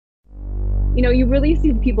You really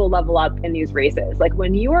see people level up in these races. Like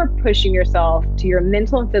when you are pushing yourself to your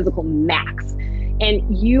mental and physical max, and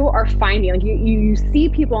you are finding, like you see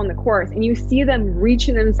people on the course and you see them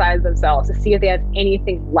reaching inside themselves to see if they have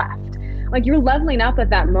anything left. Like you're leveling up at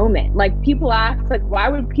that moment. Like people ask, like, why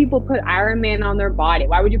would people put Ironman on their body?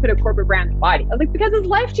 Why would you put a corporate brand body? I was like, because it's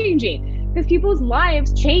life changing. Because people's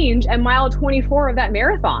lives change at mile 24 of that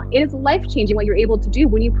marathon. It is life changing what you're able to do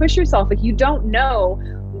when you push yourself. Like you don't know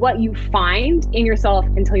what you find in yourself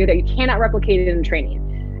until you're there. You cannot replicate it in training.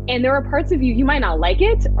 And there are parts of you, you might not like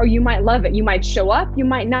it or you might love it. You might show up, you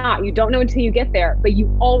might not. You don't know until you get there, but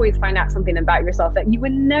you always find out something about yourself that you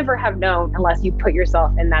would never have known unless you put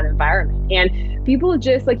yourself in that environment. And people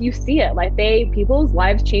just like, you see it, like people's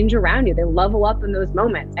lives change around you. They level up in those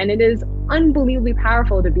moments. And it is unbelievably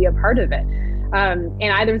powerful to be a part of it. And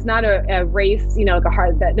there's not a race,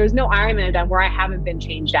 like there's no Ironman I've done where I haven't been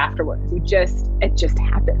changed afterwards. It just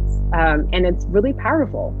happens. And it's really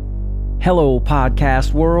powerful. Hello,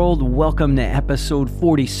 podcast world. Welcome to episode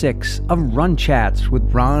 46 of Run Chats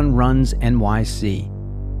with Ron Runs NYC.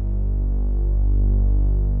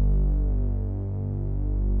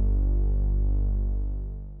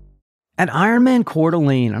 At Ironman Coeur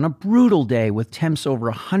d'Alene, on a brutal day with temps over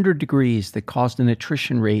 100 degrees that caused an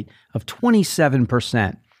attrition rate of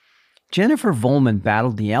 27%, Jennifer Volman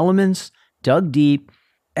battled the elements, dug deep,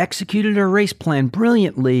 executed her race plan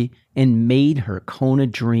brilliantly, and made her Kona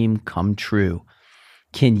dream come true.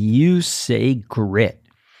 Can you say grit?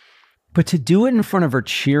 But to do it in front of her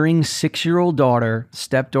cheering 6-year-old daughter,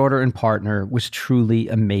 stepdaughter, and partner was truly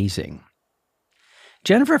amazing.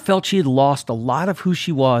 Jennifer felt she had lost a lot of who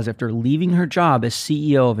she was after leaving her job as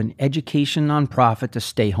CEO of an education nonprofit to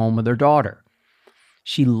stay home with her daughter.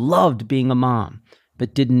 She loved being a mom,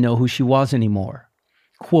 but didn't know who she was anymore.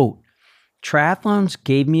 Quote, "Triathlons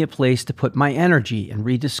gave me a place to put my energy and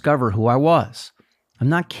rediscover who I was. I'm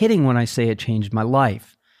not kidding when I say it changed my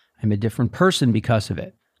life. I'm a different person because of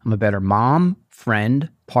it. I'm a better mom, friend,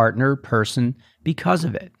 partner, person because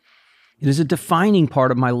of it. It is a defining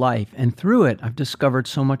part of my life, and through it, I've discovered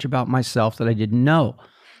so much about myself that I didn't know.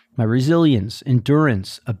 My resilience,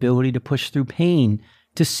 endurance, ability to push through pain,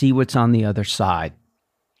 to see what's on the other side."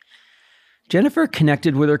 Jennifer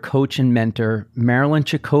connected with her coach and mentor, Marilyn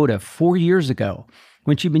Chakota, 4 years ago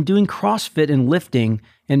when she'd been doing CrossFit and lifting,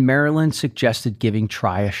 and Marilyn suggested giving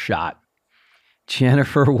Tri a shot.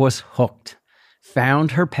 Jennifer was hooked,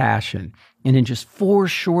 found her passion, and in just 4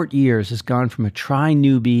 short years has gone from a Tri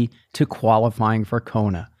newbie to qualifying for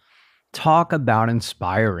Kona. Talk about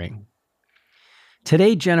inspiring.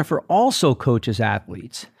 Today, Jennifer also coaches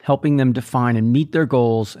athletes, helping them define and meet their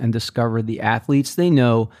goals and discover the athletes they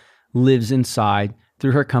know lives inside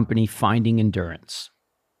through her company, Finding Endurance.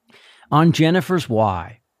 On Jennifer's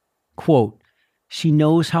why, quote, "She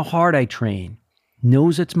knows how hard I train,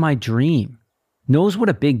 knows it's my dream, knows what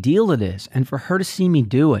a big deal it is, and for her to see me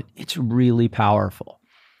do it, it's really powerful.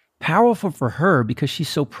 Powerful for her because she's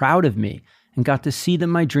so proud of me and got to see that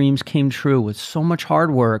my dreams came true with so much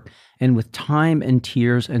hard work and with time and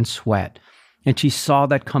tears and sweat. And she saw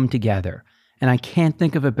that come together. And I can't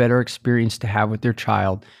think of a better experience to have with their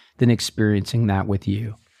child than experiencing that with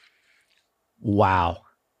you." Wow.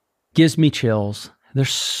 Gives me chills.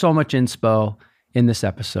 There's so much inspo in this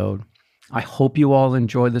episode. I hope you all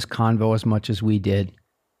enjoyed this convo as much as we did.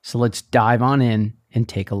 So let's dive on in and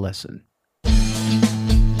take a listen.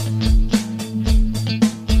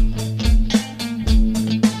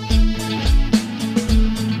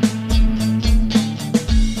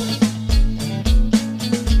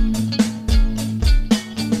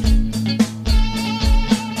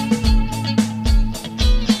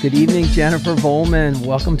 Good evening, Jennifer Volman.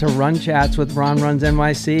 Welcome to Run Chats with Ron Runs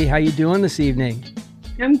NYC. How you doing this evening?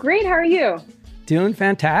 I'm great. How are you? Doing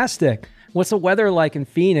fantastic. What's the weather like in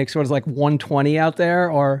Phoenix? What is it, like 120 out there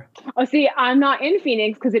or? Oh, see, I'm not in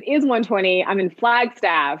Phoenix because it is 120. I'm in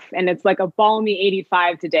Flagstaff and it's like a balmy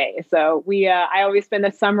 85 today. So I always spend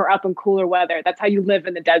the summer up in cooler weather. That's how you live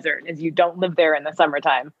in the desert, is you don't live there in the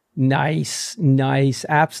summertime. Nice.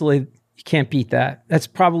 Absolutely. You can't beat that. That's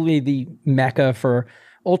probably the mecca for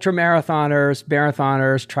ultra marathoners,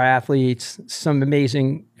 triathletes, some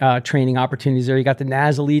amazing training opportunities there. You got the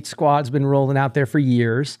NAS Elite Squad's been rolling out there for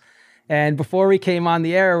years. And before we came on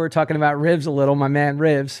the air, we were talking about Rivs a little, my man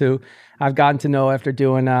Rivs, who I've gotten to know after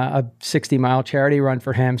doing a 60-mile charity run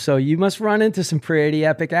for him. So you must run into some pretty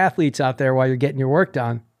epic athletes out there while you're getting your work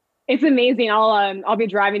done. It's amazing. I'll be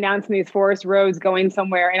driving down some of these forest roads going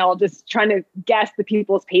somewhere, and I'll just trying to guess the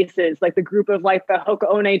people's paces, like the group of like the Hoka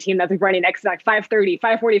One team that's running next to like 5:30,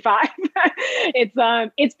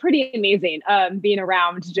 5:45. It's pretty amazing being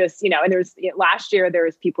around just, and last year there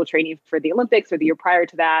was people training for the Olympics or the year prior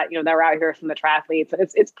to that, that were out here from the triathletes.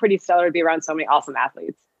 It's pretty stellar to be around so many awesome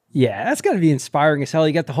athletes. Yeah, that's got to be inspiring as hell.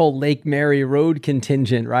 You got the whole Lake Mary Road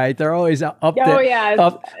contingent, right? They're always up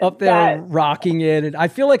there rocking it. And I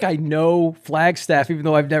feel like I know Flagstaff, even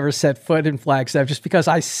though I've never set foot in Flagstaff, just because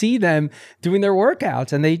I see them doing their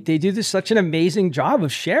workouts, and they do such an amazing job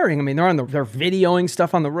of sharing. I mean, they're videoing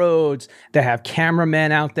stuff on the roads. They have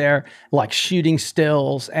cameramen out there like shooting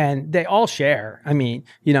stills, and they all share. I mean,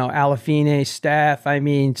 Alafine, Steph,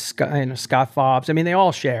 Scott Fobbs. I mean, they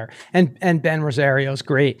all share. And Ben Rosario's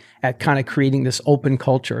great at kind of creating this open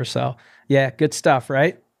culture. So yeah, good stuff,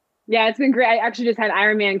 right? Yeah, it's been great. I actually just had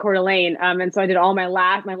Ironman Coeur d'Alene. And so I did all my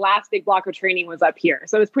last big block of training was up here.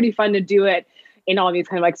 So it was pretty fun to do it in all these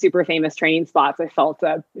kind of like super famous training spots. I felt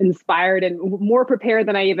inspired and more prepared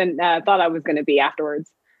than I even thought I was going to be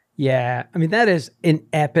afterwards. Yeah. I mean, that is an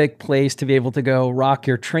epic place to be able to go rock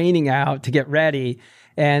your training out to get ready.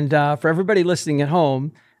 And for everybody listening at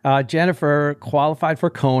home, Jennifer qualified for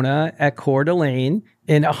Kona at Coeur d'Alene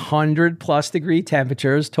in 100+ degree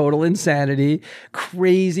temperatures, total insanity,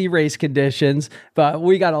 crazy race conditions. But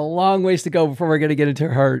we got a long ways to go before we're going to get into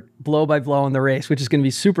her blow by blow in the race, which is going to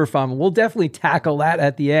be super fun. We'll definitely tackle that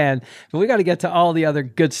at the end, but we got to get to all the other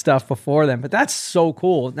good stuff before then. But that's so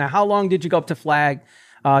cool. Now, how long did you go up to Flag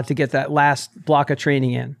to get that last block of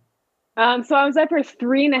training in? So I was up for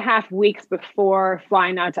 3.5 weeks before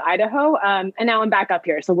flying out to Idaho. And now I'm back up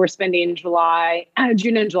here. So we're spending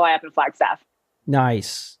June and July up in Flagstaff.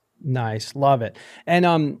 Nice. Love it.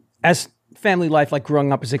 And as family life, like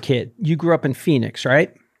growing up as a kid, you grew up in Phoenix,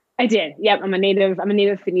 right? I did. Yep. I'm a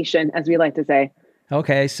native Phoenician, as we like to say.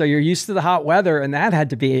 Okay. So you're used to the hot weather, and that had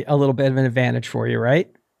to be a little bit of an advantage for you,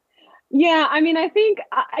 right? Yeah, I mean, I think,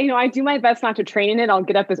 I do my best not to train in it. I'll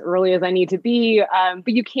get up as early as I need to be,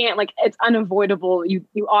 but you can't, it's unavoidable. You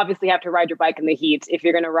obviously have to ride your bike in the heat if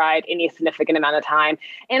you're going to ride any significant amount of time.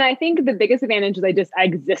 And I think the biggest advantage is I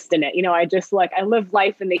exist in it. I live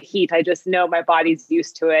life in the heat. I just know my body's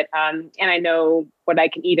used to it, and I know what I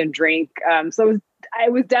can eat and drink. So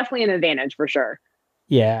it was definitely an advantage for sure.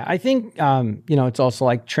 Yeah, I think, it's also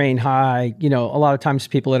like train high. A lot of times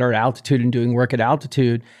people that are at altitude and doing work at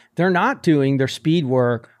altitude, they're not doing their speed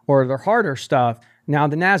work or their harder stuff. Now,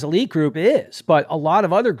 the NAZ Elite group is, but a lot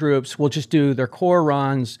of other groups will just do their core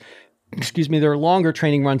runs, their longer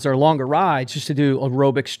training runs, their longer rides, just to do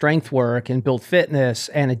aerobic strength work and build fitness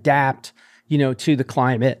and adapt, to the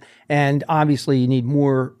climate. And obviously you need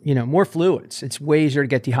more fluids. It's way easier to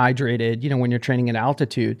get dehydrated, when you're training at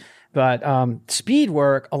altitude. But speed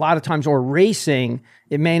work, a lot of times, or racing,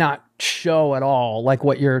 it may not show at all, like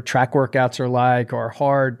what your track workouts are like or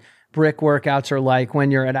hard brick workouts are like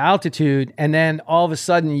when you're at altitude. And then all of a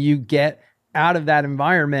sudden you get out of that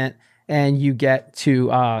environment and you get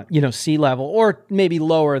to, sea level or maybe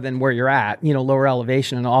lower than where you're at, lower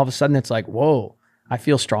elevation. And all of a sudden it's like, whoa, I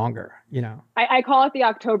feel stronger, I call it the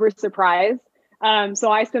October surprise. So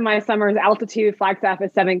I spend my summers altitude, Flagstaff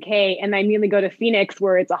is 7K, and I immediately go to Phoenix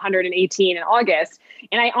where it's 118 in August.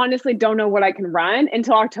 And I honestly don't know what I can run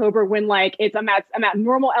until October when I'm at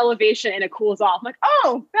normal elevation and it cools off. I'm like,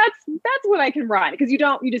 oh, that's what I can run. Because you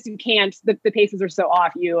can't, the paces are so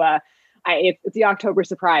off. It's the October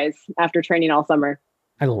surprise after training all summer.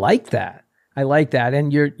 I like that.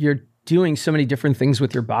 And you're doing so many different things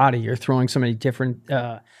with your body. You're throwing so many different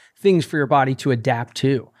things for your body to adapt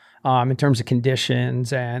to. In terms of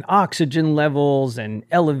conditions and oxygen levels and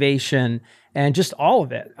elevation and just all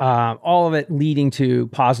of it leading to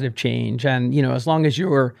positive change. And, as long as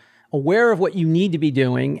you're aware of what you need to be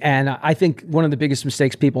doing. And I think one of the biggest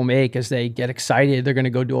mistakes people make is they get excited. They're going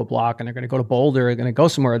to go do a block and they're going to go to Boulder. They're going to go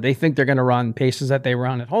somewhere. They think they're going to run paces that they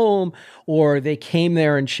run at home, or they came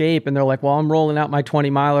there in shape and they're like, well, I'm rolling out my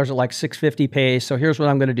 20 milers at like 650 pace. So here's what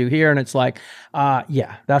I'm going to do here. And it's like,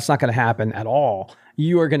 that's not going to happen at all.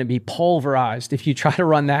 You are going to be pulverized if you try to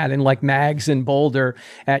run that in like Mags and Boulder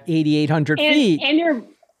at 8,800 feet. And you're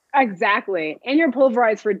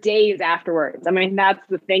pulverized for days afterwards. I mean, that's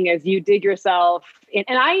the thing is you dig yourself in.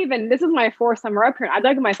 And this is my 4th summer up here. I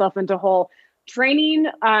dug myself into whole training.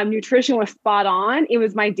 Nutrition was spot on. It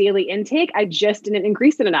was my daily intake. I just didn't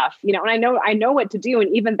increase it enough, and I know what to do.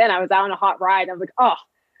 And even then I was out on a hot ride. I was like, oh,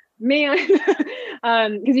 man,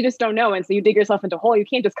 because you just don't know. And so you dig yourself into a hole. You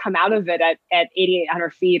can't just come out of it at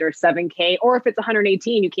 8,800 feet or 7K, or if it's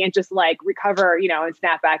 118, you can't just recover, and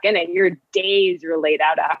snap back in it. Your days, you're laid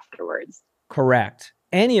out afterwards. Correct.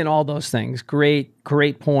 any and all those things.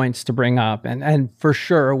 Great points to bring up. And for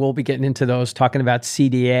sure, we'll be getting into those, talking about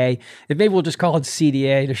CDA. If maybe we'll just call it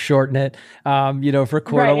CDA to shorten it, for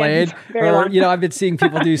Coeur d'Alene. Or, I've been seeing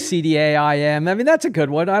people do CDA, IM. I mean, that's a good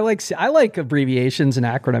one. I like abbreviations and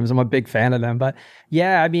acronyms. I'm a big fan of them. But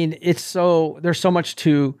yeah, I mean, there's so much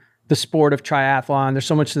to the sport of triathlon. There's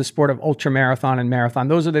so much to the sport of ultra marathon and marathon.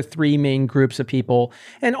 Those are the three main groups of people.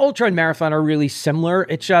 And ultra and marathon are really similar.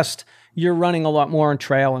 It's just you're running a lot more on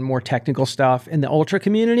trail and more technical stuff in the ultra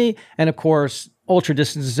community. And of course, ultra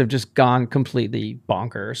distances have just gone completely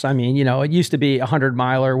bonkers. I mean, it used to be 100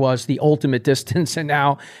 miler was the ultimate distance. And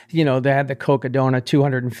now, they had the Cocodona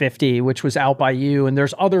 250, which was out by you. And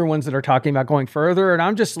there's other ones that are talking about going further. And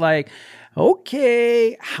I'm just like,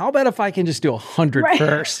 okay, how about if I can just do 100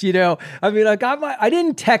 first? I mean, I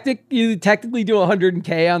didn't technically do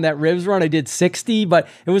 100K on that Ribs run. I did 60, but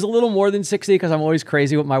it was a little more than 60 because I'm always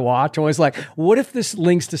crazy with my watch. I'm always like, what if this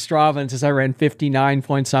links to Strava and says I ran 59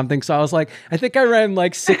 point something? So I was like, I think I ran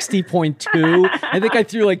like 60.2. I think I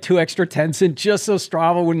threw like 2 extra tenths in just so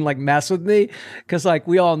Strava wouldn't like mess with me. Cause like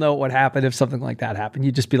we all know what would happen if something like that happened.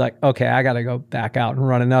 You'd just be like, okay, I got to go back out and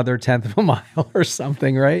run another 1/10 of a mile or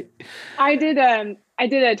something, right? I did a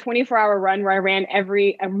 24-hour run where I ran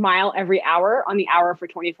a mile every hour on the hour for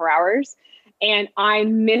 24 hours. And I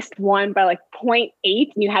missed one by like 0.8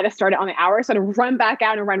 and you had to start it on the hour. So I had to run back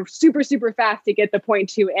out and run super, super fast to get the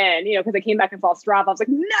 0.2 in, because I came back and saw Strava. I was like,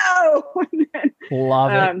 no.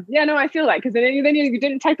 Love it. Yeah, no, I feel that because then you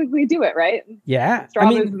didn't technically do it, right? Yeah.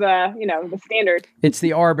 Strava is the standard. It's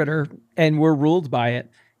the arbiter and we're ruled by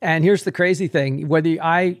it. And here's the crazy thing,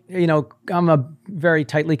 I'm a very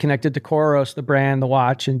tightly connected to Coros, the brand, the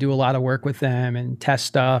watch, and do a lot of work with them and test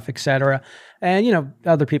stuff, et cetera. And,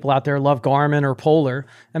 other people out there love Garmin or Polar.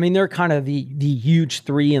 I mean, they're kind of the huge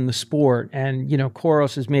three in the sport. And,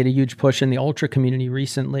 Coros has made a huge push in the ultra community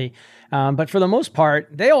recently. But for the most part,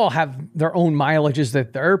 they all have their own mileages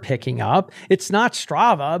that they're picking up. It's not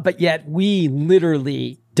Strava, but yet we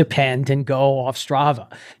literally depend and go off Strava.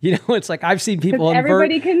 It's like I've seen people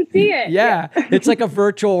everybody can see it. Yeah. It's like a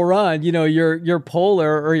virtual run. Your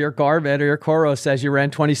Polar or your Garmin or your Coros says you ran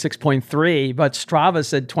 26.3, but Strava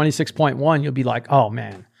said 26.1. You'll be like, oh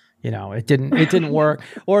man, it didn't work.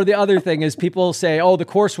 Or the other thing is people say, oh, the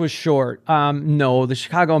course was short. No, the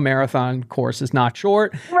Chicago Marathon course is not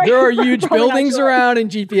short. Right. There are huge buildings around and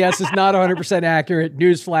GPS is not 100% accurate.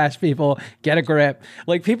 Newsflash, people, get a grip.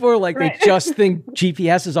 Like people are like, they just think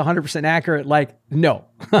GPS is 100% accurate. Like, no,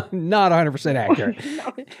 not 100% accurate.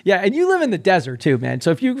 No. Yeah. And you live in the desert too, man.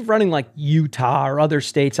 So if you're running like Utah or other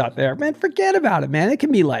states out there, man, forget about it, man. It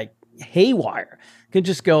can be like haywire. Can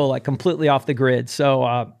just go like completely off the grid.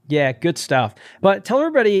 So yeah, good stuff. But tell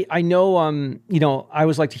everybody, I know, I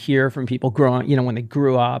always like to hear from people growing, when they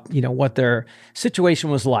grew up, what their situation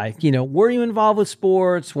was like. Were you involved with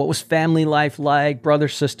sports? What was family life like?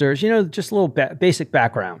 Brothers, sisters, just a little basic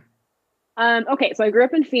background. Okay, so I grew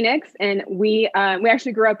up in Phoenix, and we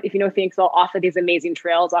actually grew up, if you know Phoenixville, off of these amazing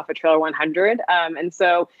trails, off of Trail 100. And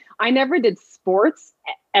so I never did sports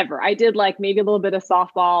ever. I did like maybe a little bit of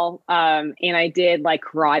softball, and I did like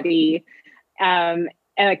karate, and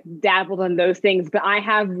like dabbled in those things. But I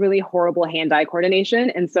have really horrible hand-eye coordination,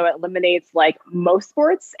 and so it eliminates like most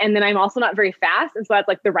sports. And then I'm also not very fast, and so that's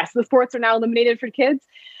like the rest of the sports are now eliminated for kids.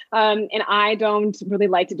 And I don't really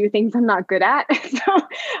like to do things I'm not good at. So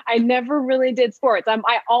I never really did sports.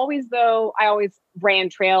 I always ran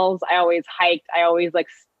trails. I always hiked. I always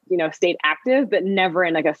stayed active, but never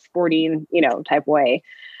in like a sporting, type way.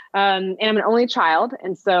 And I'm an only child.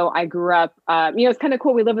 And so I grew up, it's kind of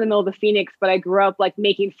cool. We live in the middle of the Phoenix, but I grew up like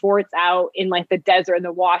making forts out in like the desert and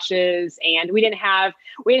the washes. And we didn't have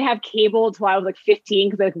cable until I was like 15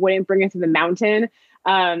 because I wouldn't bring us to the mountain.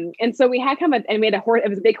 And so we had we had a horse. It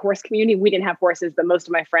was a big horse community. We didn't have horses, but most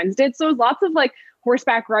of my friends did. So it was lots of like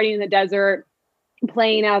horseback riding in the desert,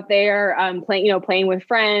 playing out there, playing with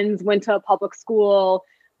friends, went to a public school,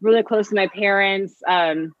 really close to my parents.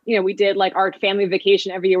 We did like our family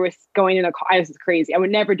vacation every year was going in a car. This is crazy. I would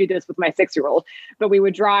never do this with my 6-year-old, but we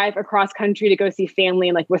would drive across country to go see family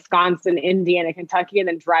in like Wisconsin, Indiana, Kentucky, and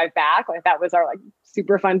then drive back. Like that was our like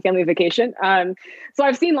super fun family vacation. So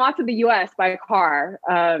I've seen lots of the US by car,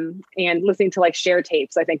 and listening to like share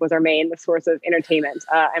tapes, I think was our main source of entertainment,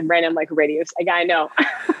 and random like radios. I know.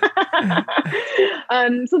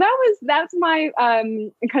 So that's my,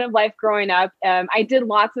 kind of life growing up. I did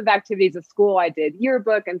lots of activities at school. I did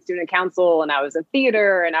yearbook and student council, and I was in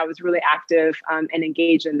theater, and I was really active, and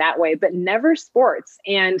engaged in that way, but never sports.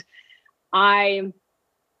 And I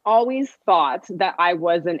always thought that I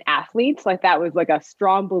was an athlete. Like that was like a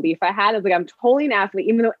strong belief I had. I was like, I'm totally an athlete,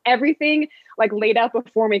 even though everything like laid out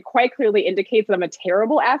before me quite clearly indicates that I'm a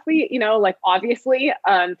terrible athlete, like obviously.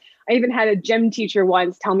 I even had a gym teacher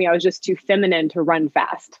once tell me I was just too feminine to run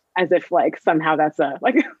fast, as if like somehow that's a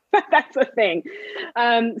like that's a thing.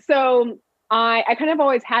 So I kind of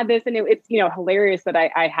always had this, and it's hilarious that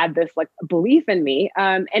I had this like belief in me.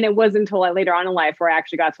 And it wasn't until later on in life where I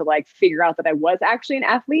actually got to like figure out that I was actually an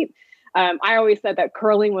athlete. I always said that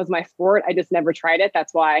curling was my sport. I just never tried it.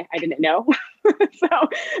 That's why I didn't know. So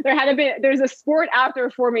there's a sport out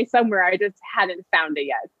there for me somewhere. I just hadn't found it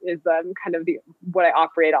yet. Is kind of what I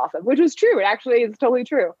operate off of, which was true. It actually is totally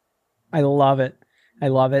true. I love it. I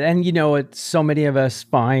love it. And so many of us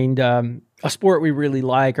find a sport we really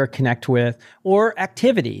like or connect with, or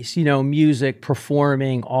activities, music,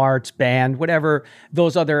 performing, arts, band, whatever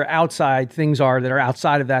those other outside things are that are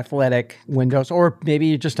outside of the athletic windows. Or maybe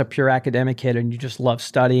you're just a pure academic kid and you just love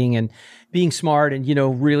studying and being smart and,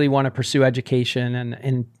 really want to pursue education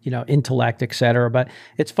and intellect, et cetera. But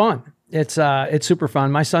it's fun. It's super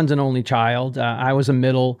fun. My son's an only child. I was a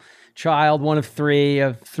middle child, one of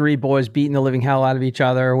three boys beating the living hell out of each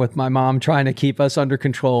other, with my mom trying to keep us under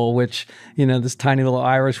control, which, this tiny little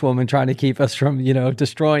Irish woman trying to keep us from,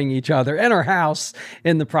 destroying each other and our house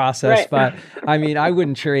in the process. Right. But I mean, I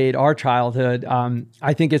wouldn't trade our childhood.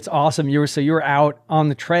 I think it's awesome. You were out on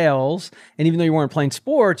the trails, and even though you weren't playing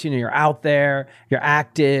sports, you're out there, you're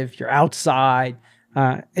active, you're outside.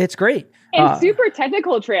 It's great. And super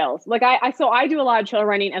technical trails. Like I do a lot of trail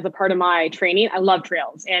running as a part of my training. I love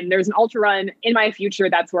trails, and there's an ultra run in my future.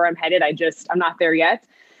 That's where I'm headed. I'm not there yet.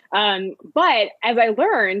 But as I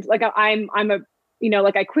learned, like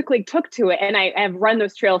I quickly took to it, and I have run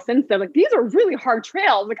those trails since then. Like these are really hard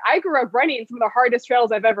trails. Like I grew up running some of the hardest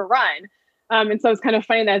trails I've ever run. And so it's kind of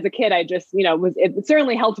funny that as a kid, I just, it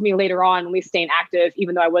certainly helped me later on, at least staying active,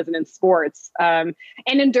 even though I wasn't in sports. And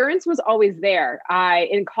endurance was always there.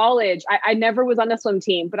 In college, I never was on the swim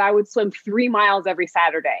team, but I would swim 3 miles every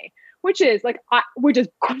Saturday, which is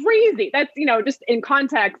crazy. That's, just in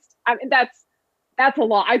context, that's a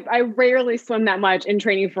lot. I rarely swim that much in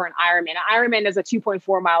training for an Ironman. An Ironman is a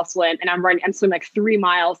 2.4 mile swim, and I'm swimming like 3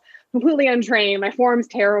 miles, completely untrained. My form's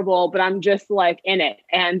terrible, but I'm just like in it.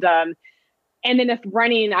 And then if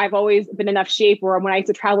running, I've always been enough shape where when I used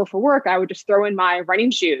to travel for work, I would just throw in my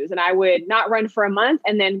running shoes and I would not run for a month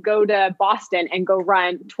and then go to Boston and go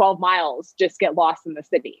run 12 miles, just get lost in the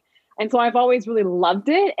city. And so I've always really loved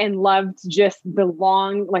it and loved just the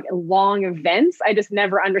long events. I just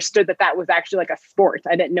never understood that was actually like a sport.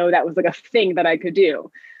 I didn't know that was like a thing that I could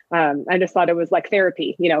do. I just thought it was like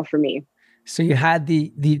therapy, for me. So you had the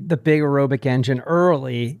big aerobic engine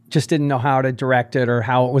early, just didn't know how to direct it or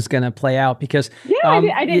how it was going to play out because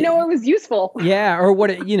I didn't know it was useful. Yeah, or what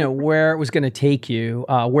where it was going to take you,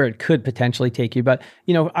 where it could potentially take you. But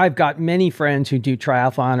I've got many friends who do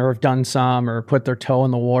triathlon or have done some or put their toe in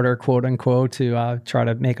the water, quote unquote, to try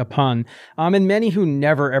to make a pun, and many who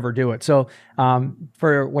never ever do it. So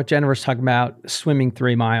for what Jennifer's talking about, swimming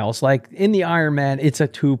 3 miles, like in the Ironman, it's a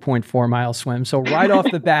 2.4 mile swim. So right off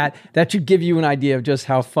the bat, that should give you an idea of just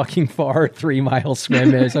how fucking far a 3 mile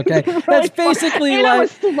swim is. Okay. That's basically and like,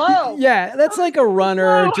 slow. Yeah, that's like a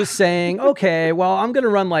runner just saying, okay, well, I'm going to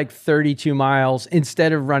run like 32 miles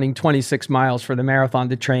instead of running 26 miles for the marathon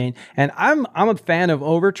to train. And I'm a fan of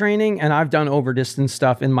overtraining, and I've done overdistance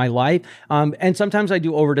stuff in my life. And sometimes I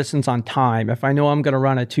do overdistance on time. If I know I'm going to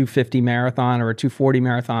run a 250 marathon or a 240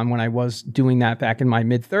 marathon, when I was doing that back in my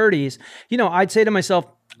mid 30s, I'd say to myself,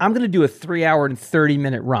 I'm going to do a 3 hour and 30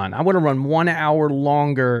 minute run. I want to run 1 hour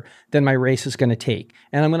longer than my race is going to take.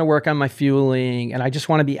 And I'm going to work on my fueling, and I just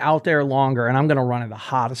want to be out there longer. And I'm going to run at the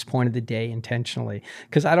hottest point of the day intentionally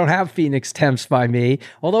because I don't have Phoenix temps by me.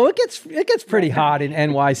 Although it gets pretty hot in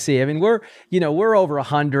NYC. I mean, we're over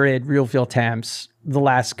 100 real feel temps the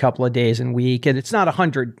last couple of days and week. And it's not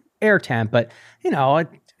 100 air temp, but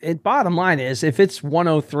bottom line is if it's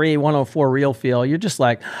 103, 104 real feel, you're just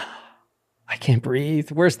like, I can't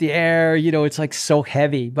breathe. Where's the air? It's like so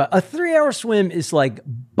heavy. But a 3 hour swim is like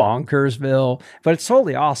bonkersville, but it's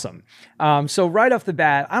totally awesome. So right off the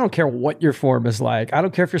bat, I don't care what your form is like. I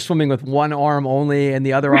don't care if you're swimming with one arm only and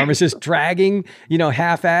the other arm is just dragging,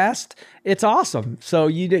 half-assed. It's awesome. So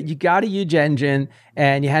you got a huge engine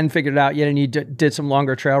and you hadn't figured it out yet, and you did some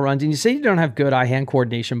longer trail runs, and you say you don't have good eye-hand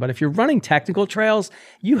coordination, but if you're running technical trails,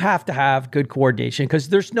 you have to have good coordination because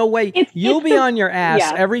there's no way you'll be on your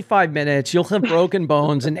ass every 5 minutes. you'll have broken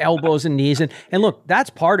bones and elbows and knees. And look, that's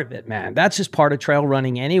part of it, man. That's just part of trail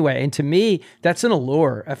running anyway. And to me, that's an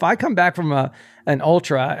allure. If I come back from an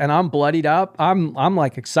ultra and I'm bloodied up, I'm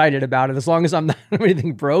like excited about it. As long as I'm not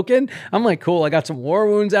anything broken, I'm like, cool, I got some war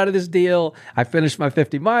wounds out of this deal. I finished my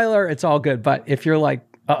 50 miler. It's all good. But if you're like,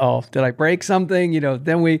 uh-oh, did I break something?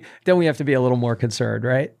 Then we have to be a little more concerned,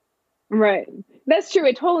 right? Right. That's true.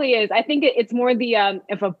 It totally is. I think it's more the,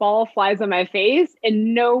 if a ball flies on my face,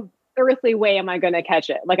 in no earthly way am I going to catch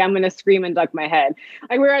it. Like, I'm going to scream and duck my head.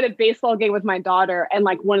 Like, we were at a baseball game with my daughter, and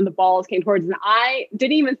like one of the balls came towards, and I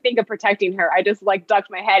didn't even think of protecting her. I just like ducked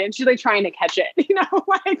my head, and she's like trying to catch it,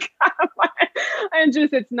 and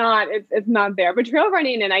just, it's not there. But trail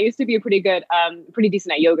running, and I used to be pretty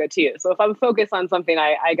decent at yoga too. So if I'm focused on something,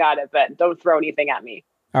 I got it, but don't throw anything at me.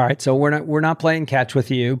 All right, so we're not playing catch with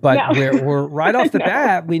you, but no. we're right off the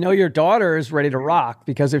bat. We know your daughter is ready to rock,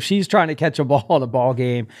 because if she's trying to catch a ball at a ball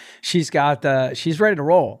game, she's ready to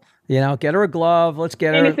roll. Get her a glove. Let's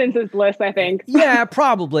get her. Innocence is bliss, I think. Yeah,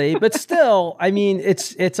 probably, but still, I mean,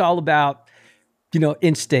 it's all about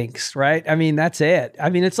instincts, right? I mean, that's it. I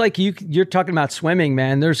mean, it's like you're talking about swimming,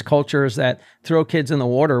 man. There's cultures that throw kids in the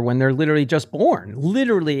water when they're literally just born,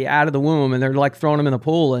 literally out of the womb, and they're like throwing them in the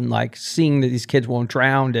pool and like seeing that these kids won't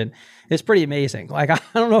drown. And it's pretty amazing. Like, I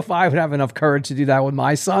don't know if I would have enough courage to do that with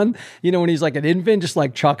my son, when he's like an infant, just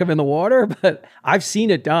like chuck him in the water. But I've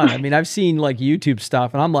seen it done. I mean, I've seen like YouTube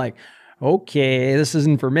stuff, and I'm like, okay, this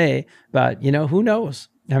isn't for me, but who knows?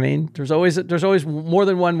 I mean, there's always more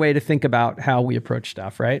than one way to think about how we approach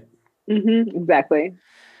stuff, right? Mm-hmm, exactly.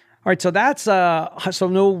 All right, so that's so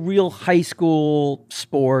no real high school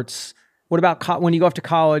sports. What about when you go off to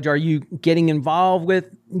college? Are you getting involved with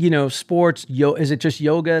sports? Is it just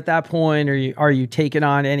yoga at that point, or are you taking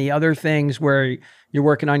on any other things where you're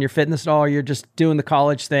working on your fitness at all? Or you're just doing the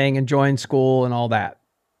college thing, enjoying school and all that?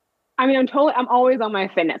 I mean, I'm always on my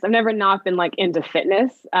fitness. I've never not been like into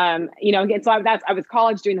fitness. So I was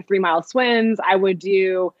college doing the 3-mile swims. I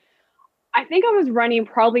think I was running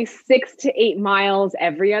probably 6 to 8 miles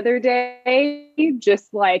every other day.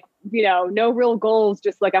 Just like, no real goals,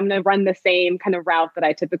 just like I'm going to run the same kind of route that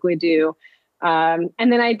I typically do. And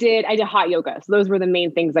then I did hot yoga. So those were the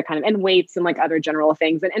main things and weights and like other general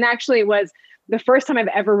things. And actually it was the first time I've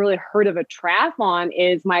ever really heard of a triathlon.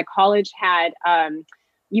 Is my college had,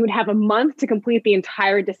 you would have a month to complete the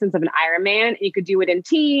entire distance of an Ironman, and you could do it in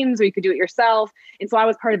teams or you could do it yourself. And so I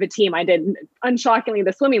was part of a team. I did, unshockingly,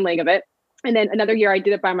 the swimming leg of it. And then another year I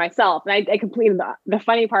did it by myself. And I completed the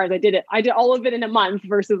funny part is I did all of it in a month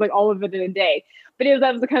versus like all of it in a day. But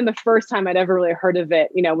that was kind of the first time I'd ever really heard of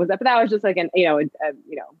it, but that was just like a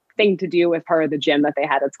thing to do with part of the gym that they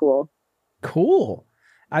had at school. Cool.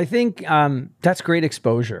 I think that's great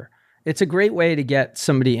exposure. It's a great way to get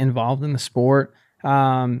somebody involved in the sport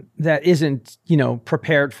that isn't,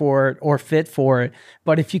 prepared for it or fit for it.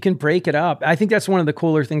 But if you can break it up, I think that's one of the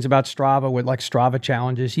cooler things about Strava with like Strava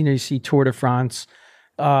challenges. You see Tour de France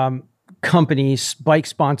companies, bike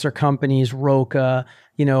sponsor companies, Roka,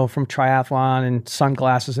 from triathlon and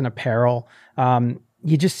sunglasses and apparel.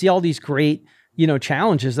 You just see all these great,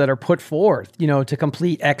 challenges that are put forth, to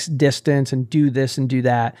complete X distance and do this and do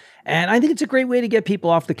that. And I think it's a great way to get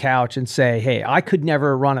people off the couch and say, hey, I could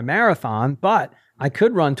never run a marathon, but I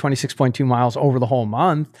could run 26.2 miles over the whole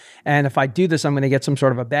month. And if I do this, I'm going to get some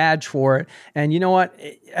sort of a badge for it. And you know what?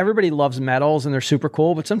 Everybody loves medals and they're super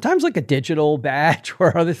cool, but sometimes like a digital badge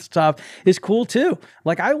or other stuff is cool too.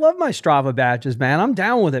 Like, I love my Strava badges, man. I'm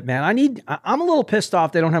down with it, man. I'm a little pissed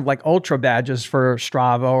off they don't have like ultra badges for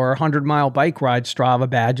Strava or 100-mile bike ride Strava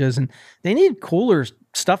badges. And they need cooler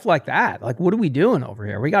stuff like that. Like, what are we doing over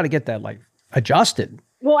here? We got to get that like adjusted.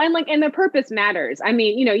 Well, and the purpose matters. I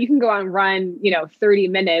mean, you can go out and run, 30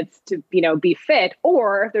 minutes to, be fit,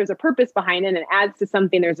 or if there's a purpose behind it and it adds to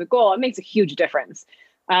something, there's a goal, it makes a huge difference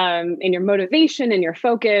in your motivation and your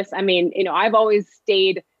focus. I mean, I've always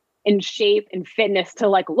stayed in shape and fitness to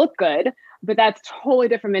like look good, but that's totally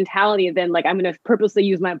different mentality than like, I'm going to purposely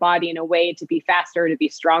use my body in a way to be faster, to be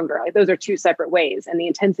stronger. Like, those are two separate ways, and the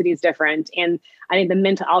intensity is different. And I think the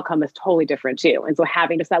mental outcome is totally different too. And so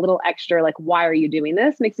having just that little extra, like, why are you doing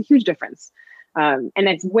this, makes a huge difference. And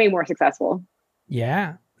it's way more successful.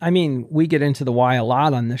 Yeah. I mean, we get into the why a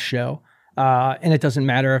lot on this show. And it doesn't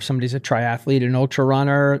matter if somebody's a triathlete, an ultra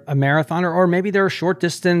runner, a marathoner, or maybe they're a short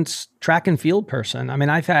distance track and field person. I mean,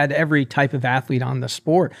 I've had every type of athlete on the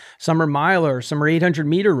sport. Some are milers, some are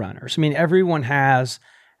 800-meter runners. I mean, everyone has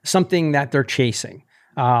something that they're chasing.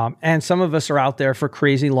 And some of us are out there for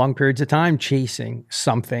crazy long periods of time chasing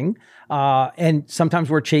something. And sometimes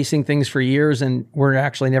we're chasing things for years and we're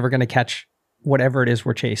actually never going to catch whatever it is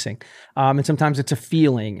we're chasing. And sometimes it's a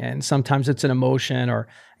feeling, and sometimes it's an emotion, or,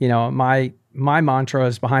 my mantra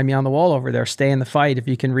is behind me on the wall over there: stay in the fight, if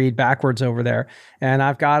you can read backwards over there. And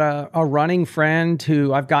I've got a running friend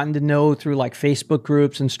who I've gotten to know through like Facebook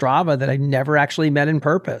groups and Strava that I never actually met in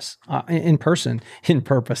person.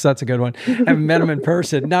 That's a good one. I've met him in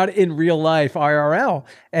person, not in real life, IRL.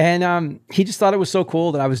 And he just thought it was so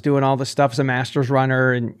cool that I was doing all this stuff as a master's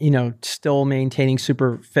runner and, still maintaining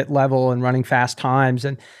super fit level and running fast times.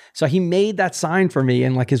 And so he made that sign for me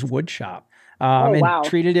in like his wood shop. And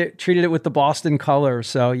treated it with the Boston colors.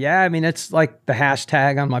 So yeah, I mean, it's like the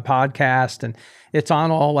hashtag on my podcast, and it's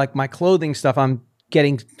on all like my clothing stuff. I'm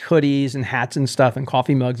getting hoodies and hats and stuff and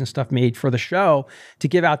coffee mugs and stuff made for the show to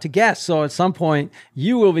give out to guests. So at some point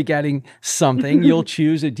you will be getting something. You'll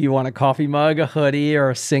choose it. Do you want a coffee mug, a hoodie,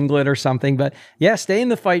 or a singlet or something? But yeah, stay in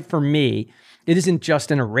the fight for me. It isn't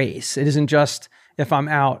just in a race. It isn't just if I'm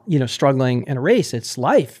out, struggling in a race. It's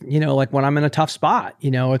life, like when I'm in a tough spot,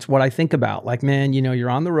 it's what I think about. Like, man, you're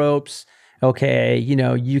on the ropes. Okay.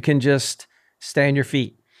 You can just stay on your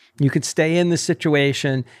feet. You could stay in the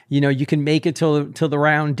situation, you can make it till the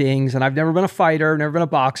round dings. And I've never been a fighter, never been a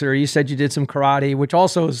boxer. You said you did some karate, which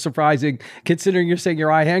also is surprising considering you're saying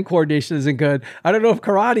your eye-hand coordination isn't good. I don't know if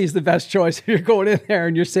karate is the best choice if you're going in there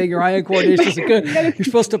and you're saying your eye-hand coordination isn't good. You're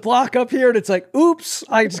supposed to block up here and it's like, oops,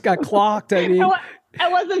 I just got clocked. I mean, I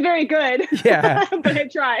wasn't very good. Yeah. But I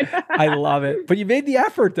tried. I love it. But you made the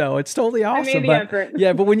effort though. It's totally awesome. I made the effort.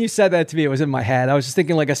 Yeah, but when you said that to me, it was in my head. I was just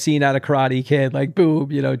thinking like a scene out of Karate Kid, like boom,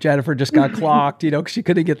 Jennifer just got clocked, because she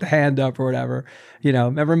couldn't get the hand up or whatever.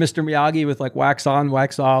 Remember Mr. Miyagi with like wax on,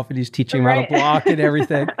 wax off, and he's teaching him how to block and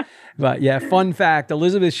everything. But yeah, fun fact,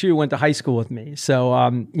 Elizabeth Shue went to high school with me. So,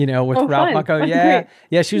 with Ralph Macchio,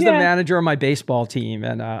 yeah, she was the manager of my baseball team.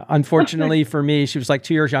 And unfortunately for me, she was like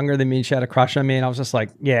 2 years younger than me and she had a crush on me. And I was just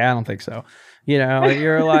like, yeah, I don't think so.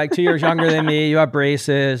 You're like 2 years younger than me, you have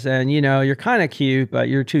braces and, you're kind of cute, but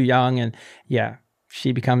you're too young. And yeah,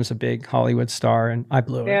 she becomes a big Hollywood star and I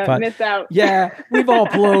blew it. But missed out. Yeah, we've all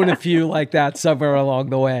blown a few like that somewhere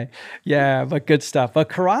along the way. Yeah, but good stuff. But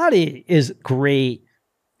karate is great.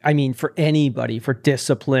 I mean, for anybody, for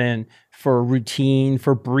discipline, for routine,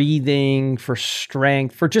 for breathing, for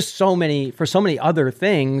strength, for so many other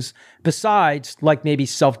things besides like maybe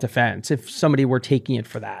self-defense, if somebody were taking it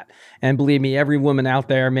for that. And believe me, every woman out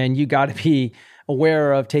there, man, you got to be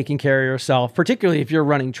aware of taking care of yourself, particularly if you're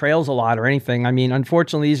running trails a lot or anything. I mean,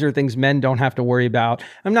 unfortunately, these are things men don't have to worry about.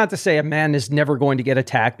 I'm not to say a man is never going to get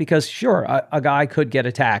attacked, because sure, a guy could get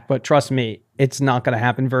attacked, but trust me, it's not going to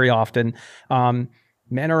happen very often.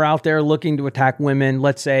 Men are out there looking to attack women,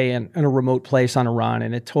 let's say in a remote place on a run,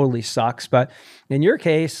 and it totally sucks. But in your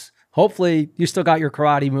case, hopefully you still got your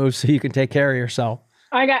karate moves so you can take care of yourself.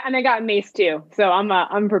 I got mace too, so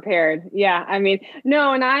I'm prepared. Yeah, I mean,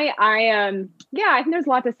 no, and I think there's a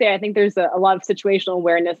lot to say. I think there's a lot of situational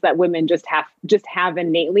awareness that women just have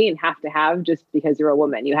innately and have to have just because you're a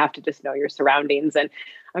woman. You have to just know your surroundings, and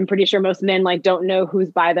I'm pretty sure most men don't know who's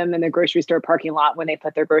by them in the grocery store parking lot when they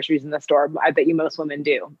put their groceries in the store. I bet you most women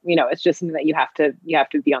do. It's just something that you have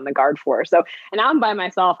to be on the guard for. So, and I'm by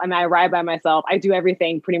myself. I mean, I ride by myself. I do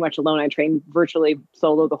everything pretty much alone. I train virtually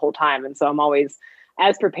solo the whole time, and so I'm always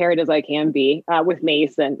as prepared as I can be with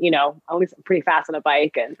mace, and at least I'm pretty fast on a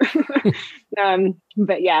bike. And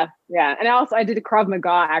but yeah. And I did a Krav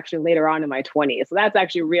Maga actually later on in my 20s, so that's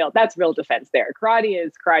actually real. That's real defense there. Karate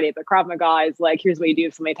is karate, but Krav Maga is like, here's what you do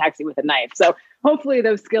if somebody attacks you with a knife. So hopefully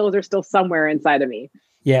those skills are still somewhere inside of me.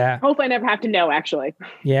 Yeah. Hopefully I never have to know. Actually.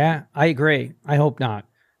 Yeah, I agree. I hope not.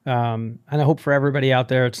 And I hope for everybody out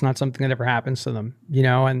there, it's not something that ever happens to them,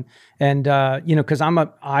 cause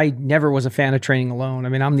I never was a fan of training alone. I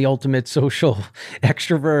mean, I'm the ultimate social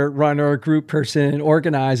extrovert, runner, group person,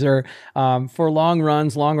 organizer, for long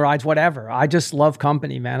runs, long rides, whatever. I just love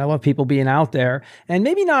company, man. I love people being out there, and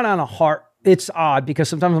maybe not on a heart. It's odd because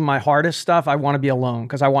sometimes on my hardest stuff, I want to be alone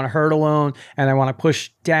because I want to hurt alone and I want to push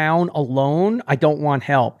down alone. I don't want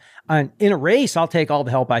help. And in a race, I'll take all the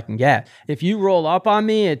help I can get. If you roll up on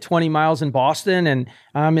me at 20 miles in Boston and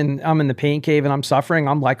I'm in the pain cave and I'm suffering,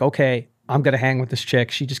 I'm like, okay, I'm going to hang with this chick.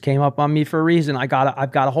 She just came up on me for a reason. I've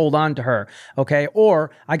got to hold on to her. Okay. Or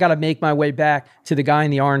I got to make my way back to the guy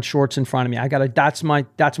in the orange shorts in front of me. That's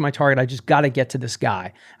my target. I just got to get to this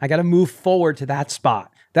guy. I got to move forward to that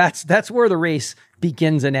spot. That's where the race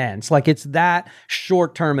begins and ends. Like it's that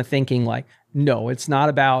short term of thinking, like, no, it's not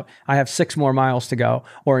about, I have 6 more miles to go.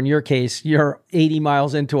 Or in your case, you're 80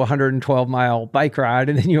 miles into a 112 mile bike ride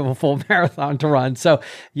and then you have a full marathon to run. So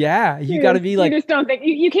yeah, you got to be like, you just don't think,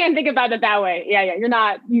 you can't think about it that way. Yeah. You're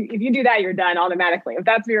not, if you do that, you're done automatically. If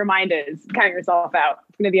that's what your mind is, count yourself out.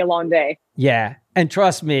 It's going to be a long day. Yeah. And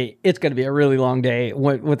trust me, it's going to be a really long day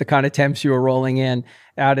with the kind of temps you were rolling in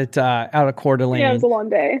out of Coeur d'Alene. Yeah, it was a long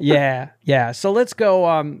day. Yeah. So let's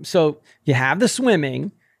go. So you have the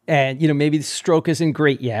swimming. And, maybe the stroke isn't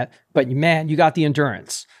great yet, but man, you got the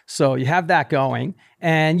endurance. So you have that going.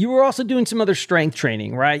 And you were also doing some other strength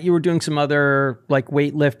training, right? You were doing some other like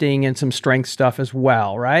weightlifting and some strength stuff as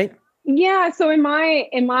well, right? Yeah. So in my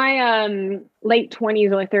late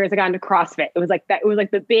 20s, early 30s, I got into CrossFit. It was like that. It was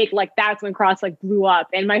like the big, like that's when Cross like blew up.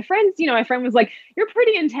 And my friends, my friend was like, "You're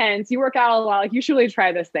pretty intense. You work out a lot. Like you should really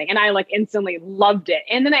try this thing." And I like instantly loved it.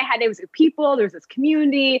 And then it was people. There's this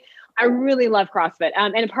community. I really love CrossFit.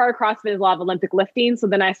 And part of CrossFit is a lot of Olympic lifting. So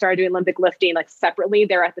then I started doing Olympic lifting like separately.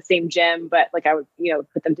 They're at the same gym, but like I would,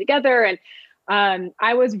 put them together. And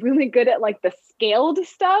I was really good at like the scaled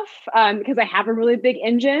stuff because I have a really big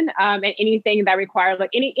engine. And anything that required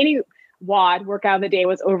like any WOD workout of the day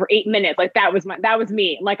was over 8 minutes. Like that was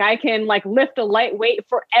me. Like I can like lift a light weight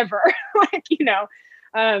forever.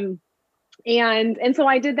 And so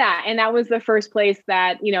I did that. And that was the first place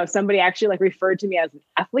that, somebody actually like referred to me as an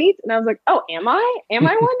athlete. And I was like, oh, am I one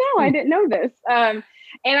now? I didn't know this. And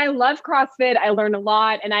I love CrossFit. I learned a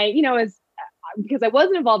lot. And because I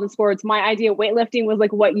wasn't involved in sports, my idea of weightlifting was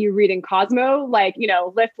like what you read in Cosmo, like,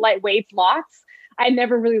 lift light weights, lots. I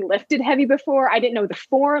never really lifted heavy before. I didn't know the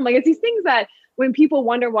form. Like it's these things that when people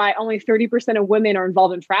wonder why only 30% of women are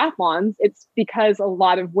involved in triathlons, it's because a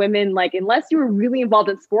lot of women, like, unless you were really involved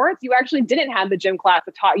in sports, you actually didn't have the gym class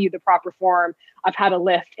that taught you the proper form of how to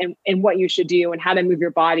lift and what you should do and how to move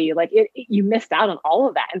your body. Like you missed out on all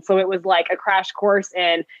of that. And so it was like a crash course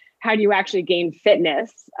in how do you actually gain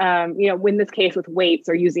fitness, in this case with weights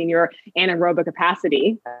or using your anaerobic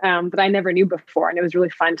capacity that I never knew before. And it was really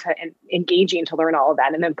fun and engaging to learn all of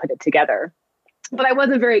that and then put it together. But I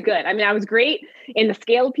wasn't very good. I mean, I was great in the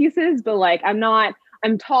scaled pieces, but like, I'm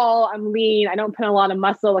tall, I'm lean, I don't put a lot of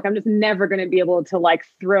muscle. Like I'm just never going to be able to like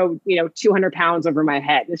throw, 200 pounds over my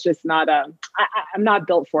head. It's just not, I'm not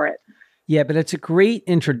built for it. Yeah, but it's a great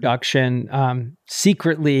introduction.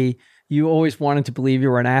 Secretly, you always wanted to believe you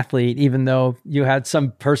were an athlete, even though you had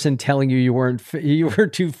some person telling you you were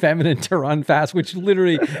too feminine to run fast, which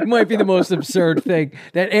literally might be the most absurd thing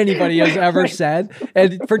that anybody has ever said.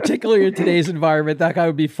 And particularly in today's environment, that guy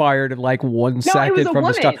would be fired in like 1 second from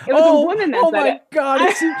the start. It was a woman that said my it. God,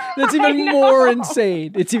 that's even more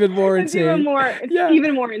insane. It's even more insane. Even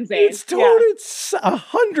more insane. It's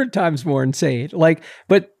 100 times more insane. Like,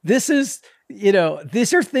 but this is.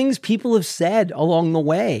 These are things people have said along the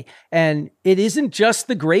way. And it isn't just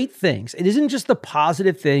the great things. It isn't just the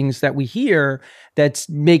positive things that we hear that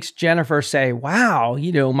makes Jennifer say, wow,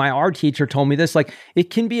 my art teacher told me this. Like, it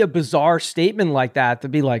can be a bizarre statement like that to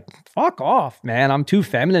be like, fuck off, man. I'm too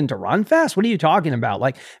feminine to run fast. What are you talking about?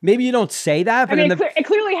 Like, maybe you don't say that, but it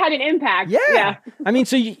clearly had an impact. Yeah. I mean,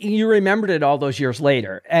 so you remembered it all those years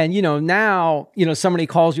later. And, now, somebody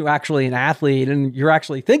calls you actually an athlete and you're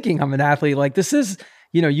actually thinking I'm an athlete. Like this is,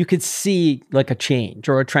 you could see like a change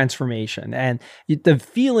or a transformation. And the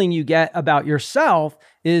feeling you get about yourself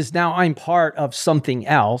is now I'm part of something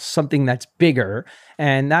else, something that's bigger.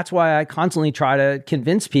 And that's why I constantly try to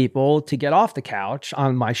convince people to get off the couch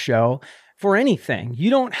on my show for anything. You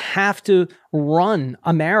don't have to run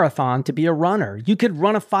a marathon to be a runner. You could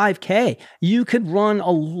run a 5K. You could run a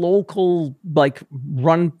local, like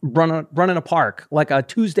run in a park, like a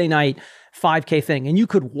Tuesday night 5K thing. And you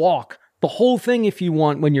could walk the whole thing if you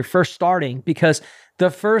want when you're first starting, because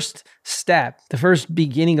the first step, the first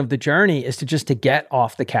beginning of the journey is to get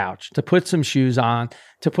off the couch, to put some shoes on,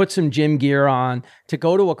 to put some gym gear on, to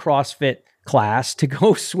go to a CrossFit class, to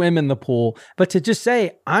go swim in the pool, but to just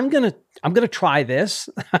say, I'm going to try this.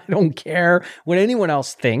 I don't care what anyone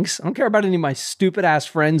else thinks. I don't care about any of my stupid ass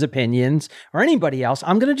friends' opinions or anybody else.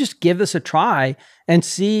 I'm going to just give this a try and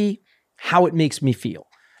see how it makes me feel.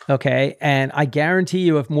 Okay. And I guarantee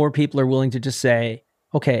you, if more people are willing to just say,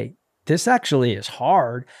 okay, this actually is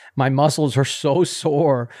hard. My muscles are so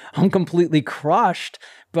sore. I'm completely crushed.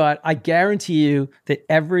 But I guarantee you that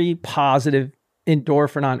every positive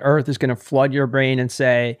endorphin on earth is going to flood your brain and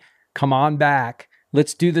say, come on back.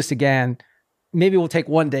 Let's do this again. Maybe we'll take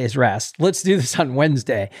one day's rest. Let's do this on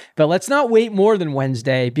Wednesday, but let's not wait more than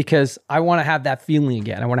Wednesday because I want to have that feeling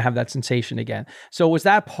again. I want to have that sensation again. So was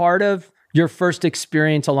that part of your first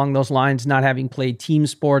experience along those lines, not having played team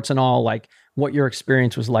sports and all? Like, what your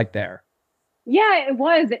experience was like there. Yeah, it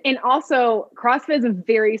was. And also CrossFit is a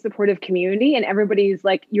very supportive community and everybody's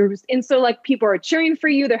like, and so like people are cheering for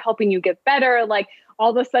you. They're helping you get better. Like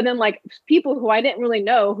all of a sudden, like people who I didn't really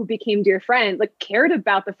know who became dear friends, like cared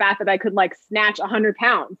about the fact that I could like snatch 100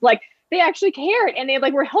 pounds. Like they actually cared and they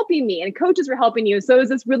like were helping me and coaches were helping you. So it was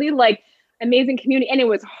this really like amazing community and it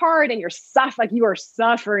was hard and you are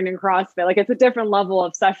suffering in CrossFit. Like it's a different level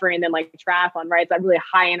of suffering than like triathlon, right? It's that really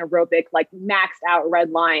high anaerobic, like maxed out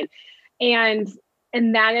red line. And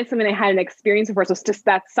that is something I hadn't experienced before. So it's just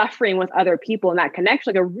that suffering with other people and that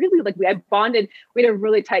connection, like a really, like we had bonded, we had a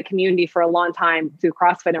really tight community for a long time through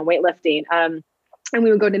CrossFit and weightlifting. And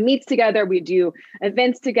we would go to meets together, we do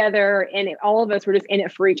events together, and all of us were just in it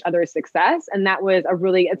for each other's success. And that was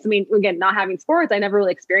again, not having sports, I never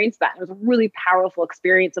really experienced that. It was a really powerful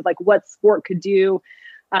experience of like what sport could do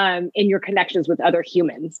in your connections with other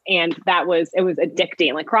humans. And it was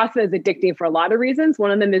addicting. Like CrossFit is addicting for a lot of reasons.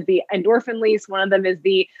 One of them is the endorphin release. One of them is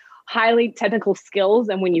the highly technical skills.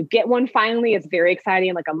 And when you get one, finally, it's very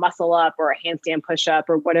exciting, like a muscle up or a handstand push up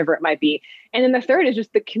or whatever it might be. And then the third is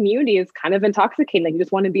just the community is kind of intoxicating. Like you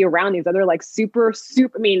just want to be around these other like super,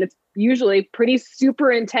 it's usually pretty super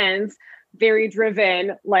intense, very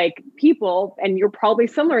driven like people. And you're probably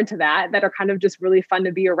similar to that are kind of just really fun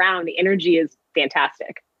to be around. The energy is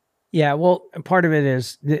fantastic. Yeah. Well, part of it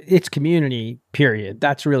is it's community, period.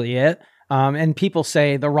 That's really it. And people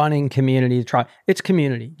say the running community, it's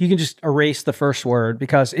community. You can just erase the first word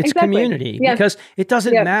because it's community, because it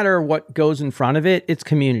doesn't matter what goes in front of it. It's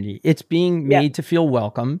community. It's being made to feel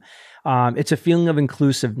welcome. It's a feeling of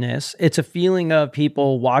inclusiveness. It's a feeling of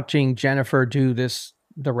people watching Jennifer do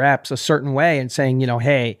the reps a certain way and saying,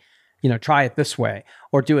 hey, try it this way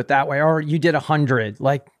or do it that way. Or you did 100,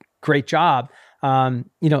 like, great job.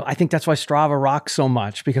 I think that's why Strava rocks so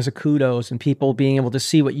much, because of kudos and people being able to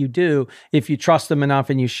see what you do. If you trust them enough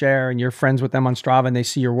and you share and you're friends with them on Strava and they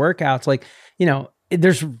see your workouts, like,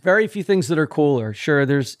 there's very few things that are cooler. Sure,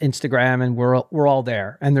 there's Instagram and we're all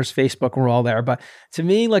there, and there's Facebook and we're all there. But to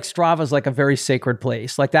me, like Strava is like a very sacred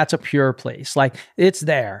place. Like that's a pure place. Like it's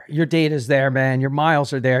there. Your data's there, man. Your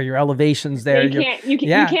miles are there. Your elevation's there. You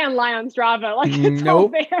can't lie on Strava. Like it's all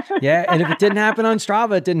there. Yeah, and if it didn't happen on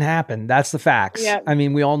Strava, it didn't happen. That's the facts. Yep. I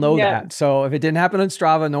mean, we all know that. So if it didn't happen on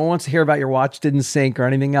Strava, no one wants to hear about your watch didn't sync or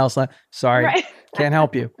anything else. Sorry. Right. Can't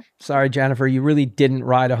help you. Sorry, Jennifer. You really didn't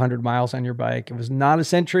ride 100 miles on your bike. It was not a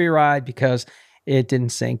Century ride because it didn't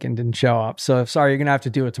sync and didn't show up. So sorry, you're going to have to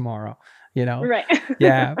do it tomorrow, Right.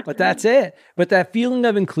 Yeah, but that's it. But that feeling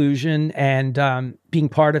of inclusion and being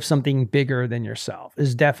part of something bigger than yourself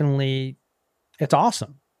is definitely, it's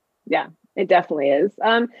awesome. Yeah, it definitely is.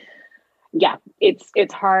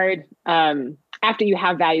 It's hard. After you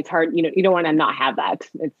have that, it's hard, you don't want to not have that.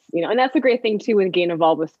 It's, and that's the great thing too, when getting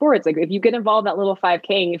involved with sports. Like if you get involved in that little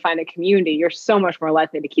 5K and you find a community, you're so much more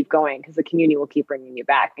likely to keep going because the community will keep bringing you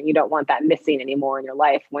back, and you don't want that missing anymore in your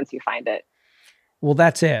life once you find it. Well,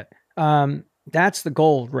 that's it. That's the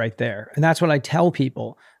gold right there. And that's what I tell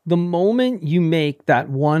people. The moment you make that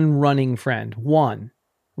one running friend, one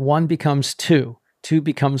becomes two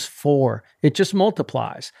becomes 4. It just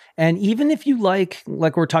multiplies. And even if you like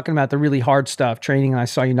we're talking about the really hard stuff, training, and I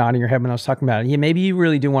saw you nodding your head when I was talking about it. Yeah, maybe you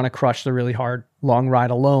really do want to crush the really hard long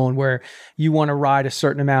ride alone, where you want to ride a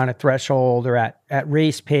certain amount at threshold or at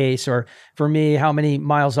race pace. Or for me, how many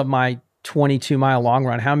miles of my 22-mile long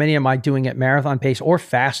run, how many am I doing at marathon pace or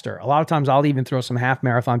faster? A lot of times I'll even throw some half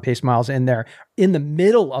marathon pace miles in there in the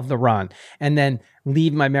middle of the run, and then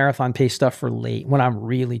leave my marathon pace stuff for late when I'm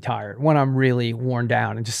really tired, when I'm really worn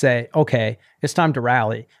down, and just say, okay, it's time to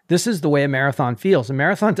rally. This is the way a marathon feels. A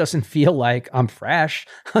marathon doesn't feel like I'm fresh.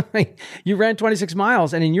 I mean, you ran 26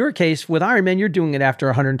 miles. And in your case with Ironman, you're doing it after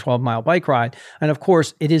a 112-mile bike ride. And of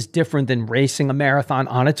course, it is different than racing a marathon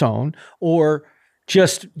on its own, or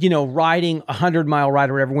just, riding a 100-mile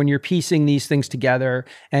ride or whatever, when you're piecing these things together,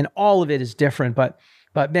 and all of it is different. But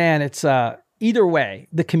man, it's either way,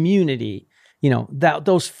 the community,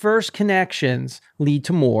 those first connections lead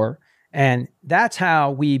to more. And that's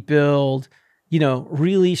how we build,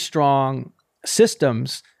 really strong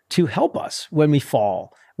systems to help us when we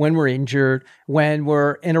fall, when we're injured, when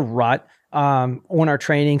we're in a rut, when our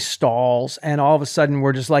training stalls, and all of a sudden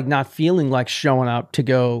we're just like not feeling like showing up to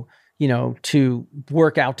go, to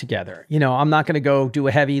work out together. I'm not going to go do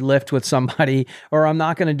a heavy lift with somebody, or I'm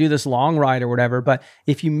not going to do this long ride or whatever. But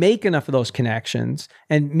if you make enough of those connections,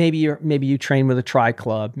 and maybe you train with a tri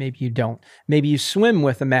club, maybe you don't, maybe you swim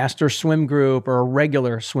with a master swim group or a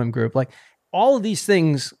regular swim group, like all of these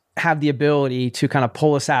things have the ability to kind of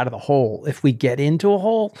pull us out of the hole if we get into a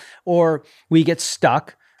hole or we get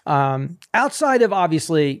stuck. outside of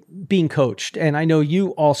obviously being coached, and I know you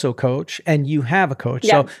also coach and you have a coach.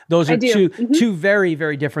 Yeah, so those are mm-hmm. two very,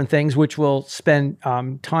 very different things, which we'll spend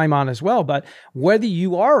time on as well. But whether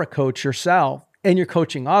you are a coach yourself and you're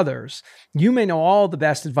coaching others, you may know all the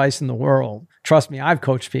best advice in the world. Trust me, I've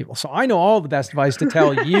coached people. So I know all the best advice to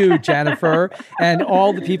tell you, Jennifer, and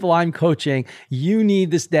all the people I'm coaching. You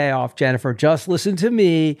need this day off, Jennifer. Just listen to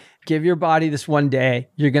me. Give your body this one day.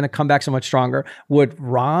 You're going to come back so much stronger. Would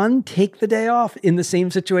Ron take the day off in the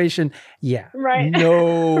same situation? Yeah. Right.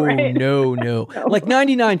 No, right. No. Like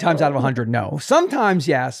 99 times out of 100, no. Sometimes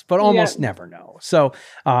yes, but almost never no. So,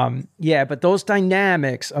 but those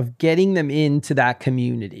dynamics of getting them into that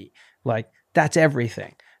community, like that's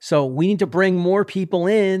everything. So we need to bring more people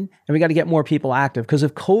in and we got to get more people active. Because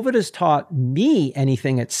if COVID has taught me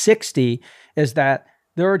anything at 60 is that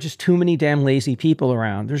there are just too many damn lazy people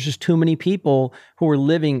around. There's just too many people who are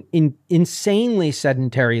living in insanely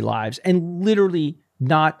sedentary lives and literally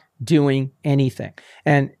not doing anything.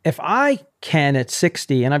 And if I can at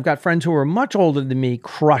 60, and I've got friends who are much older than me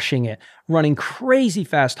crushing it, running crazy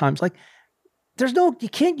fast times, like you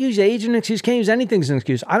can't use age as an excuse, can't use anything as an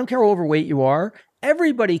excuse. I don't care how overweight you are.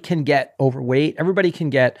 Everybody can get overweight. Everybody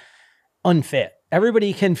can get unfit.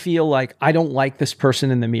 Everybody can feel like, I don't like this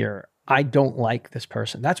person in the mirror. I don't like this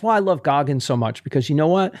person. That's why I love Goggins so much, because you know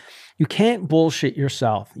what? You can't bullshit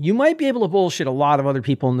yourself. You might be able to bullshit a lot of other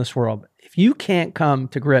people in this world. But if you can't come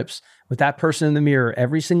to grips with that person in the mirror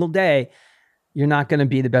every single day, you're not going to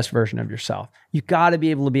be the best version of yourself. You got to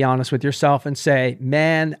be able to be honest with yourself and say,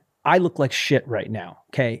 man, I look like shit right now.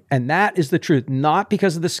 Okay. And that is the truth, not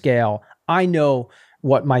because of the scale. I know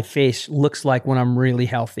what my face looks like when I'm really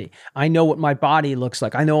healthy. I know what my body looks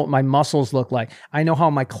like. I know what my muscles look like. I know how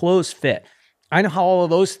my clothes fit. I know how all of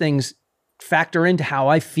those things factor into how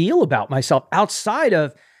I feel about myself outside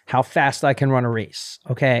of how fast I can run a race.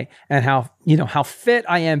 Okay. And how fit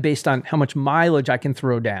I am based on how much mileage I can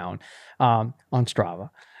throw down on Strava,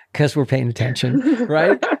 because we're paying attention.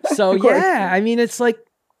 Right. So yeah, I mean, it's like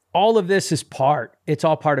all of this is it's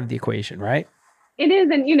all part of the equation, right? It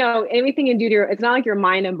is. And, everything you do it's not like your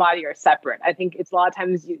mind and body are separate. I think it's a lot of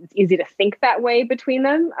times it's easy to think that way between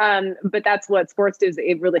them. But that's what sports does.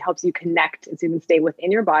 It really helps you connect and so you can stay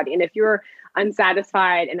within your body. And if you're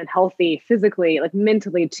unsatisfied and unhealthy physically, like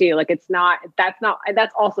mentally too, like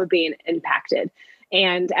that's also being impacted.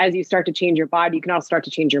 And as you start to change your body, you can also start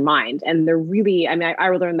to change your mind. And they're really, I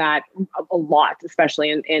learned that a lot,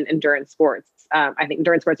 especially in endurance sports. I think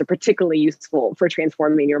endurance sports are particularly useful for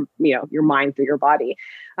transforming your mind through your body.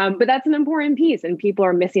 But that's an important piece. And people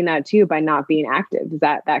are missing that too by not being active, is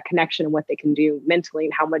that connection and what they can do mentally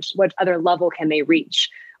and what other level can they reach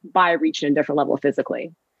by reaching a different level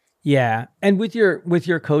physically. Yeah. And with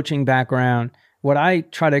your coaching background, what I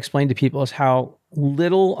try to explain to people is how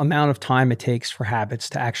little amount of time it takes for habits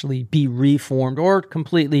to actually be reformed or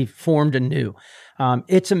completely formed anew.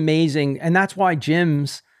 It's amazing. And that's why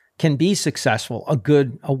gyms can be successful.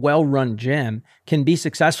 A well-run gym can be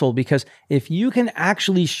successful because if you can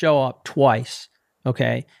actually show up twice,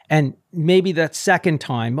 okay, and maybe that second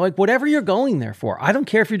time, like whatever you're going there for, I don't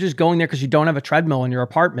care if you're just going there because you don't have a treadmill in your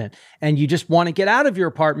apartment and you just want to get out of your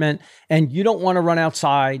apartment and you don't want to run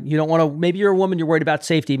outside. You don't want to, maybe you're a woman, you're worried about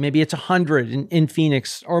safety. Maybe it's 100 in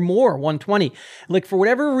Phoenix or more, 120. Like for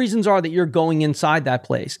whatever reasons are that you're going inside that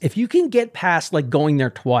place, if you can get past like going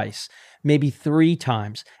there twice, maybe 3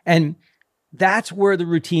 times. And that's where the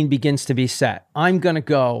routine begins to be set. I'm going to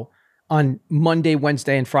go on Monday,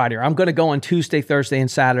 Wednesday, and Friday, or I'm going to go on Tuesday, Thursday,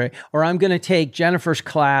 and Saturday, or I'm going to take Jennifer's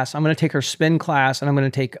class. I'm going to take her spin class, and I'm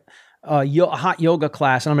going to take a hot yoga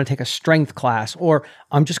class, and I'm going to take a strength class, or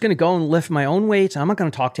I'm just going to go and lift my own weights. I'm not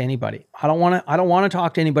going to talk to anybody. I don't want to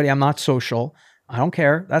talk to anybody. I'm not social. I don't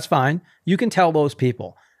care. That's fine. You can tell those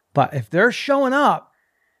people. But if they're showing up,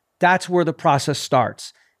 that's where the process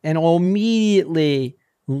starts. And immediately,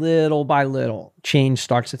 little by little, change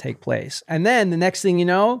starts to take place. And then the next thing you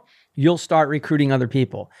know, you'll start recruiting other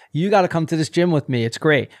people. You got to come to this gym with me. It's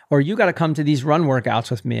great. Or you got to come to these run workouts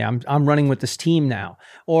with me. I'm running with this team now.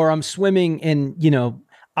 Or I'm swimming in,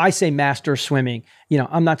 I say master swimming.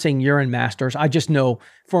 I'm not saying you're in masters. I just know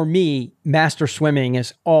for me, master swimming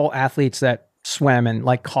is all athletes that swim in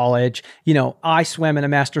like college. I swam in a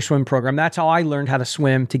master swim program. That's how I learned how to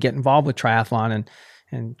swim to get involved with triathlon.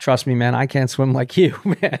 And trust me, man, I can't swim like you,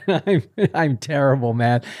 man. I'm terrible,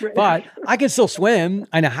 man. Right. But I can still swim.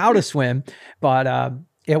 I know how to swim. But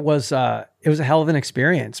it was a hell of an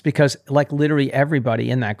experience because like literally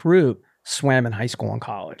everybody in that group swam in high school and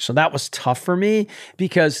college. So that was tough for me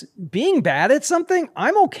because being bad at something,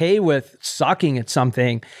 I'm okay with sucking at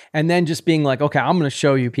something and then just being like, okay, I'm going to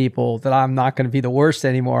show you people that I'm not going to be the worst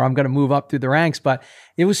anymore. I'm going to move up through the ranks. But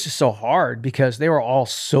it was just so hard because they were all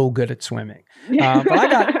so good at swimming. But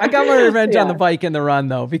I got my revenge on the bike and the run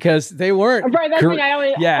though, because they weren't right. That's me. I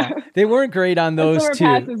always, they weren't great on those two.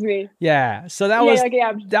 Passes me. Yeah. So that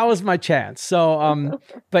that was my chance. So,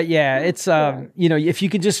 but yeah, it's, you know, if you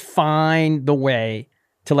could just find the way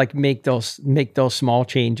to like make those small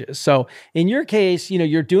changes. So in your case, you know,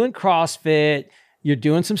 you're doing CrossFit, you're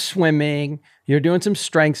doing some swimming, you're doing some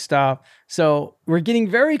strength stuff. So we're getting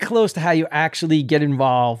very close to how you actually get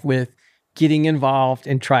involved with getting involved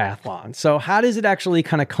in triathlon. So how does it actually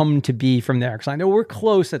kind of come to be from there? Because I know we're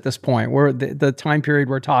close at this point. We're the time period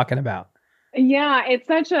we're talking about. Yeah, it's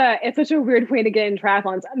such a weird way to get in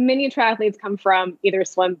triathlons. Many triathletes come from either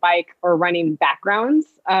swim, bike, or running backgrounds,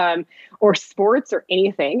 or sports or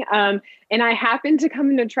anything. And I happened to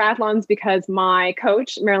come into triathlons because my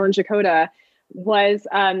coach, Marilyn Chakota, was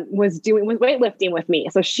weightlifting with me.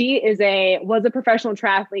 So she was a professional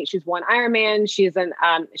triathlete. She's won Ironman. She's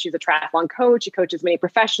a triathlon coach. She coaches many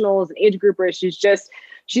professionals and age groupers.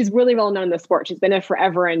 She's really well known in the sport. She's been in it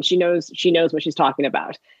forever and she knows what she's talking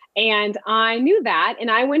about. And I knew that.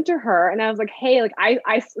 And I went to her and I was like, hey, like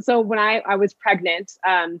so when I was pregnant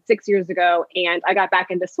 6 years ago and I got back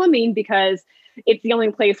into swimming because it's the only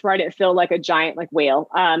place where I didn't feel like a giant like whale.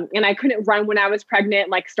 And I couldn't run when I was pregnant,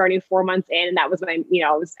 like starting 4 months in. And that was when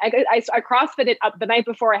I CrossFitted up the night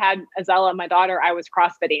before I had Azella, my daughter. I was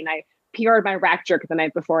CrossFitting. I PR'd my rack jerk the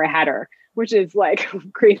night before I had her, which is like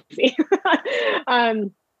crazy.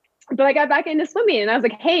 But I got back into swimming and I was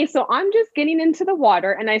like, hey, so I'm just getting into the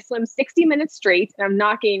water and I swim 60 minutes straight and I'm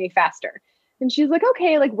not getting any faster. And she's like,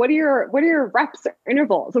 okay, like, what are your reps or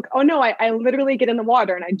intervals? Like, oh no, I literally get in the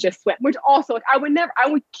water and I just swim, which also like, I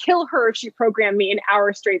would kill her if she programmed me an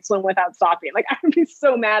hour straight swim without stopping. Like I would be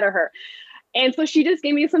so mad at her. And so she just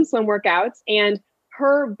gave me some swim workouts, and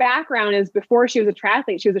her background is before she was a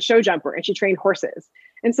triathlete, she was a show jumper and she trained horses.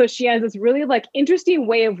 And so she has this really like interesting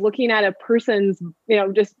way of looking at a person's, you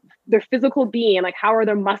know, just their physical being, like how are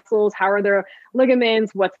their muscles, how are their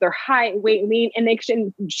ligaments, what's their height, weight, lean, and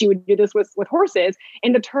she would do this with horses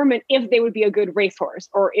and determine if they would be a good racehorse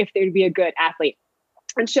or if they would be a good athlete.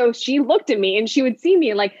 And so she looked at me and she would see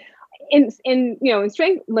me like in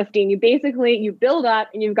strength lifting, you build up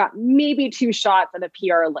and you've got maybe 2 shots at a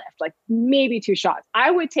PR lift, like maybe 2 shots.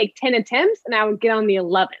 I would take 10 attempts and I would get on the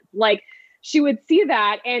 11th. Like she would see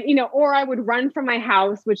that and, you know, or I would run from my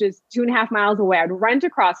house, which is 2.5 miles away. I'd run to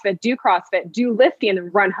CrossFit, do lifting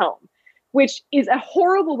and run home, which is a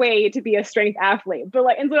horrible way to be a strength athlete. But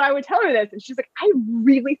like, and so I would tell her this and she's like, I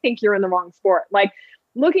really think you're in the wrong sport. Like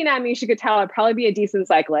looking at me, she could tell I'd probably be a decent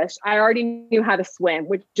cyclist. I already knew how to swim,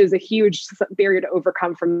 which is a huge barrier to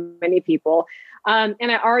overcome for many people. And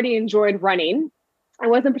I already enjoyed running. I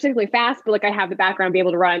wasn't particularly fast, but like I have the background to be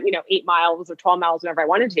able to run, 8 miles or 12 miles whenever I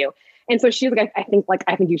wanted to. And so she was like, I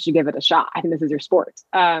think you should give it a shot. I think this is your sport.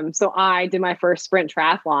 So I did my first sprint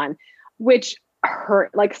triathlon, which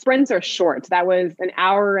hurt. Like sprints are short. That was an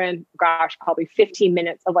hour and probably 15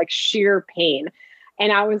 minutes of like sheer pain.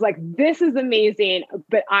 And I was like, this is amazing,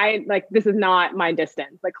 but this is not my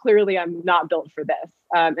distance. Like clearly I'm not built for this.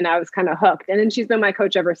 And I was kind of hooked. And then she's been my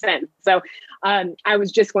coach ever since. So I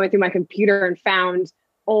was just going through my computer and found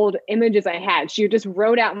old images I had. She just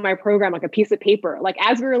wrote out my program, like a piece of paper. Like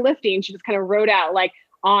as we were lifting, she just kind of wrote out like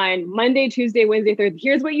on Monday, Tuesday, Wednesday, Thursday,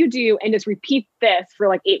 here's what you do. And just repeat this for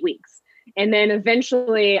like 8 weeks. And then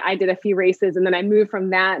eventually I did a few races. And then I moved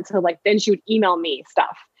from that to like, then she would email me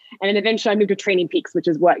stuff. And then eventually I moved to Training Peaks, which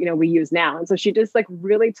is what, we use now. And so she just like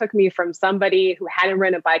really took me from somebody who hadn't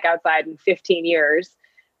ridden a bike outside in 15 years,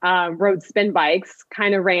 rode spin bikes,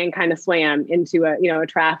 kind of ran, kind of swam into a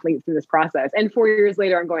triathlete through this process. And 4 years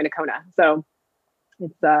later, I'm going to Kona. So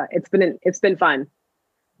it's been fun.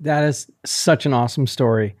 That is such an awesome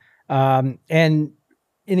story. And an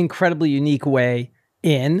incredibly unique way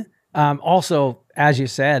in. Also, as you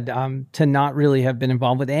said, to not really have been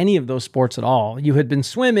involved with any of those sports at all. You had been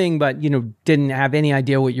swimming, but, didn't have any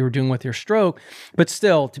idea what you were doing with your stroke. But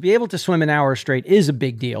still, to be able to swim an hour straight is a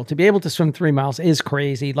big deal. To be able to swim 3 miles is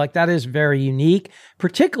crazy. Like that is very unique,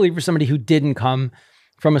 particularly for somebody who didn't come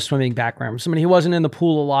from a swimming background, somebody who wasn't in the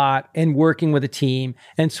pool a lot and working with a team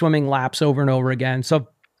and swimming laps over and over again. So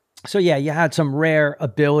yeah, you had some rare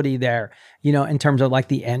ability there, in terms of like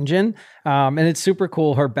the engine. And it's super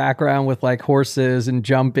cool, her background with like horses and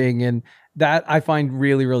jumping, and that I find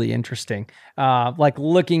really, really interesting. Like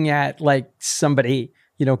looking at like somebody,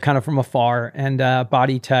 kind of from afar, and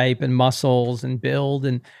body type and muscles and build,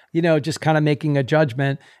 and, just kind of making a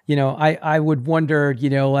judgment. I would wonder,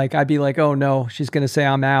 like, I'd be like, oh no, she's going to say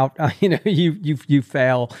I'm out. You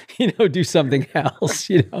fail, do something else,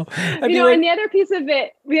 I'd be like, and the other piece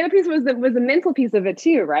was the mental piece of it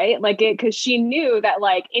too, right? Like because she knew that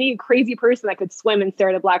like any crazy person that could swim and stare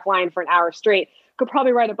at a black line for an hour straight could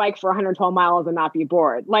probably ride a bike for 112 miles and not be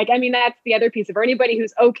bored. Like, I mean, that's the other piece of anybody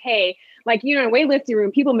who's okay. Like, in a weightlifting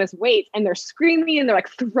room, people miss weights and they're screaming and they're like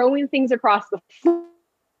throwing things across the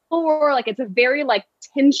floor. Like, it's a very like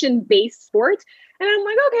tension based sport. And I'm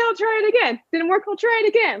like, okay, I'll try it again. Didn't work. I'll try it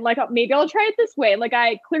again. Like, maybe I'll try it this way. Like,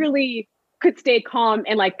 I clearly could stay calm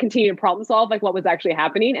and like continue to problem solve like what was actually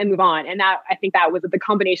happening and move on. And that, I think that was the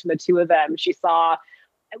combination of the two of them. She saw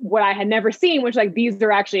what I had never seen, which like these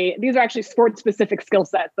are actually sport specific skill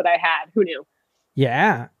sets that I had. Who knew?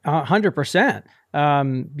 Yeah, 100%.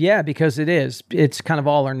 Yeah, because it's kind of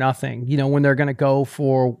all or nothing, when they're going to go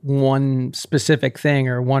for one specific thing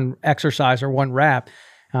or one exercise or one rep.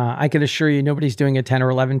 I can assure you nobody's doing it 10 or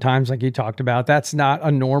 11 times like you talked about. That's not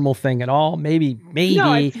a normal thing at all. Maybe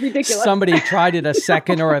no, it's ridiculous. Somebody tried it a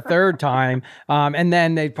second or a third time. And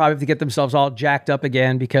then they probably have to get themselves all jacked up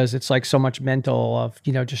again because it's like so much mental of,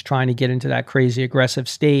 just trying to get into that crazy aggressive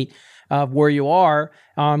state of where you are,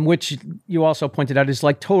 which you also pointed out is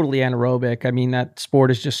like totally anaerobic. I mean, that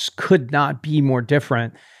sport could not be more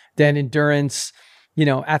different than endurance,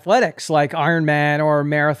 athletics like Ironman or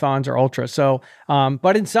marathons or ultra. So,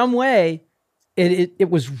 but in some way, it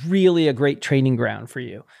was really a great training ground for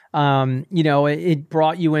you. It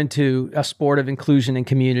brought you into a sport of inclusion and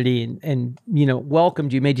community and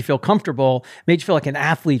welcomed you, made you feel comfortable, made you feel like an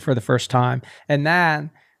athlete for the first time. And then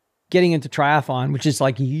getting into triathlon, which is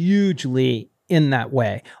like hugely in that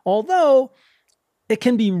way. Although it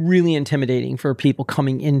can be really intimidating for people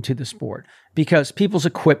coming into the sport because people's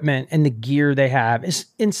equipment and the gear they have is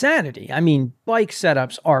insanity. I mean, bike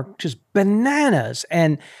setups are just bananas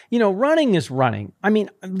and, running is running. I mean,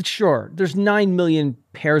 sure, there's 9 million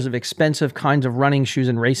pairs of expensive kinds of running shoes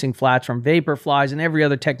and racing flats from Vaporflies and every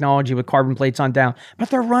other technology with carbon plates on down, but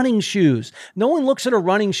they're running shoes. No one looks at a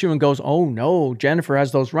running shoe and goes, oh no, Jennifer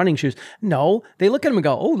has those running shoes. No, they look at them and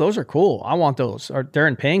go, oh, those are cool. I want those. Or they're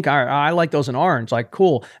in pink. I like those in orange. Like,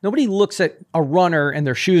 cool. Nobody looks at a runner and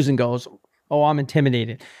their shoes and goes, oh, I'm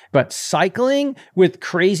intimidated. But cycling with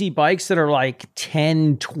crazy bikes that are like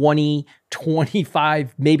 10, 20,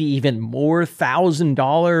 25, maybe even more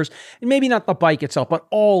 $1,000, and maybe not the bike itself, but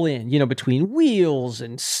all in, between wheels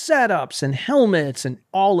and setups and helmets and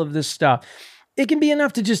all of this stuff, it can be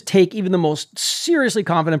enough to just take even the most seriously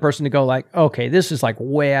confident person to go like, okay, this is like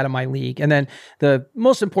way out of my league. And then the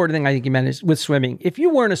most important thing I think you meant is with swimming. If you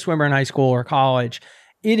weren't a swimmer in high school or college,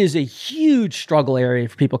 it is a huge struggle area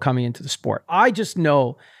for people coming into the sport. I just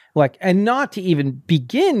know, and not to even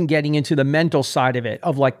begin getting into the mental side of it,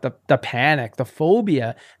 of like the panic, the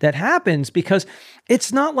phobia that happens, because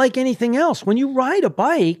it's not like anything else. When you ride a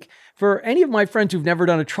bike, for any of my friends who've never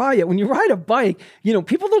done a try yet, when you ride a bike,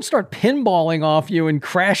 people don't start pinballing off you and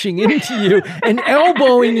crashing into you and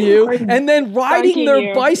elbowing you and then riding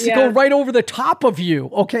their bicycle right over the top of you,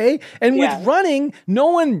 okay? And with running, no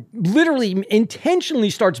one literally intentionally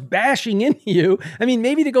starts bashing into you. I mean,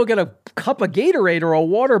 maybe to go get a cup of Gatorade or a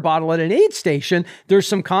water bottle at an aid station, there's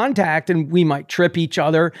some contact and we might trip each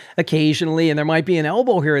other occasionally and there might be an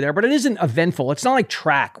elbow here or there, but it isn't eventful. It's not like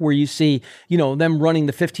track where you see, them running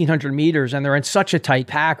the 1,500 meters and they're in such a tight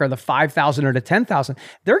pack, or the 5,000 or the 10,000.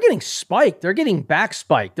 They're getting spiked. They're getting back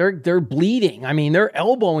spiked. They're bleeding. I mean, they're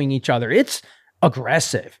elbowing each other. It's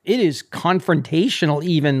aggressive. It is confrontational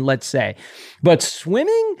even, let's say. But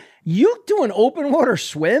swimming, you do an open water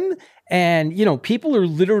swim and, people are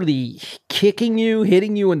literally kicking you,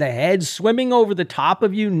 hitting you in the head, swimming over the top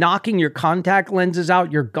of you, knocking your contact lenses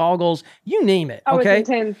out, your goggles, you name it. Okay. Oh, it's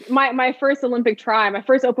intense. My first Olympic try, my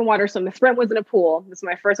first open water swim, the sprint was in a pool. This is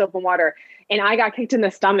my first open water. And I got kicked in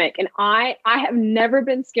the stomach. And I have never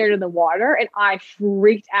been scared of the water. And I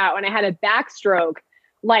freaked out. And I had a backstroke.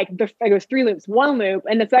 It was 3 loops, 1 loop.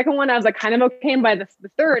 And the second one, I was like kind of okay. And by the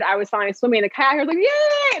third, I was finally swimming in the kayak. I was like,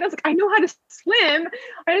 yay! And I was like, I know how to swim.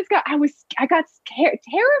 I got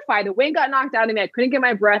terrified. The wind got knocked out of me. I couldn't get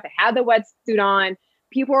my breath. I had the wetsuit on.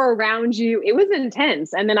 People were around you. It was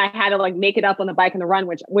intense. And then I had to make it up on the bike and the run,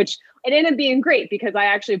 which it ended up being great because I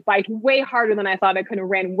actually biked way harder than I thought I could have,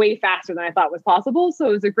 ran way faster than I thought was possible. So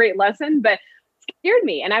it was a great lesson, but scared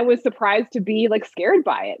me. And I was surprised to be scared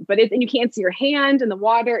by it, and you can't see your hand in the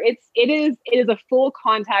water. It is a full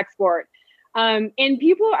contact sport. And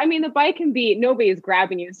people, I mean, the bike can be, nobody's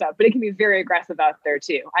grabbing you and stuff, but it can be very aggressive out there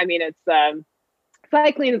too. I mean, it's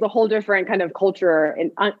cycling is a whole different kind of culture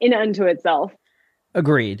in unto itself.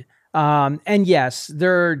 Agreed. And yes,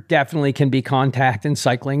 there definitely can be contact in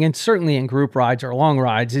cycling, and certainly in group rides or long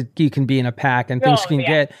rides, you can be in a pack and things can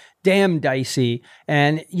get damn dicey.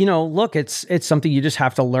 And, look, it's something you just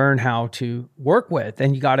have to learn how to work with,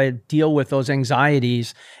 and you got to deal with those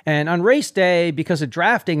anxieties. And on race day, because of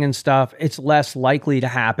drafting and stuff, it's less likely to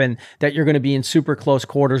happen that you're going to be in super close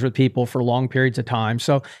quarters with people for long periods of time.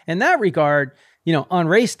 So in that regard, on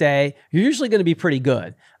race day, you're usually going to be pretty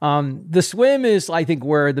good. The swim is, I think,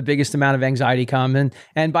 where the biggest amount of anxiety comes.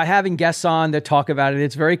 And by having guests on that talk about it,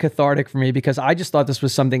 it's very cathartic for me, because I just thought this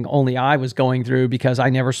was something only I was going through, because I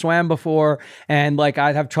never swam before. And like,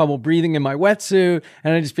 I'd have trouble breathing in my wetsuit,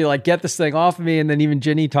 and I'd just be like, get this thing off of me. And then even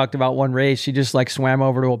Ginny talked about one race. She just like swam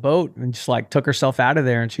over to a boat and just like took herself out of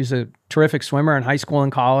there. And she's a terrific swimmer in high school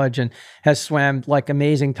and college, and has swam like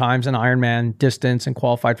amazing times in Ironman distance and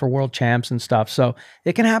qualified for world champs and stuff. So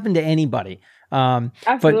it can happen to anybody.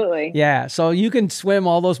 Absolutely. But yeah. So you can swim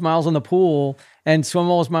all those miles in the pool and swim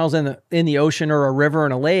all those miles in the ocean or a river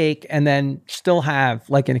and a lake, and then still have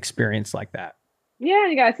like an experience like that. Yeah.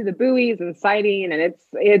 You got to see the buoys and sighting, and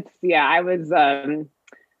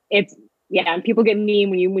and people get mean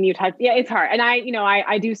when you touch. Yeah, it's hard. And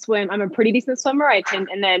I do swim. I'm a pretty decent swimmer.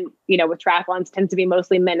 And then, with triathlons tends to be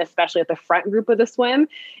mostly men, especially at the front group of the swim.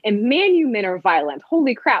 And man, you men are violent.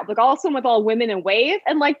 Holy crap. Like, I'll swim with all women and wave,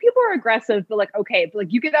 and like, people are aggressive, but like, okay, but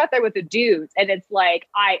like, you get out there with the dudes, and it's like,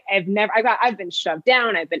 I've been shoved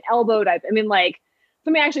down. I've been elbowed.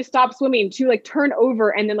 Somebody actually stopped swimming to like turn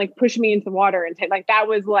over and then like push me into the water, and that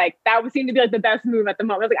would seem to be like the best move at the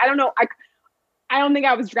moment. I was like, I don't know. I don't think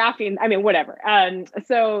I was drafting. I mean, whatever.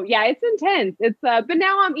 So yeah, it's intense. But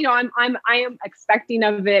now I am expecting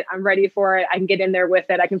of it. I'm ready for it. I can get in there with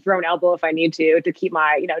it. I can throw an elbow if I need to keep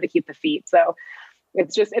to keep the feet. So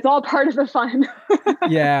it's all part of the fun.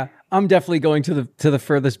 Yeah. I'm definitely going to the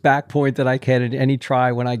furthest back point that I can at any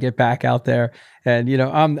try when I get back out there. And,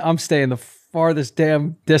 I'm staying the farthest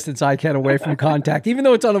damn distance I can away from contact, even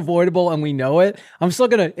though it's unavoidable and we know it. I'm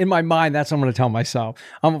still in my mind, that's what I'm going to tell myself.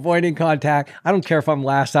 I'm avoiding contact. I don't care if I'm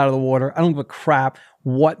last out of the water. I don't give a crap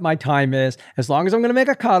what my time is, as long as I'm going to make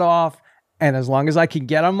a cutoff, and as long as I can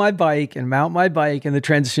get on my bike and mount my bike in the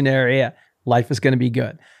transition area, life is going to be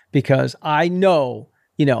good. Because I know,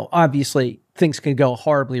 obviously things can go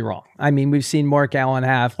horribly wrong. I mean, we've seen Mark Allen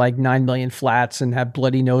have like 9 million flats and have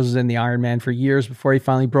bloody noses in the Ironman for years before he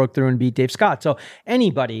finally broke through and beat Dave Scott. So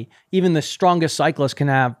anybody, even the strongest cyclist, can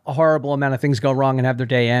have a horrible amount of things go wrong and have their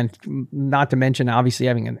day end, not to mention obviously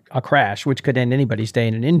having a crash, which could end anybody's day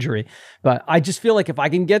in an injury. But I just feel like if I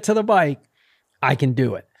can get to the bike, I can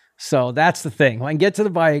do it. So that's the thing. When I get to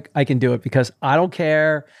the bike, I can do it, because I don't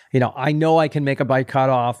care. I know I can make a bike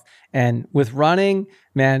cutoff. And with running,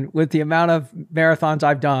 man, with the amount of marathons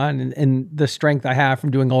I've done and the strength I have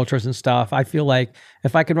from doing ultras and stuff, I feel like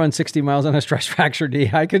if I could run 60 miles on a stress fracture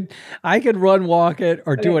knee, I could run, walk it,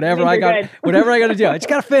 or do whatever I got to do. I just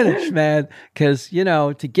got to finish, man. Because,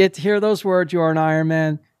 to get to hear those words, you are an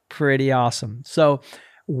Ironman, pretty awesome. So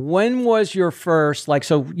when was your first,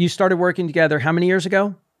 so you started working together how many years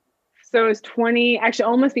ago? So it was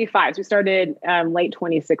almost be 5. So we started late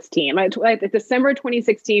 2016. December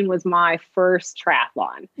 2016 was my first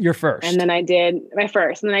triathlon. Your first. And then I did my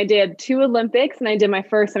first. And then I did 2 Olympics, and I did my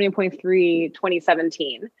first 70.3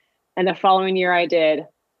 2017. And the following year I did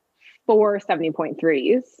 4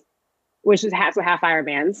 70.3s, which is half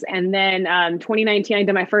Ironmans. And then 2019, I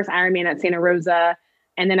did my first Ironman at Santa Rosa.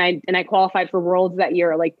 And then I qualified for Worlds that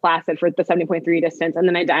year, like Placid, for the 70.3 distance. And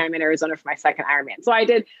then I did Ironman Arizona for my second Ironman. So I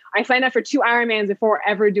signed up for 2 Ironmans before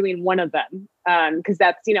ever doing one of them. Cause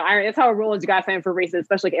that's, that's how it rolls. You got to sign up for races,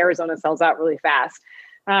 especially like Arizona sells out really fast.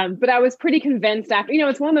 But I was pretty convinced after,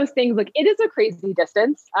 it's one of those things, like, it is a crazy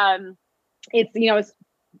distance. It's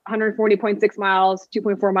 140.6 miles,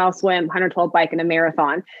 2.4 mile swim, 112 bike, and a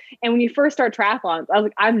marathon. And when you first start triathlons, I was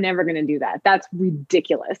like, I'm never going to do that. That's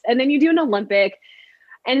ridiculous. And then you do an Olympic,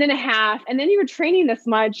 and then a half, and then you're training this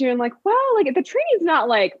much. You're like, well, like, the training's not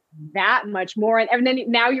like that much more. And then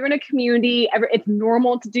now you're in a community. It's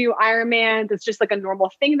normal to do Ironman. It's just like a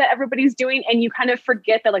normal thing that everybody's doing. And you kind of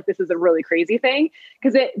forget that, like, this is a really crazy thing,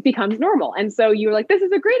 because it becomes normal. And so you're like, this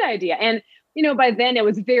is a great idea. And, by then it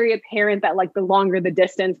was very apparent that, like, the longer the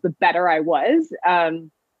distance, the better I was.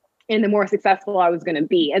 And the more successful I was going to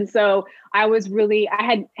be. And so I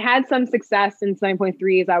had some success in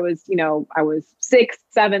 9.3s. I was 6th,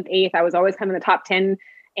 7th, 8th. I was always kind of in the top 10.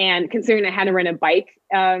 And considering I hadn't ridden a bike,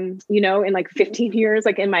 in like 15 years,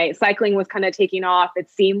 like, and my cycling was kind of taking off, it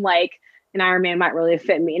seemed like an Ironman might really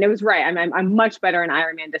fit me. And it was right. I'm much better in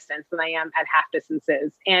Ironman distance than I am at half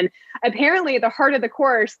distances. And apparently the harder the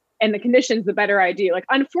course and the conditions, the better I do. Like,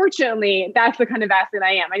 unfortunately, that's the kind of athlete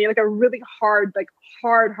I am. I need like a really hard, like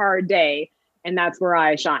hard day. And that's where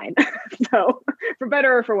I shine. So for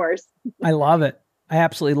better or for worse. I love it. I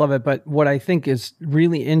absolutely love it. But what I think is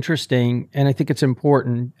really interesting, and I think it's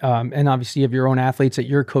important, and obviously you have your own athletes that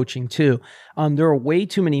you're coaching too. There are way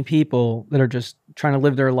too many people that are just trying to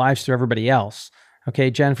live their lives through everybody else.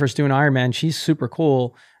 Okay, Jennifer's doing Ironman. She's super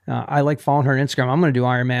cool. I like following her on Instagram. I'm going to do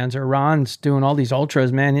Ironmans. Or Ron's doing all these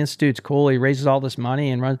ultras. Man, this dude's cool. He raises all this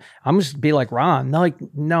money and runs. I'm just be like Ron. They're like,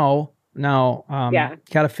 no. Got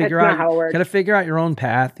to figure out your own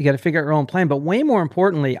path. You got to figure out your own plan. But way more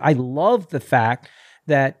importantly, I love the fact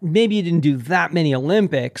that maybe you didn't do that many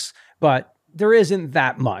Olympics, but there isn't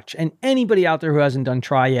that much. And anybody out there who hasn't done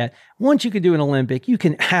tri yet, once you could do an Olympic, you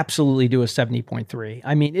can absolutely do a 70.3.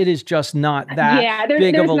 I mean, it is just not that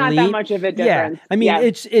big of a leap. There's not that much of a difference. Yeah. I mean,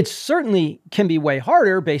 it certainly can be way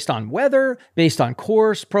harder based on weather, based on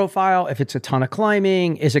course profile. If it's a ton of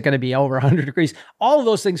climbing, is it going to be over 100 degrees? All of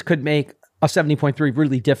those things could make a 70.3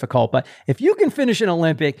 really difficult. But if you can finish an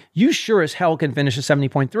Olympic, you sure as hell can finish a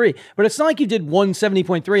 70.3. But it's not like you did one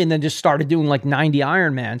 70.3 and then just started doing like 90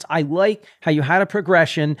 Ironmans. I like how you had a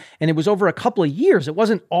progression and it was over a couple of years. It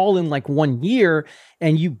wasn't all in like 1 year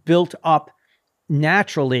and you built up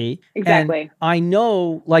naturally. Exactly. And I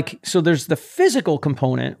know, like, so there's the physical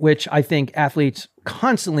component, which I think athletes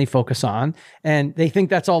constantly focus on, and they think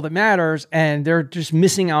that's all that matters. And they're just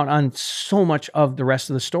missing out on so much of the rest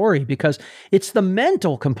of the story because it's the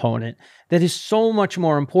mental component that is so much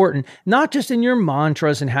more important, not just in your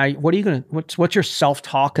mantras and what's your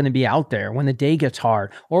self-talk going to be out there when the day gets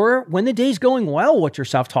hard, or when the day's going well, what's your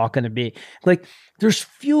self-talk going to be? Like, there's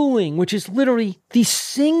fueling, which is literally the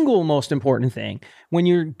single most important thing when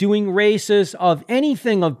you're doing races of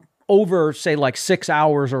anything of over, say, like 6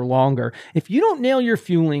 hours or longer. If you don't nail your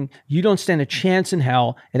fueling, you don't stand a chance in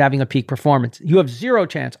hell at having a peak performance. You have zero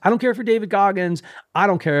chance. I don't care if you're David Goggins. I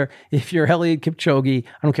don't care if you're Eliud Kipchoge.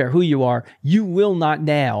 I don't care who you are. You will not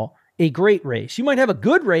nail a great race. You might have a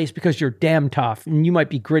good race because you're damn tough and you might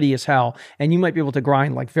be gritty as hell and you might be able to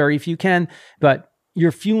grind like very few can, but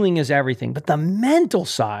your fueling is everything. But the mental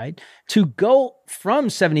side, to go from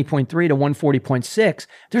 70.3 to 140.6,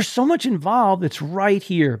 there's so much involved that's right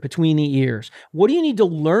here between the ears. What do you need to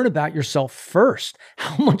learn about yourself first?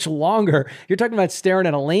 How much longer? You're talking about staring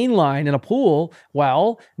at a lane line in a pool.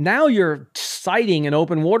 Well, now you're sighting in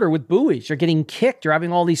open water with buoys. You're getting kicked. You're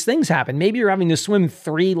having all these things happen. Maybe you're having to swim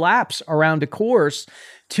 3 laps around a course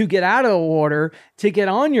to get out of the water, to get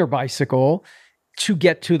on your bicycle, to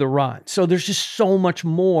get to the run. So there's just so much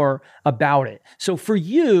more about it. So for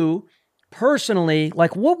you personally,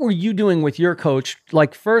 like, what were you doing with your coach?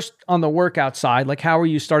 Like, first on the workout side, like, how are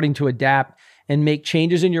you starting to adapt and make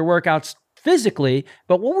changes in your workouts physically?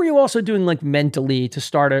 But what were you also doing, like, mentally to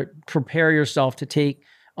start to prepare yourself to take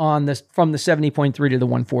on this from the 70.3 to the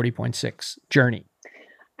 140.6 journey?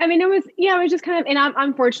 I mean, it was just kind of, and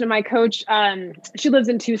I'm fortunate. My coach, she lives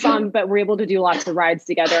in Tucson, but we're able to do lots of rides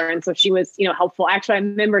together. And so she was, helpful. Actually, I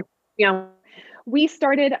remember, we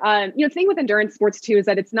started, the thing with endurance sports too, is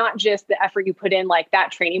that it's not just the effort you put in, like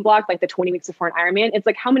that training block, like the 20 weeks before an Ironman. It's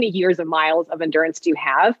like, how many years of miles of endurance do you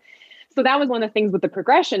have? So that was one of the things with the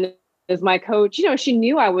progression is my coach, she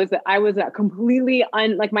knew I was a completely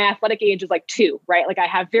like my athletic age is like 2, right? Like I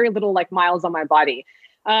have very little like miles on my body.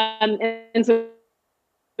 And so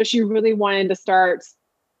she really wanted to start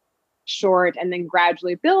short and then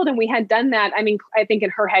gradually build. And we had done that. I mean, I think in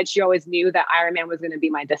her head, she always knew that Ironman was going to be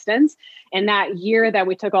my distance. And that year that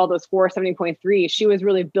we took all those 70.3, she was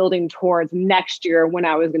really building towards next year when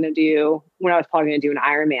I was probably going to do an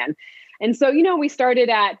Ironman. And so, we started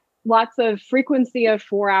at lots of frequency of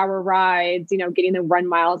 4-hour rides, getting the run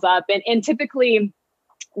miles up. And typically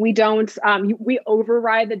we don't, we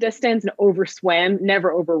override the distance and overswim,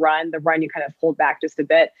 never overrun. The run, you kind of hold back just a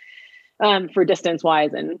bit for distance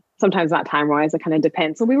wise and sometimes not time wise. It kind of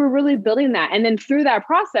depends. So we were really building that. And then through that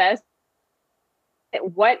process,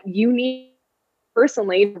 what you need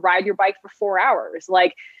personally to ride your bike for 4 hours.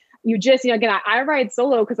 Like you just, again, I ride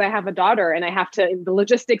solo because I have a daughter and I have to, the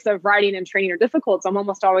logistics of riding and training are difficult. So I'm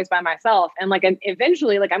almost always by myself. And like,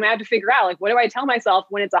 eventually, like I'm gonna have to figure out, like, what do I tell myself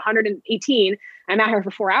when it's 118, I'm out here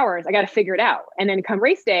for 4 hours, I got to figure it out. And then come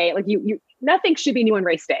race day, like nothing should be new on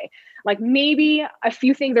race day. Like maybe a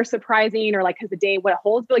few things are surprising or like, cause the day, what it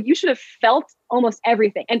holds, but like you should have felt almost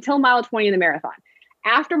everything until mile 20 in the marathon.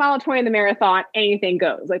 After mile 20 in the marathon, anything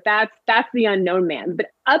goes. Like that's the unknown man. But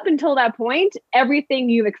up until that point, everything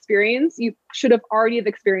you've experienced, you should have already have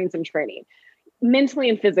experienced in training. mentally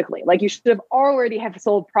and physically. Like you should have already have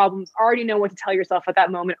solved problems, already know what to tell yourself at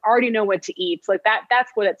that moment, already know what to eat. So like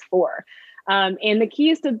that's what it's for. And the key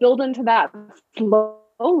is to build into that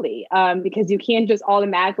slowly, because you can't just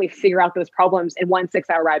automatically figure out those problems in 1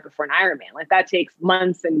 6-hour ride before an Ironman. Like that takes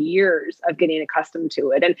months and years of getting accustomed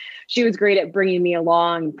to it. And she was great at bringing me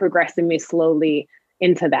along, progressing me slowly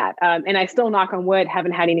into that. And I still, knock on wood,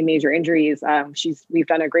 haven't had any major injuries. We've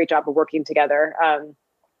done a great job of working together,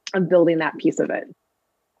 of building that piece of it.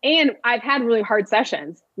 And I've had really hard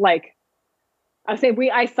sessions. Like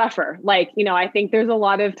I suffer. Like, I think there's a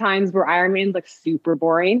lot of times where Ironman's like super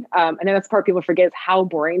boring. And then that's part people forget is how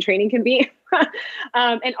boring training can be.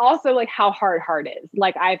 And also like how hard is.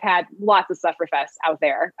 Like I've had lots of sufferfests out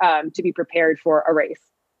there, to be prepared for a race.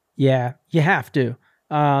 Yeah, you have to.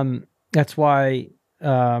 That's why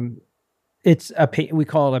it's we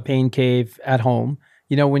call it a pain cave at home.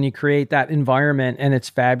 When you create that environment, and it's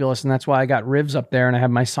fabulous. And that's why I got rivs up there and I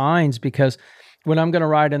have my signs, because when I'm going to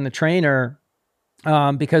ride in the trainer,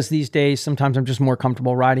 because these days, sometimes I'm just more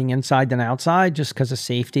comfortable riding inside than outside just because of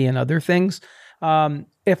safety and other things.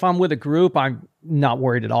 If I'm with a group, I'm not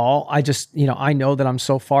worried at all. I just, I know that I'm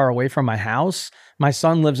so far away from my house. My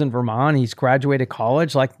son lives in Vermont. He's graduated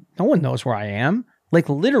college. Like no one knows where I am. Like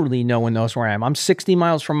literally no one knows where I am. I'm 60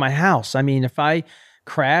 miles from my house. I mean, if I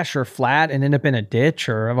crash or flat and end up in a ditch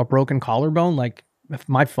or have a broken collarbone, like if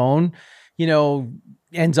my phone,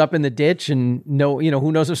 ends up in the ditch and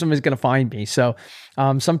who knows if somebody's going to find me. So,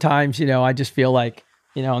 sometimes, I just feel like,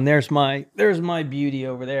 and there's my beauty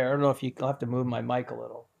over there. I don't know if I'll have to move my mic a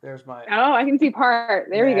little. There's my, oh, I can see part.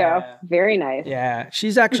 There we go. Very nice. Yeah.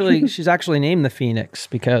 She's actually named the Phoenix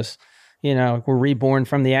because, we're reborn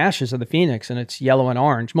from the ashes of the Phoenix, and it's yellow and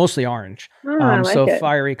orange, mostly orange. So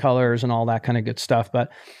fiery colors and all that kind of good stuff.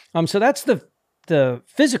 But, so that's the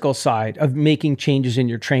physical side of making changes in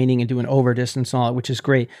your training and doing over distance and all that, which is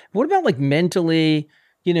great. What about like mentally,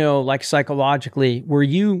 like psychologically, were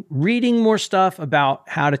you reading more stuff about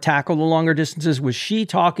how to tackle the longer distances? Was she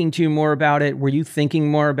talking to you more about it? Were you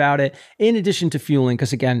thinking more about it in addition to fueling?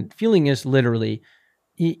 Because again, fueling is literally,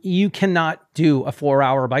 you cannot do a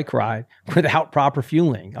 4-hour bike ride without proper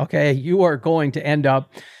fueling. Okay. You are going to end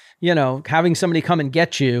up, having somebody come and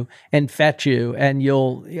get you and fetch you, and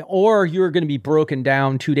or you're going to be broken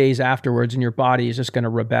down 2 days afterwards, and your body is just going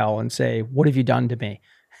to rebel and say, what have you done to me?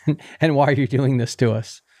 And why are you doing this to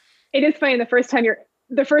us? It is funny. The first time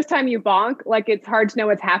you bonk, like it's hard to know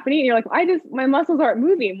what's happening. And you're like, my muscles aren't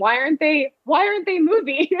moving. Why aren't they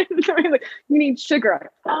moving? So you're like, you need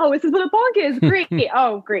sugar. Oh, this is what a bonk is. Great.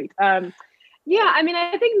 Oh, great. Yeah. I mean,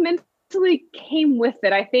 I think mentally came with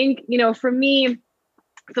it. I think, for me,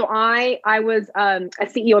 so I was a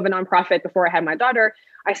CEO of a nonprofit before I had my daughter.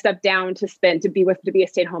 I stepped down to be a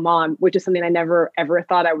stay-at-home mom, which is something I never ever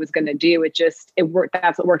thought I was going to do. It worked.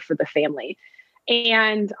 That's what worked for the family.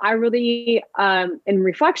 And I really, in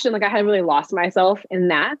reflection, like I had really lost myself in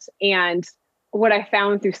that. And what I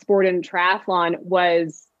found through sport and triathlon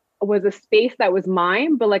was a space that was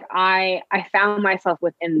mine, but like I found myself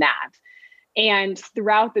within that. And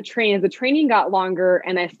throughout the training, as the training got longer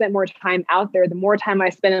and I spent more time out there, the more time I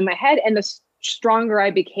spent in my head and the stronger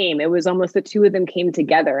I became. It was almost the two of them came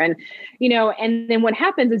together. And, and then what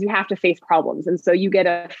happens is you have to face problems. And so you get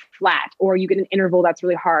a flat, or you get an interval that's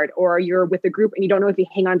really hard, or you're with a group and you don't know if you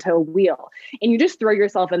hang onto a wheel, and you just throw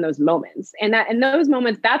yourself in those moments. And that in those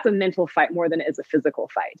moments, that's a mental fight more than it is a physical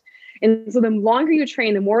fight. And so the longer you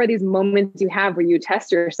train, the more of these moments you have where you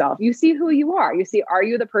test yourself. You see who you are. You see, are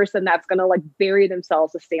you the person that's going to like bury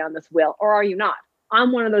themselves to stay on this wheel, or are you not?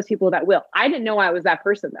 I'm one of those people that will. I didn't know I was that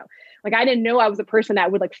person though. Like I didn't know I was a person that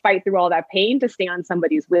would like fight through all that pain to stay on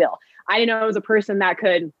somebody's wheel. I didn't know I was a person that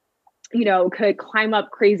could climb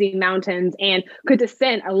up crazy mountains and could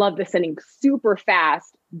descend. I love descending super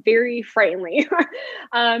fast, very frighteningly.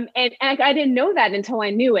 And I didn't know that until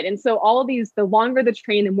I knew it. And so all of these, the longer the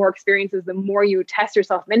train, the more experiences, the more you test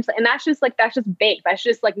yourself mentally. And that's just baked. That's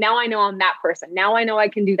just like, now I know I'm that person. Now I know I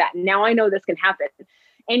can do that. Now I know this can happen.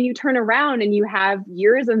 And you turn around and you have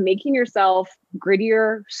years of making yourself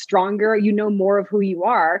grittier, stronger. You know more of who you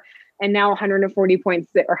are. And now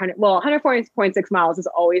 140.6 miles is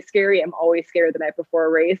always scary. I'm always scared the night before a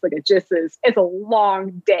race. Like it just is, it's a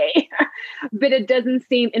long day, but it doesn't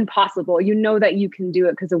seem impossible. You know that you can do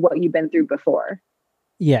it because of what you've been through before.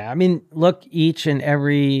 Yeah. I mean, look, each and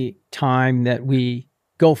every time that we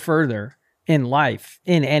go further in life,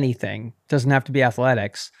 in anything, doesn't have to be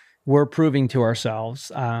athletics, we're proving to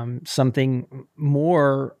ourselves something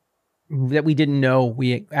more that we didn't know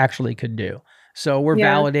we actually could do. So we're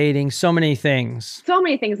validating so many things. So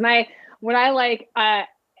many things. And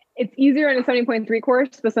It's easier in a 70.3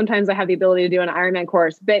 course, but sometimes I have the ability to do an Ironman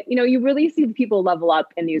course. But you really see people level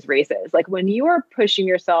up in these races. Like when you are pushing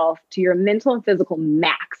yourself to your mental and physical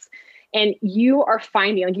max, and you are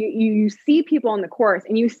finding, like you see people on the course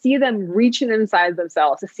and you see them reaching inside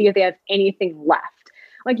themselves to see if they have anything left.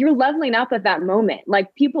 Like you're leveling up at that moment.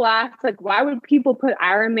 Like people ask, like, why would people put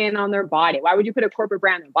Ironman on their body? Why would you put a corporate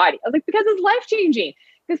brand on their body? I was like, because it's life changing.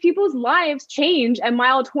 Because people's lives change at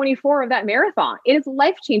mile 24 of that marathon. It is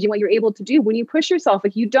life changing what you're able to do when you push yourself.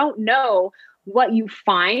 Like you don't know what you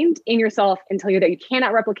find in yourself until you're there. You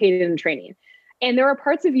cannot replicate it in training. And there are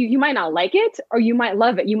parts of you, you might not like it or you might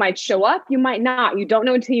love it. You might show up, you might not. You don't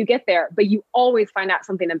know until you get there, but you always find out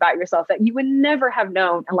something about yourself that you would never have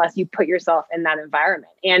known unless you put yourself in that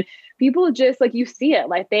environment. And people just like, you see it,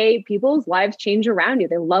 like people's lives change around you.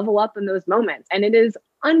 They level up in those moments. And it is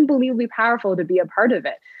unbelievably powerful to be a part of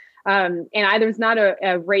it. There's not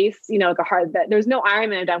a race, like there's no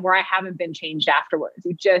Ironman I've done where I haven't been changed afterwards.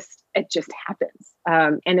 It just happens.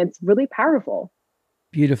 And it's really powerful.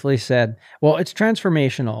 Beautifully said. Well, it's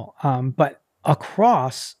transformational, but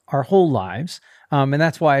across our whole lives. And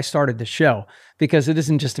that's why I started the show, because it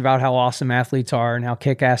isn't just about how awesome athletes are and how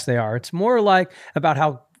kick-ass they are. It's more like about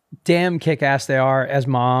how damn kick-ass they are as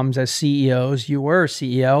moms, as CEOs. You were a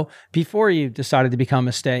CEO before you decided to become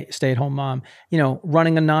a stay-at-home mom,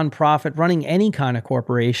 running a nonprofit, running any kind of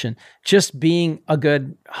corporation, just being a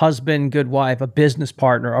good husband, good wife, a business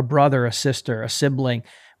partner, a brother, a sister, a sibling,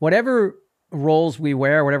 whatever roles we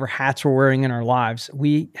wear, whatever hats we're wearing in our lives,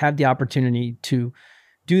 we have the opportunity to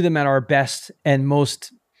do them at our best and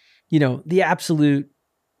most, the absolute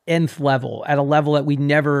nth level, at a level that we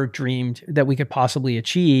never dreamed that we could possibly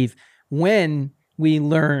achieve when we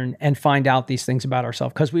learn and find out these things about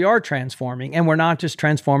ourselves, because we are transforming. And we're not just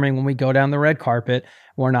transforming when we go down the red carpet.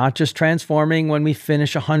 We're not just transforming when we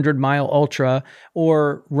finish 100-mile ultra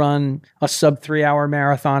or run a sub 3-hour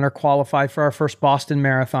marathon or qualify for our first Boston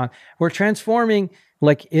Marathon. We're transforming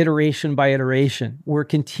like iteration by iteration. We're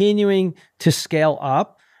continuing to scale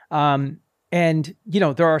up. And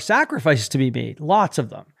there are sacrifices to be made, lots of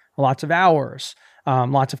them, lots of hours,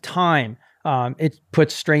 lots of time. It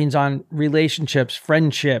puts strains on relationships,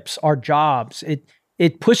 friendships, our jobs.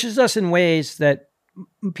 It pushes us in ways that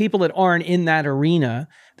people that aren't in that arena,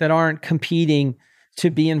 that aren't competing to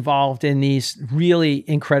be involved in these really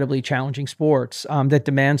incredibly challenging sports that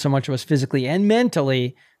demand so much of us physically and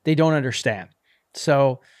mentally, they don't understand.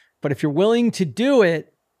 So, but if you're willing to do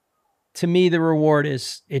it, to me, the reward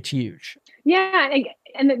it's huge. Yeah.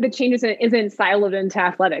 And the change isn't siloed into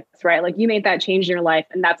athletics, right? Like you made that change in your life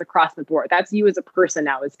and that's across the board. That's you as a person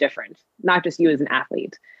now is different, not just you as an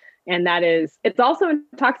athlete. And it's also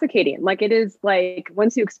intoxicating. Like it is like,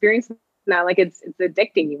 once you experience that, like it's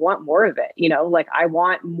addicting. You want more of it, like I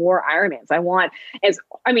want more Ironmans.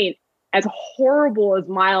 As horrible as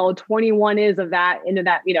mile 21 is of that into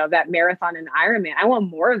that, that marathon and Ironman, I want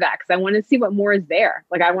more of that because I want to see what more is there.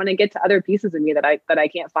 Like I want to get to other pieces of me that I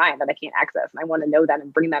can't find, that I can't access. And I want to know that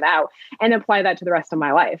and bring that out and apply that to the rest of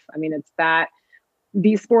my life. It's that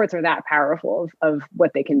these sports are that powerful of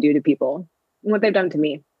what they can do to people and what they've done to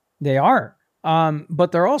me. They are.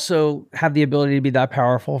 But they're also have the ability to be that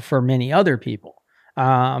powerful for many other people.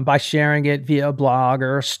 By sharing it via a blog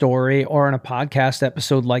or a story or in a podcast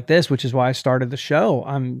episode like this, which is why I started the show.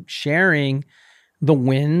 I'm sharing the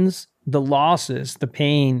wins, the losses, the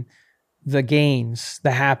pain, the gains,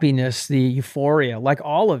 the happiness, the euphoria, like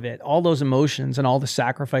all of it, all those emotions and all the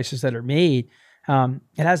sacrifices that are made. It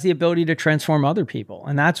has the ability to transform other people.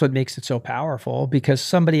 And that's what makes it so powerful, because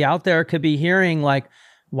somebody out there could be hearing like,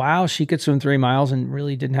 wow, she could swim 3 miles and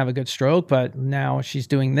really didn't have a good stroke, but now she's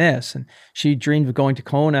doing this. And she dreamed of going to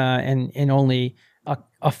Kona, and in only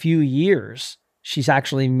a few years, she's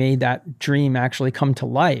actually made that dream actually come to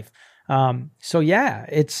life. So yeah,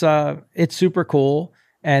 it's super cool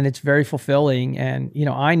and it's very fulfilling. And,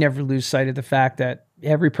 I never lose sight of the fact that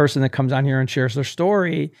every person that comes on here and shares their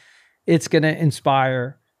story, it's going to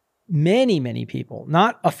inspire many, many people,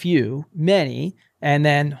 not a few, many. And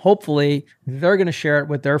then hopefully they're going to share it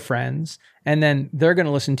with their friends, and then they're going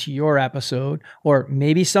to listen to your episode or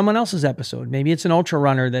maybe someone else's episode. Maybe it's an ultra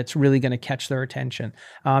runner that's really going to catch their attention.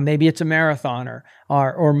 Maybe it's a marathoner,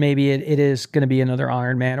 or maybe it is going to be another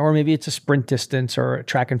Ironman, or maybe it's a sprint distance or a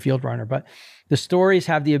track and field runner. But the stories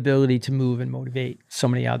have the ability to move and motivate so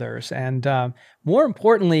many others. And more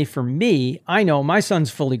importantly for me, I know my son's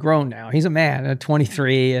fully grown now. He's a man at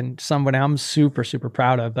 23 and someone I'm super, super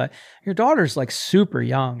proud of. But your daughter's like super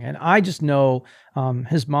young. And I just know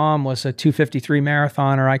his mom was a 2:53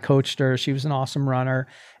 marathoner. I coached her. She was an awesome runner.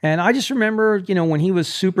 And I just remember, when he was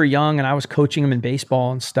super young and I was coaching him in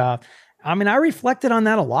baseball and stuff, I mean, I reflected on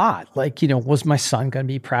that a lot. Like, was my son going to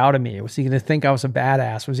be proud of me? Was he going to think I was a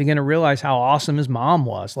badass? Was he going to realize how awesome his mom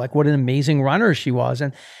was? Like, what an amazing runner she was.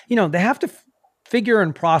 And, they have to figure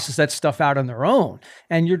and process that stuff out on their own.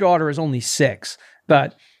 And your daughter is only 6,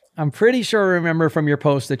 but I'm pretty sure I remember from your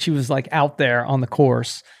post that she was like out there on the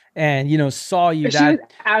course and, saw you. She was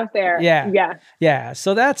out there. Yeah. Yeah.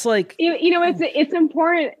 So that's like, it's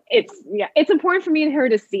important. It's important for me and her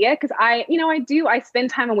to see it. Cause I spend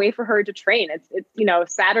time away for her to train.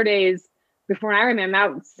 It's Saturdays before I remember,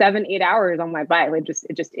 I'm out 7-8 hours on my bike.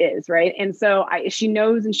 It just is. Right. And so she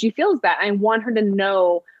knows and she feels that. I want her to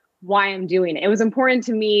know why I'm doing it. It was important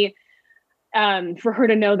to me for her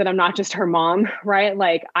to know that I'm not just her mom, right?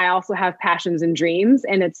 Like I also have passions and dreams,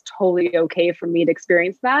 and it's totally okay for me to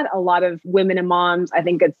experience that. A lot of women and moms, I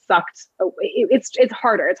think, get sucked. It's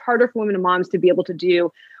harder. It's harder for women and moms to be able to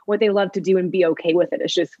do what they love to do and be okay with it.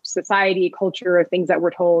 It's just society, culture, things that we're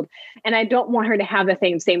told. And I don't want her to have the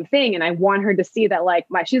same thing. And I want her to see that like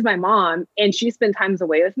she's my mom and she spends times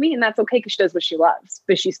away with me, and that's okay because she does what she loves,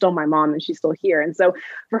 but she's still my mom and she's still here. And so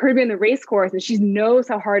for her to be in the race course and she knows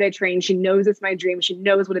how hard I train, she knows it's my dream, she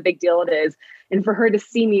knows what a big deal it is. And for her to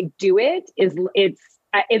see me do it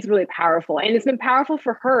it's really powerful. And it's been powerful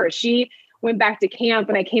for her. She went back to camp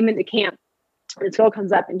and I came into camp. And Phil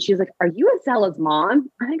comes up and she's like, "Are you Azella's mom?"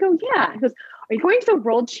 And I go, "Yeah." He goes, "Are you going to the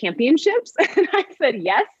world championships?" And I said,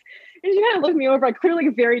 "Yes." And she kind of looked me over, like clearly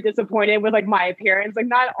very disappointed with like my appearance, like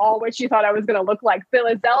not all what she thought I was going to look like. But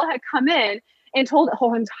Azella had come in and told the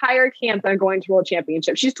whole entire camp that I'm going to world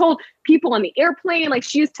championships. She's told people on the airplane, like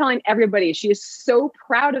she is telling everybody she is so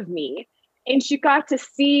proud of me. And she got to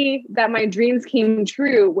see that my dreams came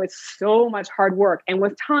true with so much hard work and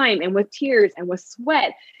with time and with tears and with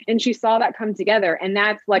sweat. And she saw that come together. And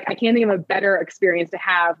that's like, I can't think of a better experience to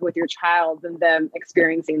have with your child than them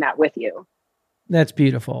experiencing that with you. That's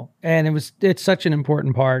beautiful. And it's such an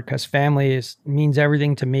important part because family means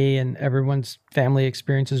everything to me, and everyone's family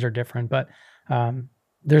experiences are different. But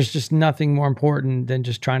there's just nothing more important than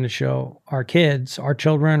just trying to show our kids, our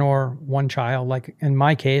children, or one child, like in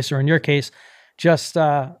my case, or in your case, just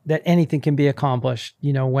that anything can be accomplished,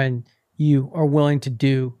 when you are willing to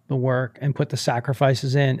do the work and put the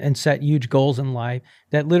sacrifices in and set huge goals in life,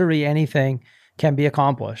 that literally anything can be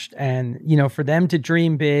accomplished. And, for them to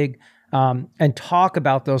dream big, and talk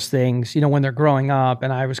about those things, when they're growing up.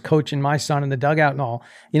 And I was coaching my son in the dugout and all,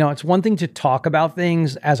 it's one thing to talk about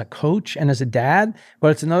things as a coach and as a dad,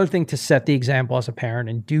 but it's another thing to set the example as a parent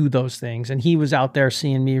and do those things. And he was out there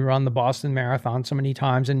seeing me run the Boston Marathon so many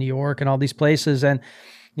times in New York and all these places. And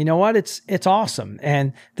you know what? It's awesome.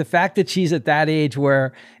 And the fact that she's at that age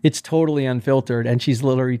where it's totally unfiltered and she's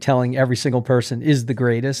literally telling every single person is the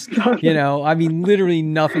greatest, I mean, literally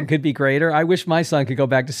nothing could be greater. I wish my son could go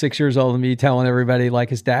back to 6 years old and me telling everybody like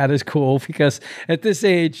his dad is cool, because at this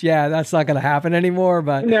age, that's not going to happen anymore,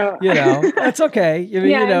 but no. That's okay.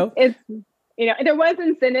 There was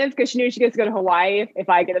incentives because she knew she gets to go to Hawaii if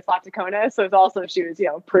I get a slot to Kona. So it's also, she was,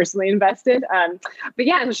 personally invested.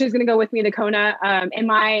 So she was going to go with me to Kona. And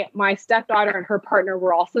my stepdaughter and her partner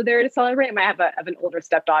were also there to celebrate. I have an older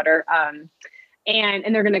stepdaughter.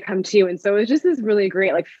 And they're going to come too. And so it was just this really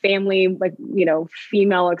great, like family, like,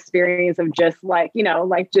 female experience of just like,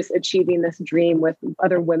 just achieving this dream with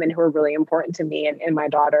other women who are really important to me and my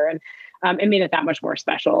daughter. And it made it that much more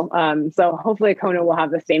special. So hopefully Kona will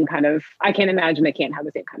have the same kind of, I can't imagine it can't have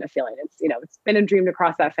the same kind of feeling. It's, it's been a dream to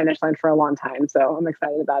cross that finish line for a long time. So I'm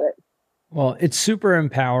excited about it. Well, it's super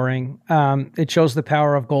empowering. It shows the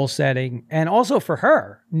power of goal setting, and also for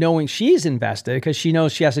her, knowing she's invested because she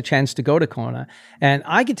knows she has a chance to go to Kona. And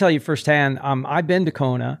I can tell you firsthand, I've been to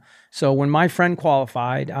Kona. So when my friend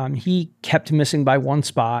qualified, he kept missing by one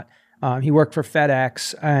spot. He worked for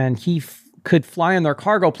FedEx, and he could fly in their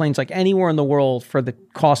cargo planes like anywhere in the world for the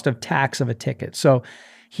cost of tax of a ticket. So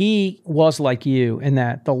he was like you in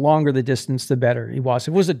that the longer the distance, the better he was.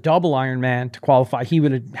 If it was a double Ironman to qualify, he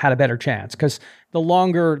would have had a better chance because the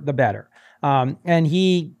longer, the better. And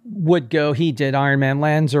he would go, he did Ironman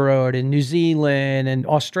Lanzarote in New Zealand and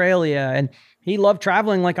Australia, and he loved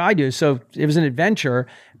traveling like I do. So it was an adventure,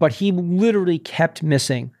 but he literally kept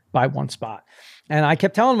missing by one spot. And I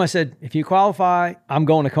kept telling him, I said, if you qualify, I'm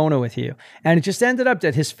going to Kona with you. And it just ended up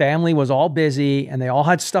that his family was all busy and they all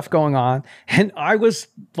had stuff going on. And I was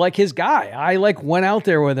like his guy. I went out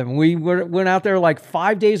there with him. We went out there like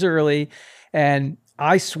 5 days early, and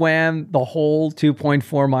I swam the whole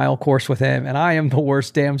 2.4 mile course with him. And I am the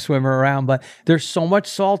worst damn swimmer around, but there's so much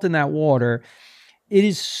salt in that water. It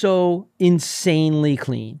is so insanely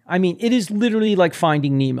clean. I mean, it is literally like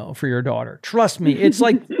Finding Nemo for your daughter. Trust me. It's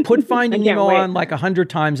like put Finding Nemo on like 100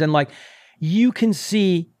 times, and like you can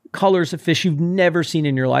see colors of fish you've never seen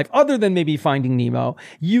in your life, other than maybe Finding Nemo.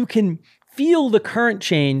 You can feel the current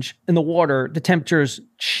change in the water. The temperatures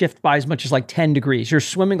shift by as much as like 10 degrees. You're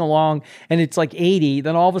swimming along and it's like 80.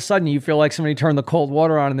 Then all of a sudden you feel like somebody turned the cold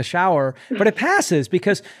water on in the shower, but it passes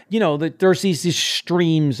because, there's these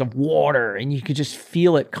streams of water and you could just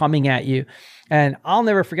feel it coming at you. And I'll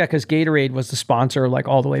never forget, because Gatorade was the sponsor like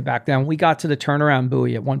all the way back then. We got to the turnaround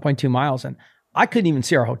buoy at 1.2 miles and I couldn't even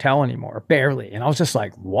see our hotel anymore, barely. And I was just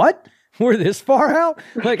like, what? We're this far out?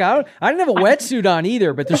 Like, I didn't have a wetsuit on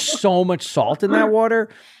either, but there's so much salt in that water.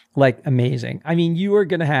 Like, amazing. I mean, you are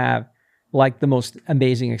going to have like the most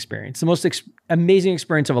amazing experience, the most amazing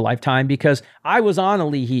experience of a lifetime, because I was on a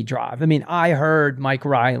Leahy Drive. I mean, I heard Mike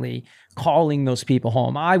Riley calling those people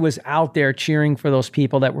home. I was out there cheering for those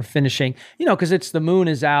people that were finishing, because the moon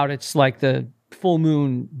is out. It's like the full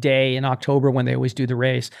moon day in October when they always do the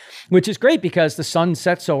race, which is great because the sun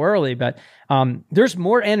sets so early, but there's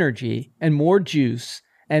more energy and more juice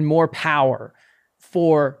and more power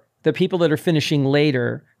for the people that are finishing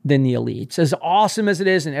later than the elites. As awesome as it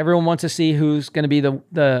is, and everyone wants to see who's going to be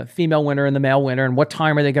the female winner and the male winner and what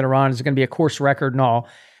time are they going to run, is it going to be a course record and all,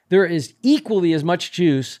 there is equally as much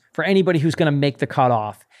juice for anybody who's going to make the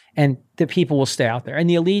cutoff. And the people will stay out there. And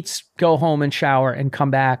the elites go home and shower and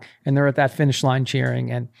come back, and they're at that finish line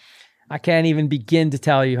cheering. And I can't even begin to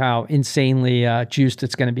tell you how insanely juiced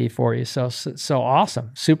it's going to be for you. So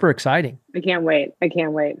awesome. Super exciting. I can't wait.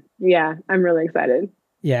 Yeah, I'm really excited.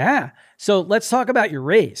 Yeah. So let's talk about your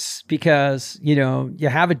race, because, you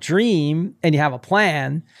have a dream and you have a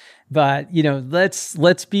plan. But,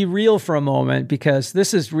 let's be real for a moment, because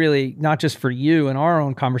this is really not just for you and our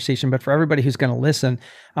own conversation, but for everybody who's going to listen.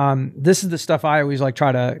 This is the stuff I always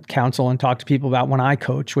try to counsel and talk to people about when I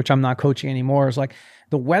coach, which I'm not coaching anymore. Is like,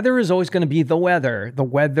 the weather is always going to be the weather. The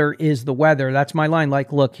weather is the weather. That's my line.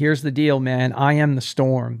 Like, look, here's the deal, man. I am the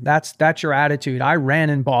storm. That's your attitude. I ran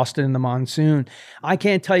in Boston in the monsoon. I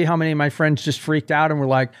can't tell you how many of my friends just freaked out and were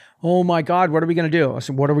like, oh my God, what are we going to do? I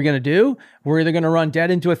said, what are we going to do? We're either going to run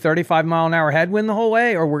dead into a 35-mile-an-hour headwind the whole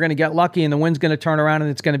way, or we're going to get lucky and the wind's going to turn around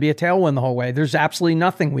and it's going to be a tailwind the whole way. There's absolutely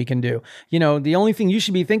nothing we can do. The only thing you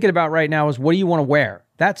should be thinking about right now is, what do you want to wear?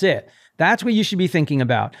 That's it. That's what you should be thinking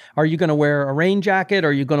about. Are you going to wear a rain jacket?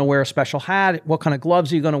 Are you going to wear a special hat? What kind of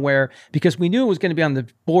gloves are you going to wear? Because we knew it was going to be on the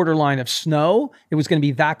borderline of snow. It was going to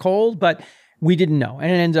be that cold, but we didn't know.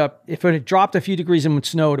 And it ends up, if it had dropped a few degrees and it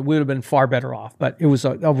snowed, it would have been far better off. But it was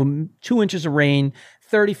over 2 inches of rain,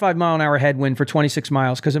 35-mile-an-hour headwind for 26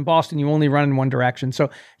 miles, because in Boston, you only run in one direction.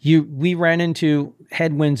 So we ran into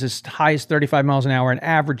headwinds as high as 35 miles an hour and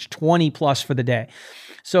averaged 20 plus for the day.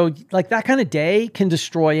 So like that kind of day can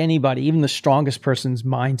destroy anybody, even the strongest person's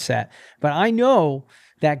mindset. But I know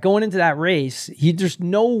that going into that race, there's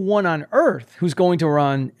no one on earth who's going to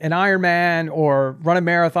run an Ironman or run a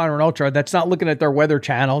marathon or an ultra that's not looking at their Weather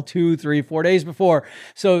Channel 2, 3, 4 days before.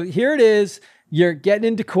 So here it is. You're getting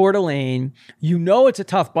into Coeur d'Alene. It's a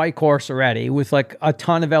tough bike course already with like a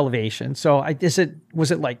ton of elevation. So was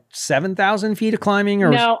it like 7,000 feet of climbing?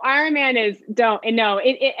 Or no, Ironman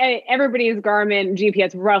everybody's Garmin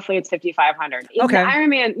GPS, roughly it's 5,500. Okay. The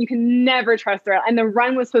Ironman, you can never trust the, and the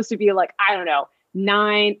run was supposed to be like, I don't know,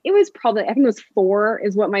 9. It was probably, I think it was 4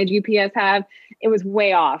 is what my GPS had. It was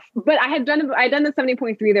way off, but I'd done the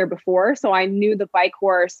 70.3 there before. So I knew the bike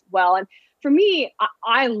course well. And for me,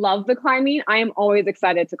 I love the climbing. I am always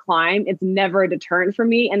excited to climb. It's never a deterrent for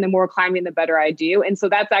me. And the more climbing, the better I do. And so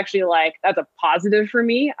that's actually that's a positive for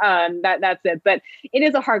me. That's it. But it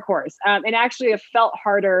is a hard course. And actually it felt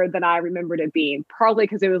harder than I remembered it being, probably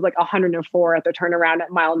because it was like 104 at the turnaround at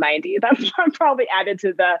mile 90. That probably added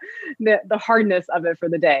to the hardness of it for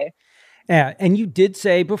the day. Yeah, and you did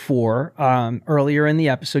say before, earlier in the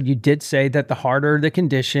episode, you did say that the harder the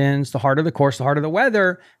conditions, the harder the course, the harder the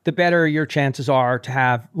weather, the better your chances are to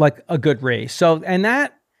have like a good race. So, and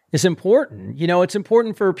that is important. It's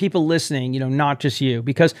important for people listening, not just you,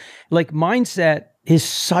 because like mindset is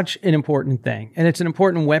such an important thing. And it's an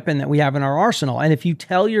important weapon that we have in our arsenal. And if you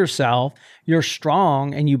tell yourself you're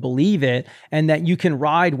strong and you believe it, and that you can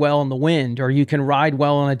ride well in the wind, or you can ride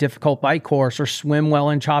well on a difficult bike course, or swim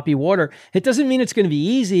well in choppy water, it doesn't mean it's going to be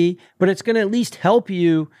easy, but it's going to at least help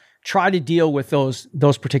you try to deal with those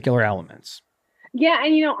particular elements. Yeah.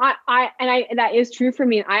 And, I that is true for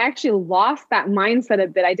me. I actually lost that mindset a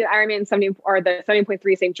bit. I did Ironman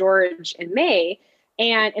 70.3 St. George in May.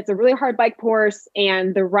 And it's a really hard bike course,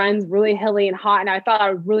 and the run's really hilly and hot. And I thought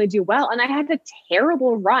I would really do well. And I had a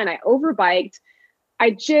terrible run. I overbiked.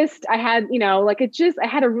 I had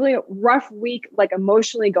a really rough week, like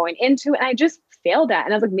emotionally going into it. And I just failed at.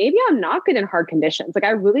 And I was like, maybe I'm not good in hard conditions. Like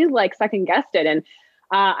I really second guessed it. And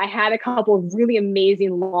I had a couple of really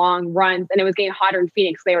amazing long runs, and it was getting hotter in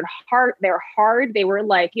Phoenix. They were hard. They were hard. They were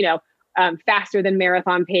like, faster than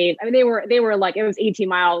marathon pace. I mean, they were like, it was 18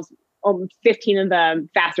 miles, 15 of them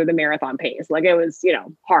faster than marathon pace. Like it was,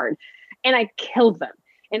 hard, and I killed them.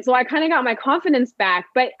 And so I kind of got my confidence back,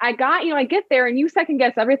 but I got, I get there and you second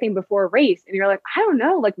guess everything before a race. And you're like, I don't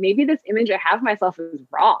know, like maybe this image I have of myself is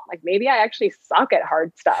wrong. Like maybe I actually suck at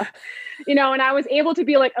hard stuff, and I was able to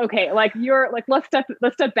be like, okay, like let's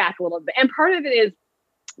step back a little bit. And part of it is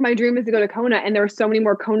my dream is to go to Kona, and there were so many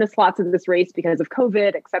more Kona slots in this race because of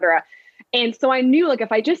COVID, et cetera. And so I knew, like,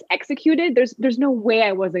 if I just executed, there's no way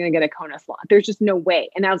I wasn't going to get a Kona slot. There's just no way.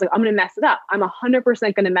 And I was like, I'm going to mess it up. I'm 100%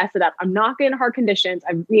 going to mess it up. I'm not getting hard conditions.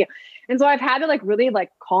 And so I've had to really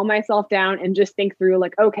calm myself down and just think through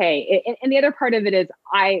like, okay. And the other part of it is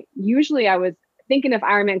I was thinking of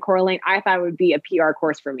Ironman Coeur d'Alene. I thought it would be a PR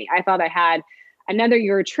course for me. I thought I had another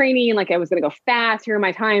year of training, like I was going to go fast. Here are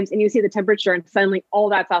my times. And you see the temperature and suddenly all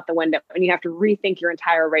that's out the window and you have to rethink your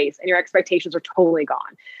entire race and your expectations are totally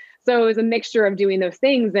gone. So it was a mixture of doing those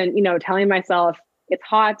things and, telling myself it's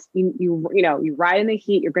hot, you ride in the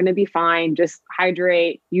heat, you're going to be fine. Just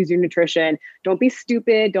hydrate, use your nutrition. Don't be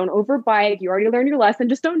stupid. Don't overbike. You already learned your lesson.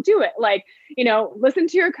 Just don't do it. Like, listen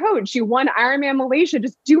to your coach. She won Ironman Malaysia.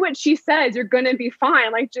 Just do what she says. You're going to be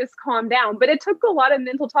fine. Like, just calm down. But it took a lot of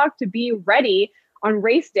mental talk to be ready on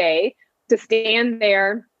race day to stand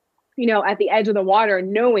there, at the edge of the water,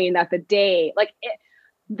 knowing that the day,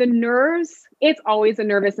 the nerves, it's always a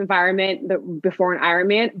nervous environment before an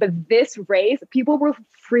Ironman, but this race, people were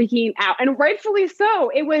freaking out, and rightfully so.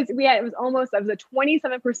 It was a 27%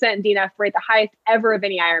 DNF rate, the highest ever of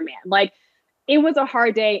any Ironman. Like, it was a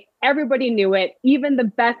hard day. Everybody knew it. Even the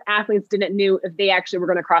best athletes didn't know if they actually were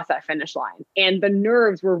going to cross that finish line. And the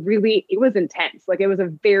nerves were it was intense. Like, it was a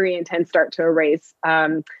very intense start to a race.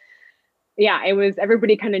 It was,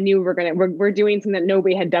 everybody kind of knew we're doing something that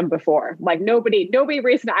nobody had done before. Like nobody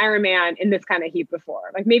raced an Ironman in this kind of heat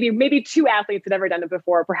before. Like maybe 2 athletes had ever done it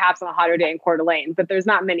before, perhaps on a hotter day in Coeur d'Alene, but there's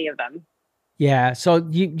not many of them. Yeah. So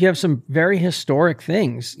you have some very historic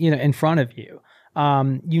things, in front of you.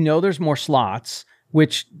 There's more slots,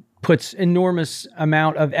 which puts enormous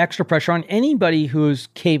amount of extra pressure on anybody who's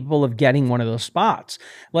capable of getting one of those spots.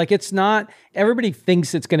 Like, it's not, everybody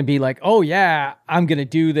thinks it's going to be like, oh yeah, I'm going to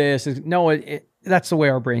do this. No, that's the way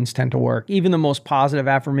our brains tend to work. Even the most positive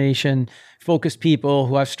affirmation focused people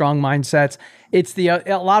who have strong mindsets,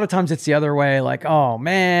 a lot of times it's the other way. Like, oh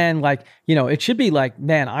man, it should be like,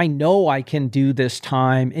 man, I know I can do this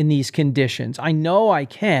time in these conditions. I know I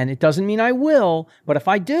can. It doesn't mean I will, but if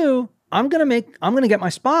I do, I'm going to get my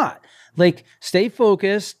spot. Like, stay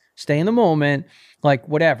focused, stay in the moment, like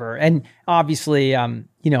whatever. And obviously,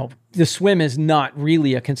 the swim is not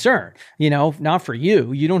really a concern, not for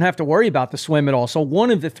you. You don't have to worry about the swim at all. So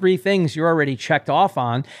one of the 3 things you're already checked off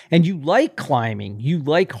on, and you like climbing, you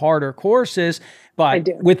like harder courses, but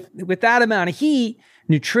with that amount of heat,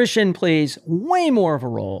 nutrition plays way more of a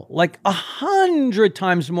role, like 100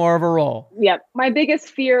 times more of a role. Yep. My biggest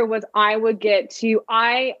fear was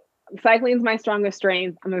cycling is my strongest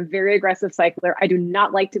strength. I'm a very aggressive cycler. I do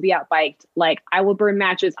not like to be outbiked. Like, I will burn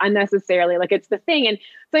matches unnecessarily. Like, it's the thing. And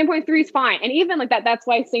 7.3 is fine. And even like that, that's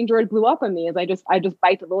why St. George blew up on me, is I just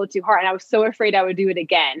biked a little too hard. And I was so afraid I would do it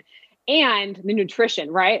again. And the nutrition,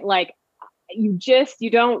 right? Like, you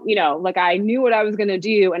don't, like, I knew what I was going to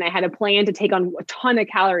do, and I had a plan to take on a ton of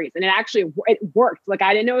calories, and it worked. Like,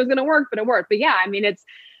 I didn't know it was going to work, but it worked. But yeah, I mean,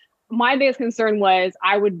 my biggest concern was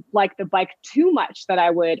I would like the bike too much, that I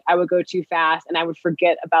would go too fast and I would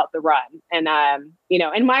forget about the run. And,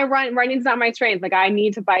 and my running's not my strength. Like, I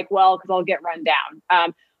need to bike well because I'll get run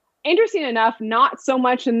down. Interesting enough, not so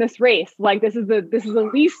much in this race. Like, this is the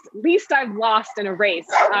least I've lost in a race.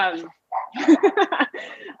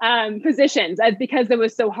 Positions, because it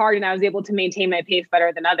was so hard and I was able to maintain my pace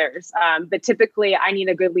better than others. But typically I need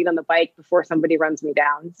a good lead on the bike before somebody runs me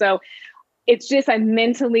down. So it's just, I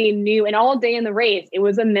mentally knew, and all day in the race, it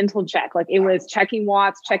was a mental check. Like, it was checking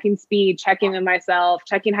watts, checking speed, checking in myself,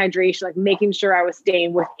 checking hydration, like making sure I was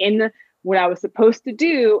staying within what I was supposed to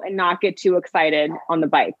do and not get too excited on the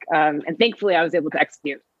bike. And thankfully I was able to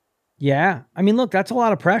execute. Yeah. I mean, look, that's a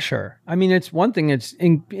lot of pressure. I mean, it's one thing, it's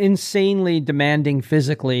insanely demanding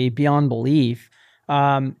physically beyond belief.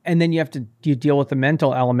 And then you deal with the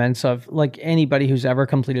mental elements of like anybody who's ever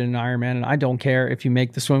completed an Ironman. And I don't care if you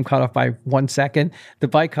make the swim cutoff by 1 second, the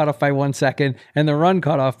bike cutoff by 1 second, and the run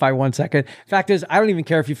cutoff by 1 second. Fact is, I don't even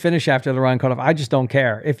care if you finish after the run cutoff. I just don't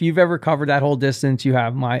care. If you've ever covered that whole distance, you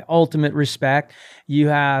have my ultimate respect. You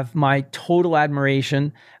have my total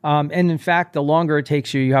admiration. And in fact, the longer it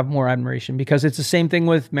takes you, you have more admiration, because it's the same thing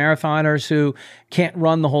with marathoners who can't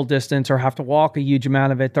run the whole distance or have to walk a huge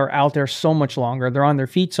amount of it. They're out there so much longer. They're on their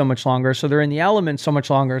feet so much longer. So they're in the elements so much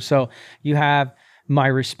longer. So you have my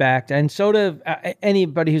respect. And so do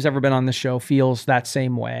anybody who's ever been on the show feels that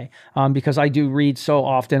same way. Because I do read so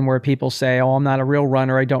often where people say, oh, I'm not a real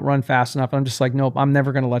runner. I don't run fast enough. And I'm just like, nope, I'm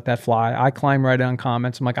never going to let that fly. I climb right on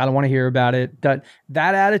comments. I'm like, I don't want to hear about it. That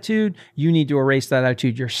attitude, you need to erase that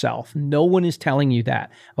attitude yourself. No one is telling you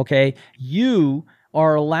that. Okay. You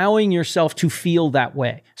are allowing yourself to feel that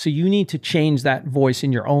way. So you need to change that voice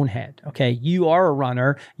in your own head. Okay. You are a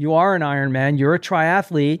runner. You are an Ironman. You're a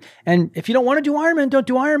triathlete. And if you don't want to do Ironman, don't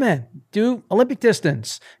do Ironman. Do Olympic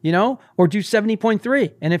distance, or do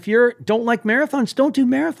 70.3. And if you don't like marathons, don't do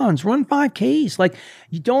marathons. Run 5Ks. Like,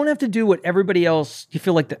 you don't have to do what everybody else, you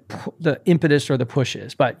feel like the impetus or the push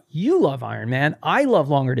is. But you love Ironman. I love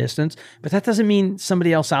longer distance. But that doesn't mean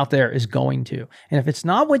somebody else out there is going to. And if it's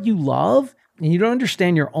not what you love, and you don't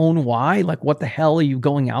understand your own why, like what the hell are you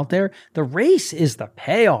going out there? The race is the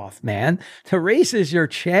payoff, man. The race is your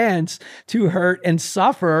chance to hurt and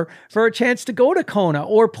suffer for a chance to go to Kona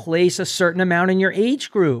or place a certain amount in your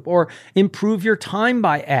age group or improve your time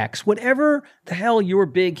by X. Whatever the hell your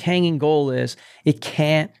big hanging goal is, it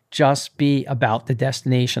can't just be about the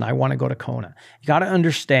destination. I want to go to Kona. You got to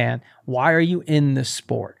understand, why are you in this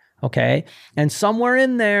sport? Okay. And somewhere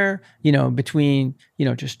in there, between,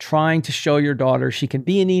 just trying to show your daughter she can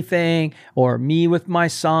be anything, or me with my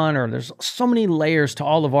son, or there's so many layers to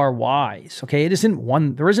all of our whys. Okay. There isn't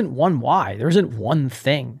one why. There isn't one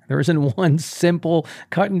thing. There isn't one simple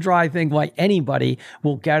cut and dry thing. Like, anybody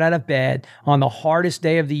will get out of bed on the hardest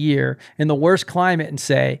day of the year in the worst climate and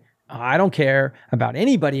say, I don't care about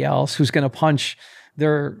anybody else who's going to punch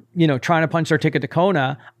trying to punch their ticket to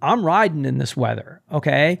Kona. I'm riding in this weather.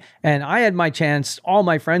 Okay. And I had my chance. All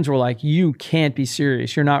my friends were like, you can't be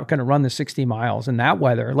serious. You're not going to run the 60 miles in that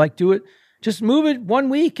weather. Like, do it. Just move it 1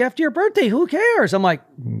 week after your birthday. Who cares? I'm like,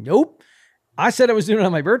 nope. I said I was doing it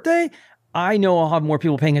on my birthday. I know I'll have more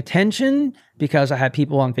people paying attention because I had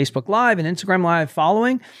people on Facebook Live and Instagram Live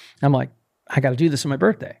following. I'm like, I got to do this on my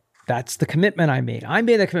birthday. That's the commitment I made. I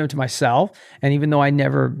made that commitment to myself. And even though I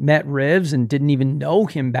never met Rivs and didn't even know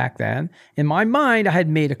him back then, in my mind, I had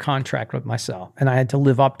made a contract with myself and I had to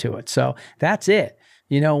live up to it. So that's it.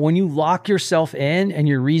 When you lock yourself in and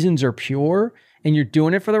your reasons are pure and you're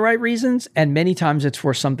doing it for the right reasons, and many times it's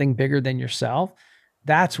for something bigger than yourself,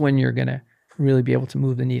 that's when you're going to really be able to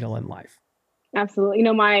move the needle in life. Absolutely.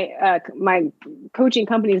 My coaching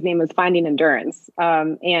company's name is Finding Endurance.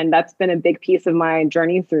 And that's been a big piece of my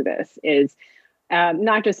journey through this is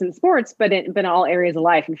not just in sports, but in all areas of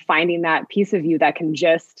life, and finding that piece of you that can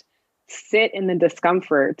just sit in the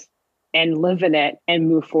discomfort and live in it and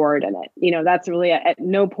move forward in it. That's really at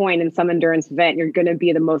no point in some endurance event, you're going to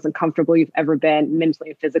be the most uncomfortable you've ever been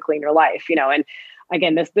mentally and physically in your life, and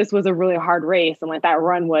again, this was a really hard race, and like that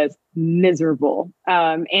run was miserable.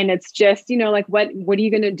 And it's just, like, what are you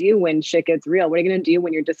going to do when shit gets real? What are you going to do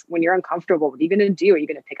when you're uncomfortable? What are you going to do? Are you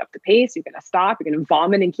going to pick up the pace? You're going to stop? You're going to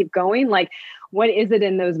vomit and keep going? Like, what is it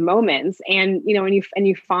in those moments? And, and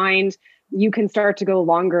you find you can start to go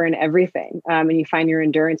longer in everything. And you find your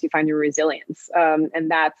endurance, you find your resilience. And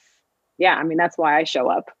that's why I show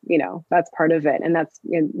up, that's part of it. And that's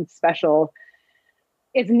special.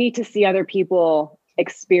 It's neat to see other people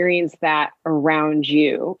experience that around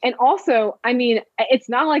you. And also, it's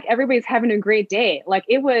not like everybody's having a great day. Like,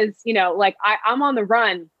 it was, I'm on the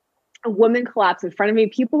run, a woman collapsed in front of me.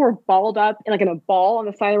 People were balled up in a ball on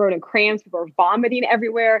the side of the road in cramps. People were vomiting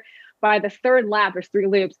everywhere. By the third lap, there's 3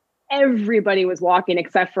 loops. Everybody was walking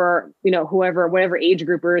except for, whatever age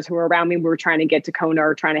groupers who were around me. We were trying to get to Kona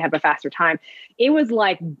or trying to have a faster time. It was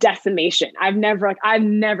like decimation. I've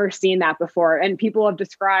never seen that before. And people have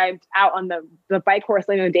described out on the bike course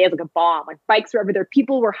later in the day as like a bomb. Like, bikes were over there.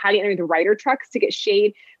 People were hiding under the rider trucks to get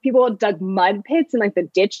shade. People had dug mud pits in the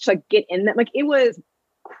ditch to get in them. Like, it was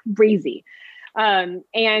crazy.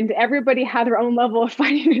 And everybody had their own level of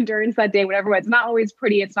fighting endurance that day, whatever. It's not always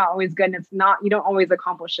pretty. It's not always good. And you don't always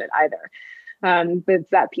accomplish it either. But it's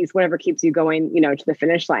that piece, whatever keeps you going, to the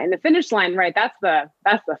finish line. The finish line, right? That's the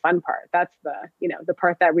fun part. That's the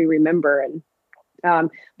part that we remember. And,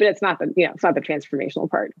 but it's not it's not the transformational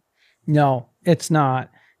part. No, it's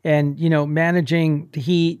not. And, managing the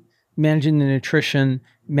heat, managing the nutrition,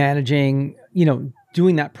 managing,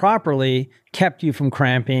 doing that properly kept you from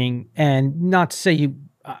cramping. And not to say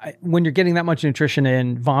when you're getting that much nutrition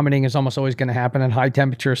in, vomiting is almost always going to happen at high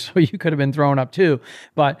temperatures. So you could have been thrown up too.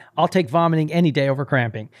 But I'll take vomiting any day over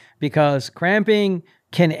cramping, because cramping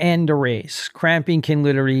can end a race. Cramping can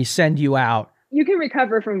literally send you out. You can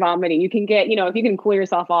recover from vomiting. You can get, if you can cool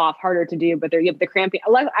yourself off, harder to do, but the cramping,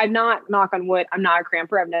 I'm not, knock on wood, I'm not a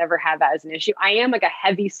cramper. I've never had that as an issue. I am like a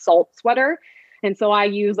heavy salt sweater. And so I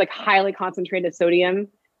use like highly concentrated sodium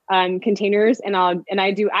containers, and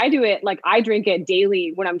I do it, like I drink it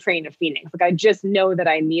daily when I'm training to Phoenix. Like I just know that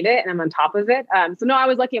I need it and I'm on top of it. So no, I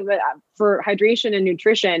was lucky for hydration and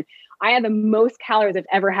nutrition. I had the most calories I've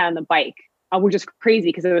ever had on the bike, which is crazy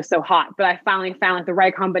because it was so hot. But I finally found like the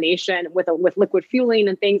right combination with liquid fueling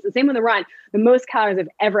and things. The same on the run. The most calories I've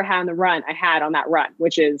ever had on the run, I had on that run,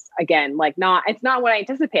 which is again it's not what I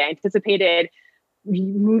anticipated. I anticipated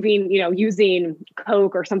moving, using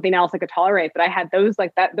Coke or something else I could tolerate, but I had those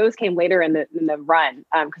like that. Those came later in the run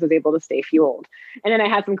because I was able to stay fueled. And then I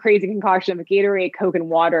had some crazy concoction of Gatorade, Coke, and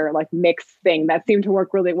water like mixed thing that seemed to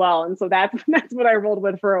work really well. And so that's what I rolled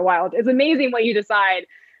with for a while. It's amazing what you decide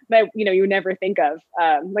that you would never think of.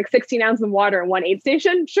 Like 16 ounces of water in one aid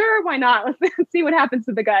station. Sure, why not? Let's see what happens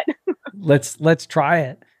to the gut. Let's try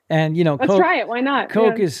it. And let's try it. Why not?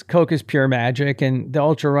 Coke is pure magic, and the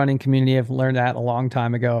ultra running community have learned that a long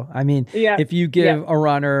time ago. I mean, if you give a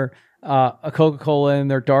runner a Coca-Cola in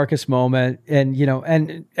their darkest moment, and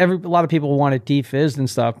a lot of people want it defizzed and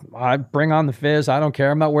stuff. I bring on the fizz. I don't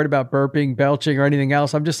care. I'm not worried about burping, belching, or anything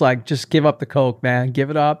else. I'm just like, just give up the Coke, man. Give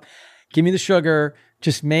it up. Give me the sugar.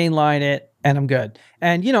 Just mainline it, and I'm good.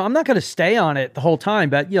 And, I'm not going to stay on it the whole time,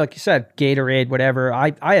 but like you said, Gatorade, whatever. I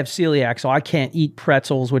have celiac, so I can't eat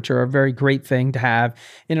pretzels, which are a very great thing to have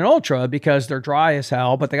in an ultra because they're dry as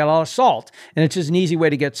hell, but they got a lot of salt, and it's just an easy way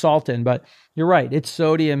to get salt in. But you're right.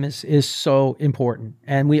 Sodium is so important,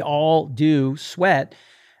 and we all do sweat.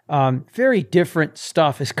 Very different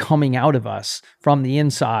stuff is coming out of us from the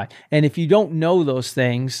inside. And if you don't know those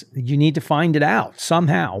things, you need to find it out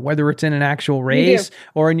somehow, whether it's in an actual race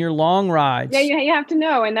or in your long rides. Yeah, you have to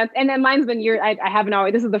know. And then mine's been I haven't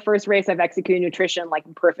always, this is the first race I've executed nutrition like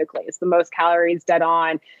perfectly. It's the most calories dead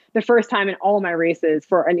on, the first time in all my races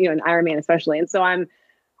for an Ironman especially. And so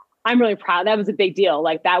I'm really proud. That was a big deal.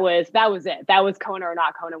 Like that was it. That was Kona or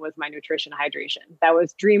not Kona was my nutrition hydration. That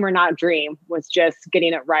was dream or not dream, was just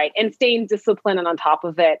getting it right and staying disciplined and on top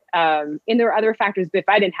of it. And there are other factors, but if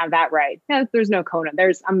I didn't have that right, there's no Kona.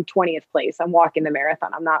 I'm 20th place. I'm walking the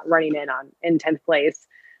marathon. I'm not running in 10th place,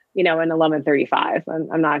 in 11:35.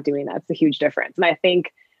 I'm not doing that. It's a huge difference. And I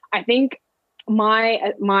think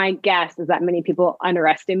my guess is that many people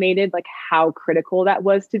underestimated like how critical that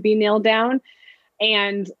was to be nailed down.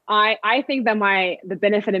 And I think that the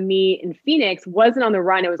benefit of me in Phoenix wasn't on the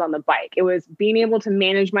run, it was on the bike. It was being able to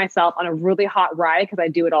manage myself on a really hot ride, because I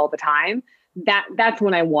do it all the time. That's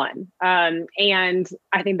when I won. And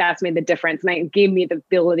I think that's made the difference. And it gave me the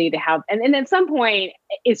ability to have, and at some point,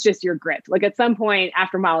 it's just your grit. Like at some point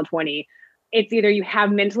after mile 20, it's either you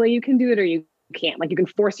have mentally you can do it or you can't. Like you can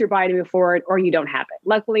force your body to move forward or you don't have it.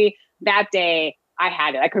 Luckily, that day, I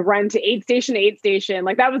had it. I could run to aid station.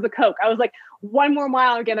 Like that was the Coke. I was like, one more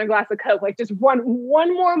mile and get a glass of Coke. Like just one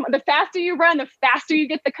more. The faster you run, the faster you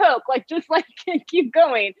get the Coke. Like just like keep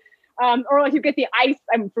going. Or like you get the ice.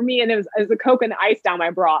 For me, and it was the Coke and the ice down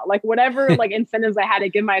my bra. Like whatever like incentives I had to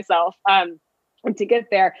give myself to get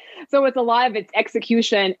there. So it's a lot of it's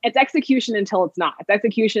execution. It's execution until it's not. It's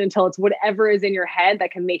execution until it's whatever is in your head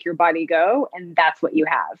that can make your body go, and that's what you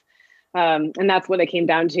have. And that's what it came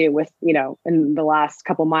down to with, in the last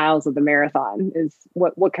couple miles of the marathon is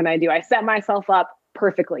what can I do? I set myself up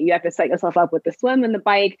perfectly. You have to set yourself up with the swim and the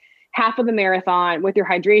bike, half of the marathon with your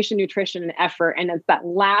hydration, nutrition, and effort. And it's that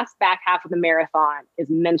last back half of the marathon is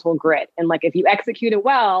mental grit. And like, if you execute it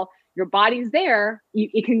well, your body's there,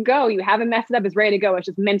 you can go, you haven't messed it up, it's ready to go. It's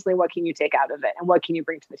just mentally, what can you take out of it? And what can you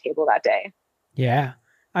bring to the table that day? Yeah.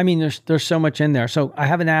 I mean, there's so much in there. So I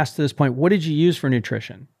haven't asked to this point, what did you use for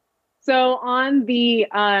nutrition? So on the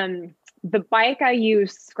bike, I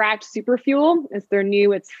use Scratch Super Fuel. It's their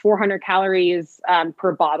new. It's 400 calories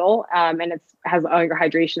per bottle, and it has all your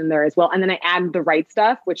hydration in there as well. And then I add the right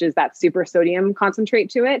stuff, which is that super sodium concentrate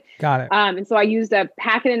to it. Got it. And so I used a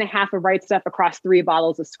packet and a half of right stuff across 3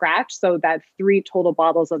 bottles of Scratch. So that's 3 total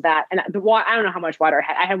bottles of that. And the water, I don't know how much water I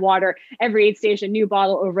had. I had water every aid station, new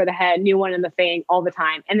bottle over the head, new one in the thing all the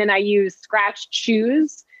time. And then I use Scratch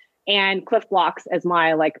Chews and Cliff Blocks as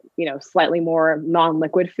my slightly more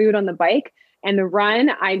non-liquid food on the bike. And the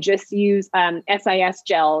run, I just use SIS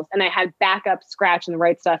gels, and I had backup Scratch and the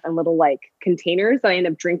Right Stuff and little like containers that I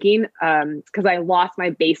ended up drinking because I lost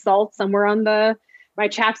my base salt somewhere on my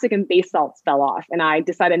chapstick, and base salts fell off, and I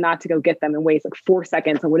decided not to go get them and waste like 4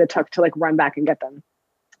 seconds and would have took to like run back and get them.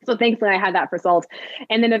 So thankfully I had that for salt.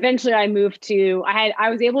 And then eventually I moved to, I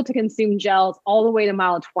was able to consume gels all the way to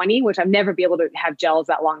mile 20, which I've never been able to have gels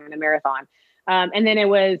that long in a marathon. And then it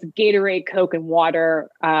was Gatorade, Coke, and water.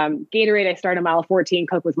 Gatorade, I started mile 14.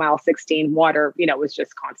 Coke was mile 16. Water, was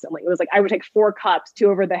just constantly. It was like I would take 4 cups, 2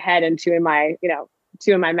 over the head and 2 in my,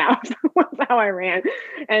 2 in my mouth. Was how I ran,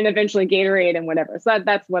 and eventually Gatorade and whatever. So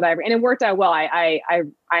that's what I ran, and it worked out well. I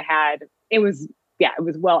had it was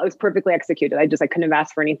perfectly executed. I couldn't have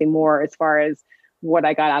asked for anything more as far as what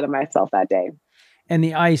I got out of myself that day. And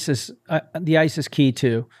the ice is key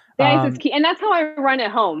too. The ice is key. And that's how I run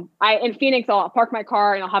at home. In Phoenix, I'll park my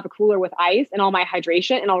car and I'll have a cooler with ice and all my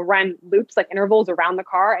hydration, and I'll run loops, like intervals around the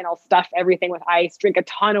car, and I'll stuff everything with ice, drink a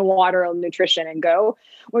ton of water and nutrition, and go,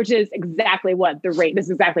 which is exactly what this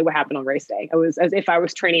is exactly what happened on race day. It was as if I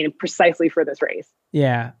was training precisely for this race.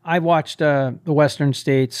 Yeah. I watched the Western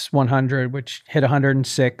States 100, which hit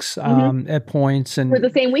 106 at points. And for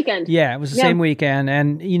the same weekend. Yeah, it was the same weekend.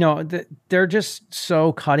 And, they're just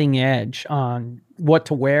so cutting edge on what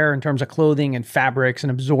to wear in terms of clothing and fabrics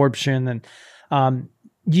and absorption. And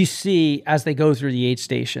you see as they go through the aid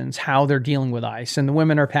stations how they're dealing with ice. And the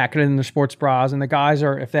women are packing it in their sports bras, and the guys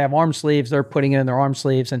are, if they have arm sleeves, they're putting it in their arm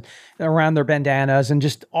sleeves and around their bandanas and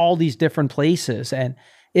just all these different places. And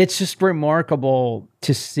it's just remarkable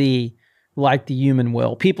to see, like, the human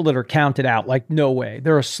will. People that are counted out, like, no way.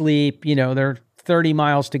 They're asleep, they're 30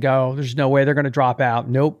 miles to go. There's no way they're going to drop out.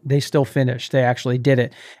 Nope, they still finished. They actually did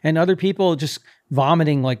it. And other people just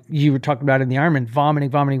vomiting, like you were talking about in the Ironman,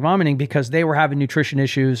 vomiting because they were having nutrition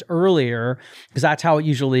issues earlier, because that's how it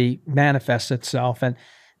usually manifests itself. And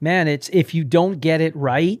man, it's, if you don't get it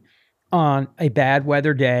right on a bad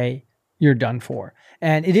weather day, you're done for.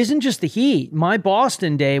 And it isn't just the heat. My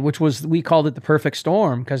Boston day, which was, we called it the perfect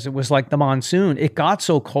storm because it was like the monsoon. It got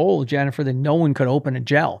so cold, Jennifer, that no one could open a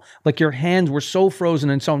gel. Like, your hands were so frozen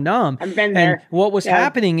and so numb. I've been there. And what was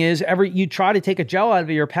happening is you try to take a gel out of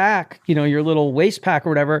your pack, your little waist pack or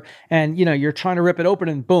whatever, and you're trying to rip it open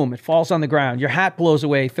and boom, it falls on the ground. Your hat blows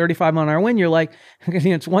away, 35-mile-an-hour wind. You're like,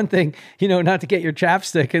 it's one thing, not to get your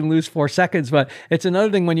chapstick and lose 4 seconds, but it's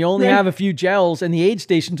another thing when you only have a few gels and the aid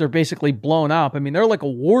stations are basically blown up. I mean, they're like a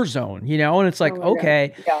war zone, and it's like,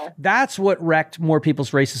 that's what wrecked more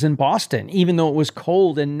people's races in Boston. Even though it was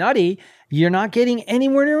cold and nutty, you're not getting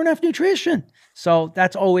anywhere near enough nutrition. So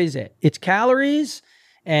that's always it. It's calories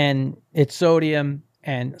and it's sodium,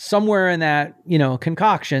 and somewhere in that,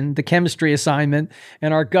 concoction, the chemistry assignment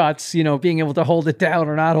and our guts, being able to hold it down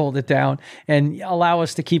or not hold it down and allow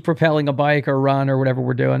us to keep propelling a bike or run or whatever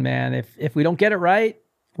we're doing, man. If we don't get it right,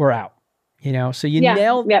 we're out. So you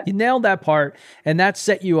nailed that part, and that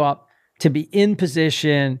set you up to be in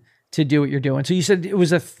position to do what you're doing. So you said it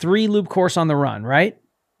was a 3-loop course on the run, right?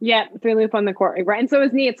 Yeah, 3-loop on the court. Right. And so it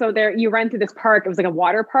was neat. So there, you run through this park. It was like a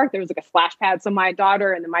water park. There was like a splash pad. So my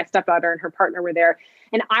daughter and then my stepdaughter and her partner were there.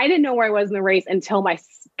 And I didn't know where I was in the race until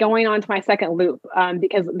going on to my second loop,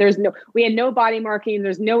 because we had no body marking.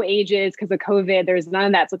 There's no ages because of COVID. There's none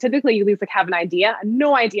of that. So typically you at least have an idea,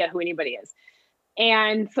 no idea who anybody is.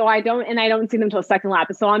 And so I don't see them until second lap.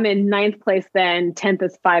 So I'm in 9th place then, 10th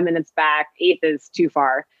is 5 minutes back, 8th is too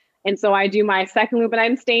far. And so I do my second loop, and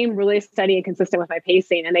I'm staying really steady and consistent with my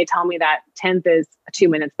pacing. And they tell me that 10th is 2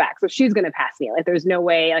 minutes back. So she's going to pass me. Like, there's no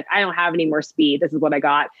way, like, I don't have any more speed. This is what I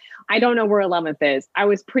got. I don't know where 11th is. I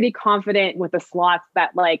was pretty confident with the slots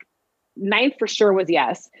that, like, 9th for sure was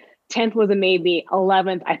yes. 10th was a maybe.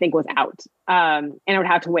 11th, I think, was out. And I would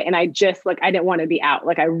have to wait. And I just, like, I didn't want to be out.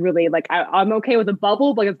 Like, I really, like, I'm okay with the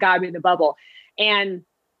bubble, but it's gotta be the bubble. And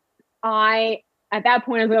at that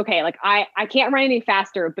point, I was like, okay, like, I can't run any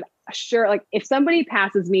faster, but sure, like, if somebody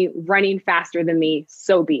passes me running faster than me,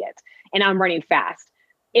 so be it. And I'm running fast.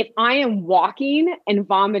 If I am walking and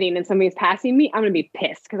vomiting and somebody's passing me, I'm going to be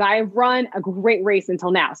pissed because I've run a great race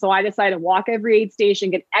until now. So I decided to walk every aid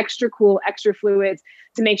station, get extra cool, extra fluids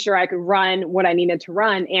to make sure I could run what I needed to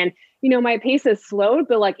run. And, my pace has slowed,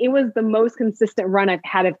 but, like, it was the most consistent run I've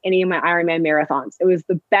had of any of my Ironman marathons. It was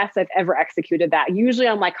the best I've ever executed that. Usually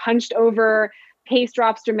I'm, like, hunched over, pace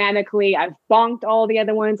drops dramatically. I've bonked all the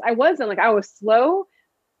other ones. I wasn't, like, I was slow,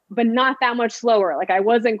 but not that much slower. Like, I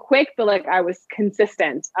wasn't quick, but, like, I was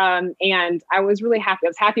consistent. And I was really happy. I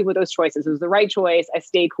was happy with those choices. It was the right choice. I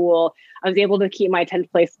stayed cool. I was able to keep my 10th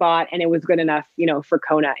place spot, and it was good enough, for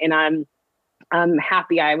Kona. And I'm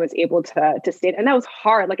happy I was able to stay. And that was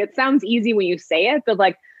hard. Like, it sounds easy when you say it, but,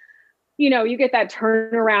 like, you get that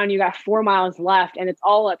turnaround, you got 4 miles left and it's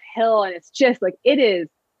all uphill. And it's just like,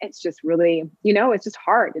 it's just really, it's just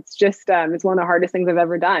hard. It's just, it's one of the hardest things I've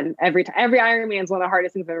ever done. Every Ironman is one of the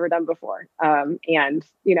hardest things I've ever done before. And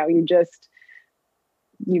you just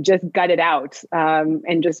gut it out,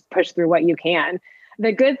 and just push through what you can.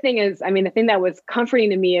 The good thing is, the thing that was comforting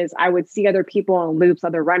to me is I would see other people in loops,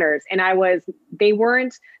 other runners, and I knew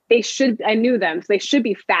them. So they should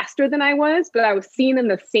be faster than I was, but I was seeing them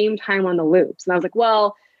the same time on the loops. And I was like,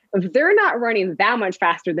 well, if they're not running that much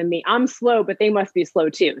faster than me, I'm slow, but they must be slow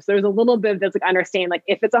too. So there's a little bit of this, like, understanding, like,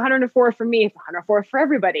 if it's 104 for me, it's 104 for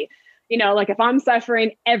everybody. Like, if I'm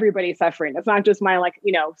suffering, everybody's suffering. It's not just my,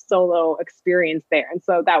 solo experience there. And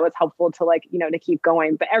so that was helpful to, to keep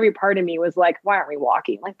going. But every part of me was like, why aren't we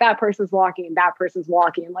walking? Like, that person's walking, that person's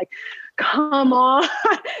walking. Like, come on.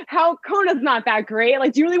 Kona's not that great.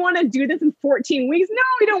 Like, do you really want to do this in 14 weeks? No,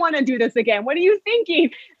 we don't want to do this again. What are you thinking?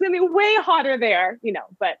 It's going to be way hotter there,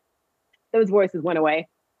 but those voices went away.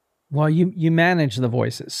 Well, you manage the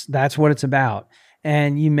voices. That's what it's about.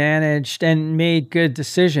 And you managed and made good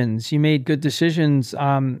decisions. You made good decisions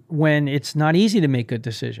when it's not easy to make good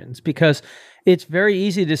decisions, because it's very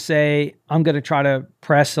easy to say, I'm going to try to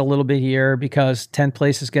press a little bit here because 10th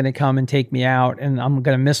place is going to come and take me out and I'm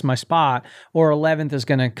going to miss my spot, or 11th is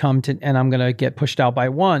going to come and I'm going to get pushed out by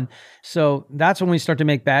 1. So that's when we start to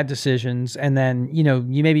make bad decisions. And then,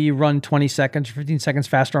 you run 20 seconds, 15 seconds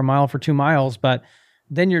faster a mile for 2 miles, but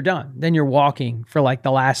then you're done. Then you're walking for like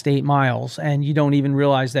the last 8 miles and you don't even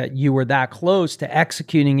realize that you were that close to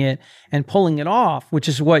executing it and pulling it off, which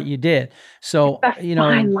is what you did. So,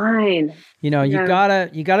 fine line. You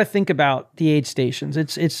gotta think about the aid stations.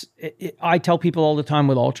 I tell people all the time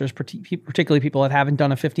with ultras, particularly people that haven't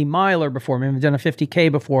done a 50 miler before, maybe done a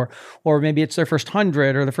 50K before, or maybe it's their first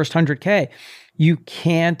 100 or the first 100K. You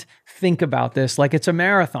can't think about this like it's a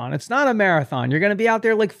marathon. It's not a marathon. You're going to be out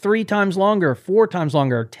there like 3 times longer, 4 times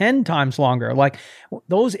longer, 10 times longer. Like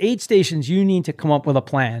those aid stations, you need to come up with a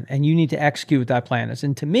plan and you need to execute what that plan is.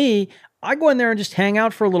 And to me, I go in there and just hang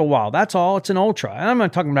out for a little while. That's all. It's an ultra. And I'm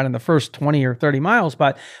not talking about in the first 20 or 30 miles,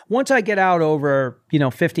 but once I get out over,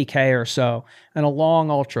 50K or so and a long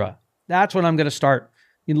ultra, that's when I'm going to start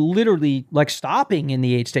literally like stopping in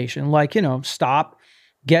the aid station, stop,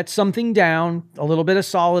 get something down, a little bit of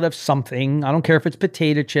solid of something. I don't care if it's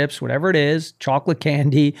potato chips, whatever it is, chocolate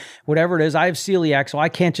candy, whatever it is. I have celiac, so I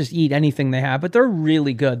can't just eat anything they have, but they're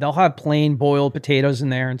really good. They'll have plain boiled potatoes in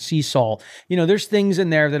there and sea salt. There's things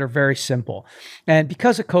in there that are very simple. And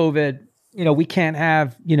because of COVID, we can't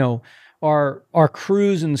have, our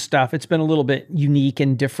crews and stuff. It's been a little bit unique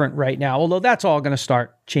and different right now, although that's all going to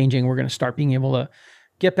start changing. We're going to start being able to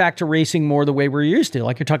get back to racing more the way we're used to.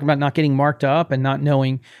 Like you're talking about not getting marked up and not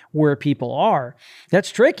knowing where people are.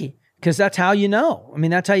 That's tricky because that's how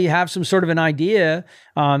that's how you have some sort of an idea.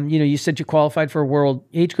 You said you qualified for World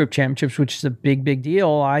Age Group Championships, which is a big, big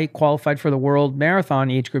deal. I qualified for the World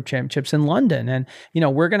Marathon Age Group Championships in London. And,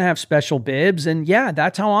 we're going to have special bibs. And yeah,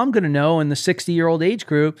 that's how I'm going to know in the 60-year-old age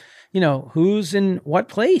group, who's in what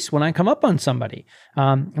place when I come up on somebody.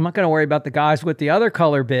 I'm not going to worry about the guys with the other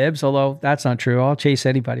color bibs, although that's not true. I'll chase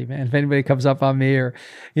anybody, man. If anybody comes up on me or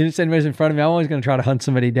anybody's in front of me, I'm always going to try to hunt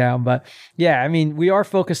somebody down. But yeah, we are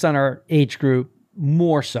focused on our age group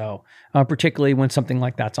more so, particularly when something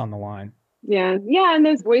like that's on the line. Yeah. Yeah. And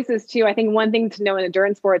those voices too. I think one thing to know in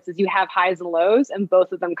endurance sports is you have highs and lows and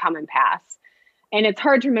both of them come and pass. And it's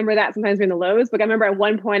hard to remember that sometimes during the lows. But I remember at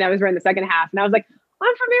one point I was running the second half and I was like,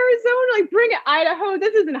 I'm from Arizona, like bring it, Idaho.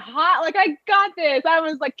 This isn't hot. Like I got this. I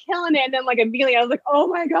was like killing it. And then like immediately I was like, oh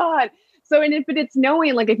my God. So, but it's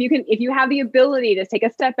knowing like, if you have the ability to take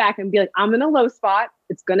a step back and be like, I'm in a low spot,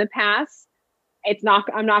 it's going to pass.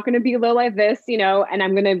 I'm not going to be low like this, and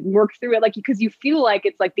I'm going to work through it. Like, because you feel like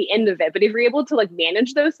it's like the end of it. But if you're able to like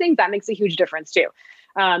manage those things, that makes a huge difference too.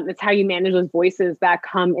 It's how you manage those voices that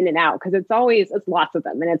come in and out, because it's lots of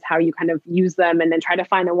them, and it's how you kind of use them and then try to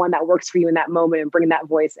find the one that works for you in that moment and bring that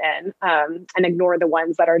voice in, and ignore the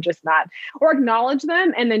ones that are just not, or acknowledge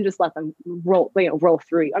them and then just let them roll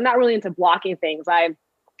through you. I'm not really into blocking things.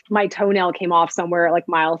 My toenail came off somewhere at like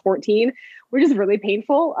mile 14, which is really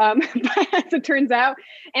painful. But as it turns out,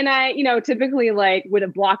 and I, typically like would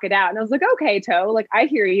have blocked it out. And I was like, okay, toe, like I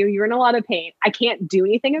hear you. You're in a lot of pain. I can't do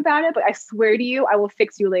anything about it, but I swear to you, I will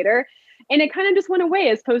fix you later. And it kind of just went away,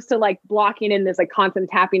 as opposed to like blocking in this like constant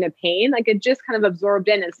tapping of pain. Like it just kind of absorbed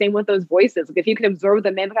in. And same with those voices. Like if you can absorb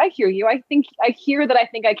them in, like I hear you. I hear that I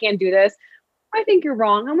think I can't do this. I think you're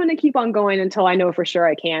wrong. I'm going to keep on going until I know for sure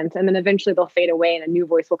I can't. And then eventually they'll fade away and a new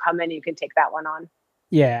voice will come in and you can take that one on.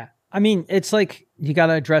 Yeah. It's like you got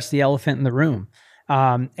to address the elephant in the room.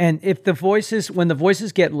 And if when the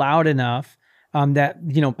voices get loud enough,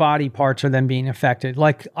 that, body parts are then being affected,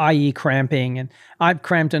 like i.e. cramping. And I've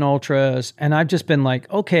cramped in ultras and I've just been like,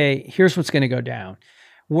 okay, here's what's going to go down.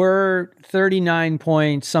 We're 39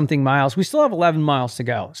 point something miles. We still have 11 miles to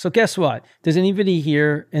go. So guess what? Does anybody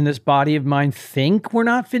here in this body of mine think we're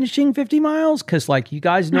not finishing 50 miles? Because you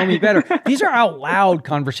guys know me better. These are out loud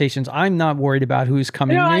conversations. I'm not worried about who's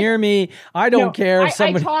coming near me. I don't care if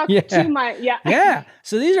somebody. I talk to my Yeah.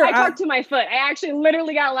 So these are. I talk to my foot. I actually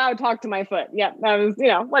literally got loud talk to my foot. Yeah, that was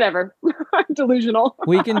whatever. I'm delusional.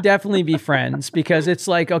 We can definitely be friends because it's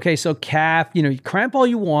like, okay, so calf, you cramp all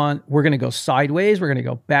you want. We're gonna go sideways. We're gonna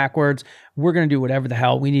go backwards. We're going to do whatever the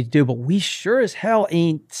hell we need to do, but we sure as hell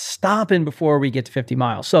ain't stopping before we get to 50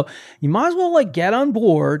 miles. So you might as well get on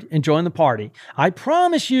board and join the party. I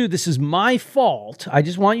promise you, this is my fault. I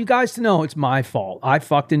just want you guys to know it's my fault. I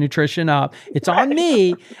fucked the nutrition up. It's on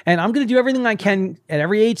me, and I'm going to do everything I can at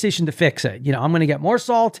every aid station to fix it. I'm going to get more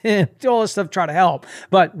salt in, do all this stuff, try to help,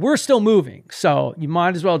 but we're still moving. So you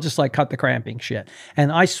might as well just cut the cramping shit. And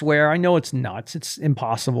I swear, I know it's nuts. It's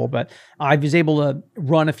impossible, but I was able to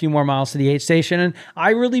run a few more miles to the aid station. And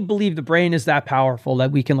I really believe the brain is that powerful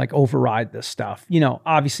that we can override this stuff.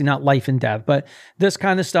 Obviously not life and death, but this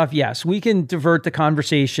kind of stuff, yes, we can divert the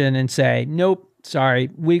conversation and say, nope,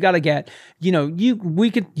 sorry, we got to get,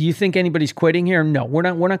 you think anybody's quitting here? No, we're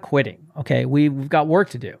not quitting. Okay. We've got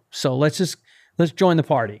work to do. So let's join the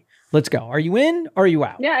party. Let's go. Are you in or are you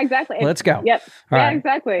out? Yeah, exactly. Let's go. Yep. All yeah, right.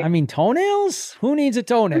 exactly. I mean, toenails? Who needs a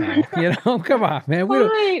toenail? Come on, man.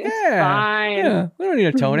 Fine. Fine. Yeah, we don't need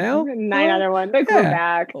a toenail. 9 other ones. They grow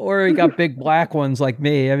back. Or you got big black ones like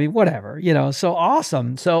me. I mean, whatever. So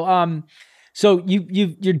awesome. So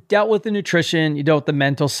you dealt with the nutrition, you dealt with the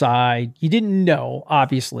mental side. You didn't know,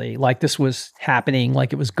 obviously, this was happening,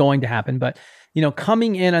 it was going to happen. But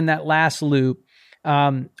coming in on that last loop.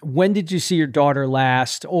 When did you see your daughter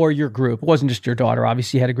last, or your group? It wasn't just your daughter.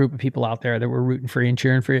 Obviously, you had a group of people out there that were rooting for you and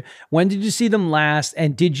cheering for you. When did you see them last?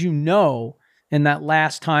 And did you know in that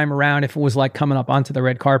last time around, if it was coming up onto the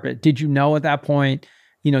red carpet, did you know at that point,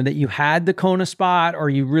 that you had the Kona spot,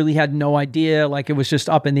 or you really had no idea? It was just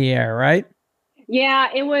up in the air, right? Yeah,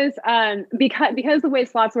 it was, because the way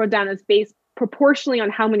slots were done is based proportionally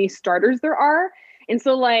on how many starters there are. And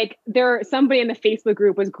so somebody in the Facebook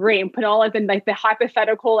group was great and put all of the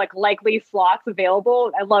hypothetical, likely slots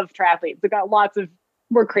available. I love triathletes. They got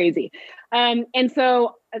we're crazy. And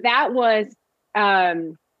so that was,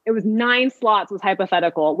 it was 9 slots was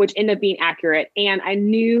hypothetical, which ended up being accurate. And I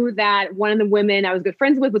knew that one of the women I was good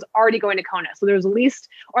friends with was already going to Kona. So there was 8.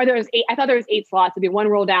 I thought there was 8 slots. It'd be 1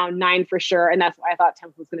 roll down, 9 for sure. And that's why I thought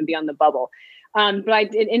 10th was going to be on the bubble.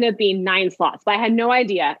 But it ended up being 9 slots, but I had no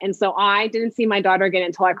idea. And so I didn't see my daughter again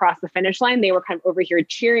until I crossed the finish line. They were kind of over here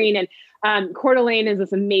cheering. And Coeur d'Alene is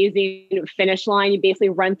this amazing finish line. You basically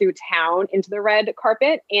run through town into the red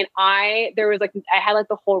carpet. And I had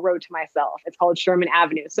the whole road to myself. It's called Sherman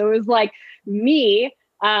Avenue. So it was me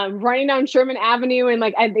running down Sherman Avenue,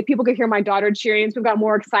 and people could hear my daughter cheering. So we got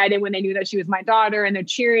more excited when they knew that she was my daughter, and they're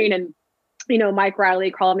cheering. And, Mike Riley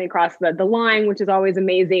called me across the line, which is always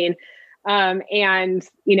amazing. And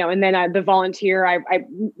then the volunteer, I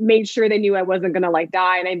made sure they knew I wasn't going to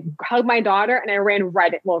die. And I hugged my daughter and I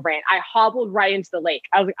I hobbled right into the lake.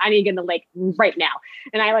 I was like, I need to get in the lake right now.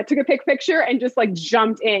 And I took a picture and just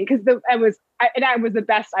jumped in, because that was the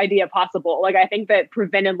best idea possible. I think that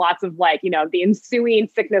prevented lots of the ensuing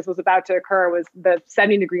sickness was about to occur, was the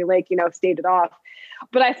 70-degree lake, staved it off.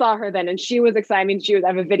 But I saw her then, and she was excited. I mean, I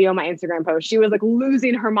have a video on my Instagram post. She was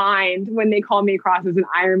losing her mind when they called me across as an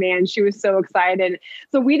Ironman. She was so excited.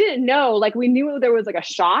 So we didn't know, we knew there was a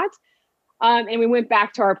shot. And we went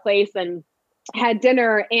back to our place and had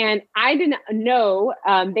dinner. And I didn't know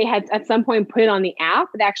they had at some point put it on the app,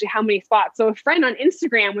 but actually how many spots. So a friend on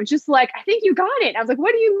Instagram was just I think you got it. I was like,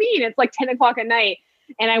 what do you mean? It's 10 o'clock at night.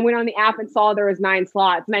 And I went on the app and saw there was 9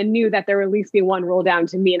 slots, and I knew that there would at least be 1 roll down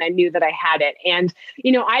to me, and I knew that I had it. And,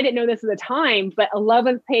 I didn't know this at the time, but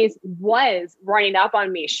 11th pace was running up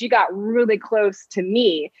on me. She got really close to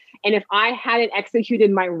me. And if I hadn't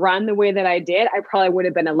executed my run the way that I did, I probably would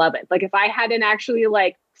have been 11th. If I hadn't actually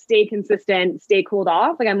stayed consistent, stay cooled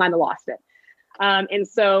off, I might have lost it. And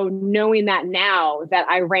so knowing that now that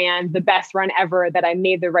I ran the best run ever, that I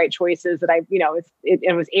made the right choices, that I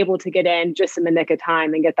was able to get in just in the nick of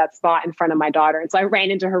time and get that spot in front of my daughter. And so I ran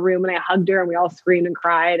into her room and I hugged her and we all screamed and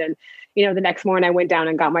cried. And, the next morning I went down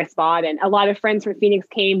and got my spot, and a lot of friends from Phoenix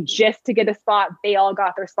came just to get a spot. They all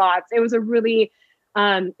got their spots. It was a really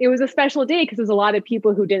It was a special day because there's a lot of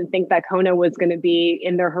people who didn't think that Kona was going to be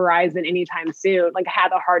in their horizon anytime soon. Like, had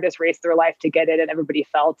the hardest race of their life to get it, and everybody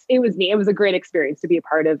felt it was neat. It was a great experience to be a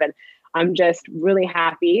part of, and I'm just really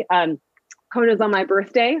happy. Kona's on my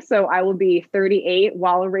birthday, so I will be 38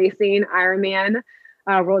 while racing Ironman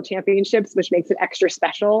World Championships, which makes it extra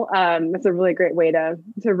special. It's a really great way to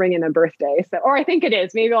ring in a birthday. So, or I think it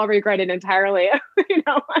is. Maybe I'll regret it entirely,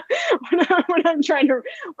 when I'm trying to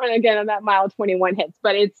run again on that mile 21 hits.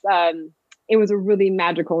 But it was a really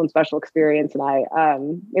magical and special experience,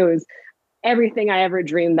 and it was everything I ever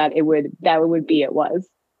dreamed that it would be. It was.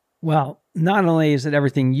 Well, not only is it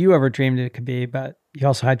everything you ever dreamed it could be, but you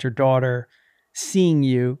also had your daughter seeing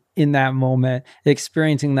you in that moment,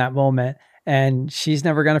 experiencing that moment. And she's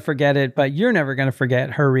never going to forget it, but you're never going to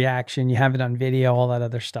forget her reaction. You have it on video, all that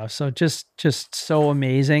other stuff. So just so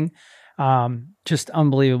amazing. Just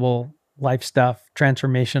unbelievable life stuff,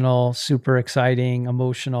 transformational, super exciting,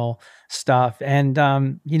 emotional stuff. And,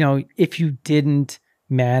 if you didn't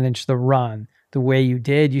manage the run the way you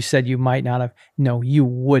did, you said you might not have. No, you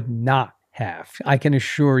would not have. I can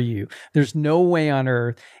assure you, there's no way on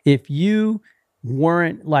earth, if you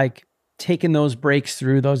weren't like taking those breaks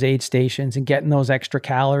through those aid stations and getting those extra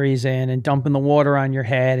calories in and dumping the water on your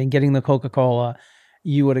head and getting the Coca-Cola,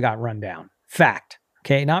 you would have got run down. Fact.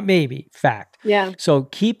 Okay. Not maybe, fact. Yeah. So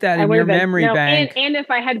keep that in your memory bank. And if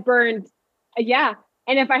I had burned, and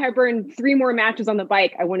if I had burned 3 more matches on the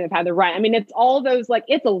bike, I wouldn't have had the run. I mean, it's all those, like,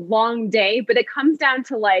 it's a long day, but it comes down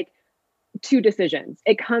to like 2 decisions.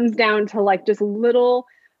 It comes down to like just little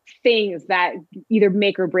things that either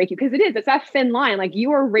make or break you, because it's that thin line. Like,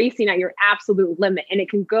 you are racing at your absolute limit, and it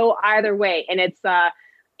can go either way. And it's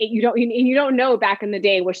you don't know back in the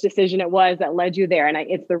day which decision it was that led you there. And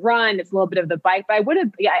it's the run, it's a little bit of the bike, but I would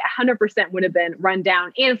have 100% would have been run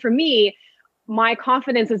down. And for me, my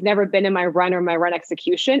confidence has never been in my run or my run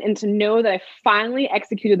execution, and to know that I finally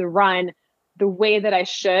executed the run the way that I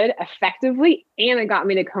should effectively, and it got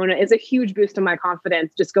me to Kona, is a huge boost to my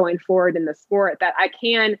confidence just going forward in the sport, that I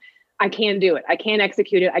can do it. I can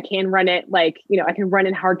execute it. I can run it. Like, I can run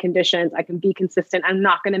in hard conditions. I can be consistent. I'm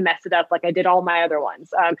not going to mess it up like I did all my other ones.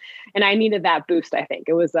 And I needed that boost. I think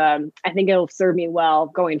it was, I think it'll serve me well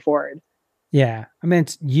going forward. Yeah. I mean,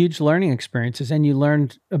 it's huge learning experiences, and you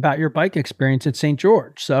learned about your bike experience at St.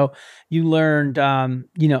 George. So you learned,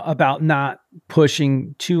 about not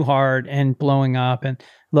pushing too hard and blowing up, and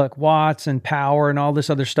look, watts and power and all this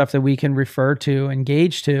other stuff that we can refer to,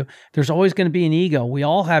 engage to. There's always going to be an ego. We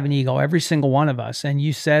all have an ego, every single one of us. And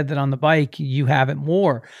you said that on the bike, you have it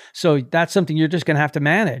more. So that's something you're just going to have to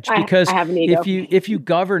manage, because I have an ego. if you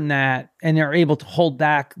govern that and are able to hold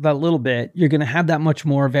back that little bit, you're going to have that much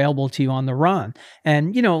more available to you on the run.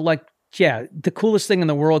 And, the coolest thing in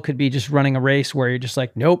the world could be just running a race where you're just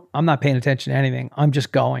like, nope, I'm not paying attention to anything. I'm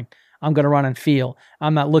just going. I'm going to run and feel.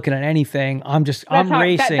 I'm not looking at anything. I'm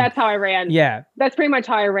racing. That's how I ran. Yeah. That's pretty much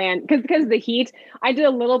how I ran. Because the heat, I did a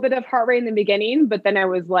little bit of heart rate in the beginning, but then I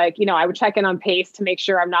was like, I would check in on pace to make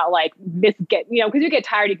sure I'm not like because you get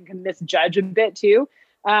tired, you can misjudge a bit too.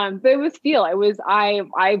 But it was feel. It was, I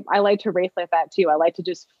like to race like that too. I like to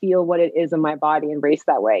just feel what it is in my body and race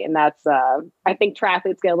that way. And that's, I think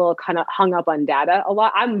triathletes get a little kind of hung up on data a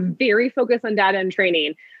lot. I'm very focused on data and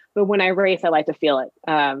training, but when I race, I like to feel it.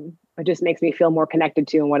 It just makes me feel more connected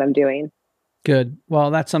to what I'm doing. Good. Well,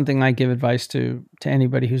 that's something I give advice to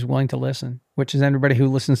anybody who's willing to listen, which is everybody who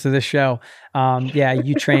listens to this show.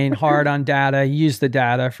 You train hard on data, use the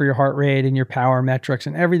data for your heart rate and your power metrics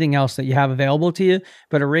and everything else that you have available to you.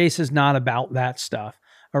 But a race is not about that stuff.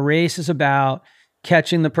 A race is about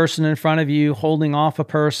catching the person in front of you, holding off a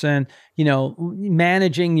person,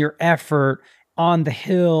 managing your effort on the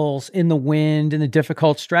hills, in the wind, in the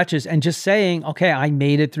difficult stretches, and just saying, okay, I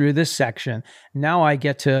made it through this section. Now I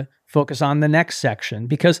get to focus on the next section,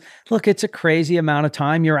 because look, it's a crazy amount of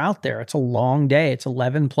time you're out there. It's a long day. It's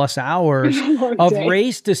 11 plus hours of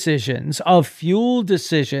race decisions, of fuel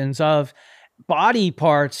decisions, of body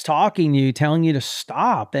parts talking to you, telling you to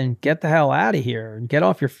stop and get the hell out of here and get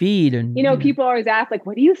off your feet. And people always ask, like,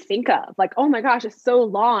 what do you think of? Like, oh my gosh, it's so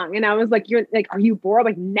long. And I was like, you're like, are you bored?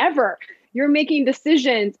 Like, never. You're making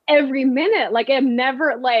decisions every minute. Like, I'm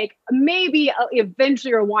never like, maybe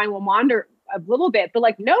eventually your wine will wander a little bit, but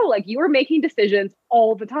like, no, like, you were making decisions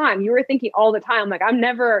all the time. You were thinking all the time. Like, I'm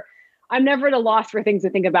never at a loss for things to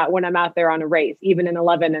think about when I'm out there on a race, even in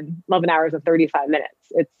 11 hours and 35 minutes.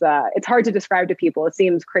 It's hard to describe to people. It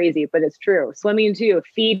seems crazy, but it's true. Swimming too,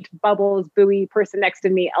 feet, bubbles, buoy, person next to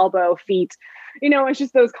me, elbow, feet, it's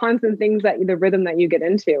just those constant things the rhythm that you get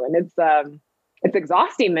into. And it's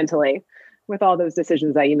exhausting mentally with all those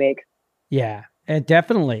decisions that you make. Yeah.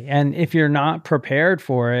 Definitely. And if you're not prepared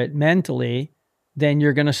for it mentally, then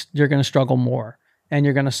you're gonna struggle more and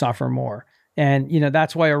you're gonna suffer more. And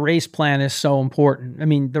that's why a race plan is so important. I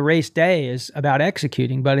mean, the race day is about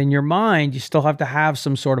executing, but in your mind, you still have to have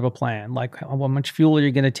some sort of a plan, like how much fuel are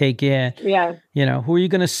you going to take in? Yeah. Who are you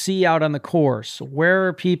going to see out on the course? Where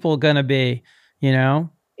are people going to be? You know,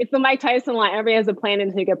 It's the Mike Tyson line. Everybody has a plan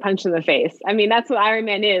until you get punched in the face. I mean, that's what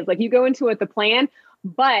Ironman is. Like, you go into it with the plan,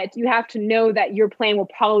 but you have to know that your plan you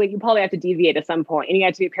probably have to deviate at some point, and you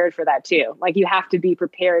have to be prepared for that too. Like, you have to be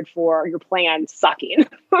prepared for your plan sucking.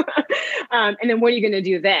 And then what are you going to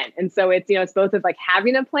do then? And so it's both of like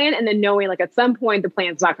having a plan and then knowing like at some point the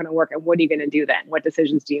plan's not going to work. And what are you going to do then? What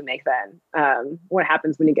decisions do you make then? What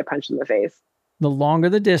happens when you get punched in the face? the longer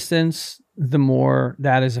the distance, the more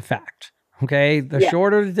that is a fact. Okay. The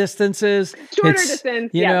shorter the distances,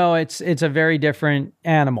 it's a very different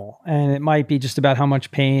animal, and it might be just about how much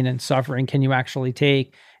pain and suffering can you actually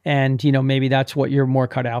take. And, maybe that's what you're more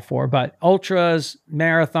cut out for. But ultras,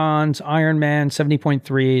 marathons, Ironman,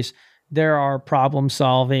 70.3s, there are problem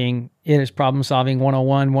solving. It is problem solving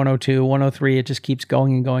 101, 102, 103. It just keeps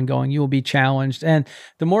going and going and going. You will be challenged. And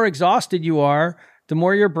the more exhausted you are, the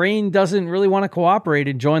more your brain doesn't really want to cooperate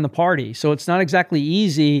and join the party. So it's not exactly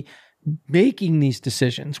easy making these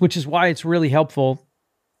decisions, which is why it's really helpful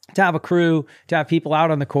to have a crew, to have people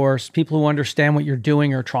out on the course, people who understand what you're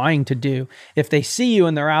doing or trying to do. If they see you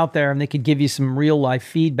and they're out there and they could give you some real life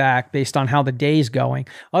feedback based on how the day's going,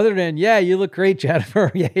 other than, yeah, you look great,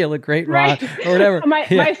 Jennifer. Yeah, you look great, Ron, or whatever.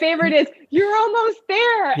 My favorite is, you're almost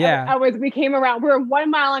there. Yeah. We came around, we were 1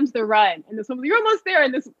 mile into the run, and this woman, you're almost there.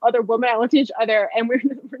 And this other woman, I looked at each other and we're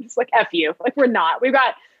just like, F you. Like, we're not.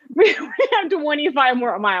 We have 25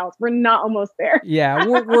 more miles. We're not almost there. Yeah,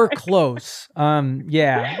 we're close.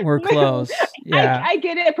 We're close. Yeah. I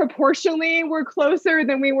get it. Proportionally, we're closer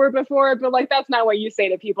than we were before, but like, that's not what you say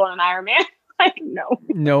to people in an Ironman. Like,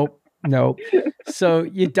 no. Nope. So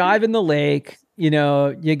you dive in the lake,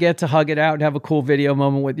 you get to hug it out and have a cool video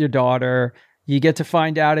moment with your daughter. You get to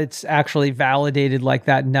find out it's actually validated like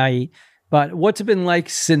that night. But what's it been like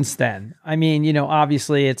since then? I mean,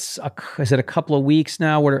 obviously is it a couple of weeks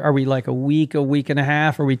now? What are we, like a week and a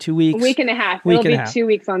half? Are we 2 weeks? A week and a half. It'll be 2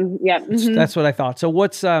 weeks on. Yeah. Mm-hmm. That's what I thought. So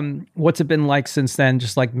what's it been like since then?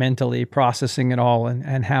 Just like mentally processing it all,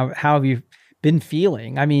 and how have you been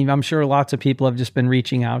feeling? I mean, I'm sure lots of people have just been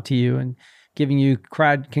reaching out to you and giving you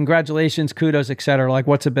congratulations, kudos, et cetera. Like,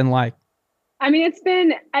 what's it been like? I mean, it's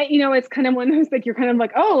been, it's kind of one of those, like, you're kind of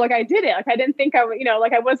like, oh, like I did it. Like, I didn't think I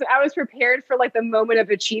was prepared for like the moment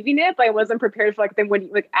of achieving it, but I wasn't prepared for like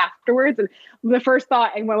afterwards. And the first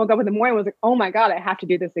thought, and when I woke up in the morning, was like, oh my God, I have to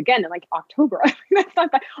do this again in like October. That's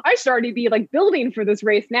not that I started to be like building for this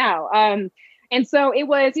race now. And so it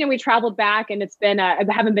was, we traveled back, and it's been, I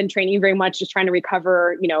haven't been training very much, just trying to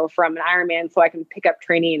recover, from an Ironman so I can pick up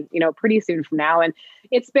training, pretty soon from now. And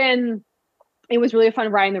it was really fun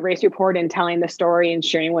writing the race report and telling the story and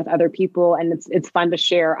sharing with other people. And it's fun to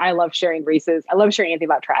share. I love sharing races. I love sharing anything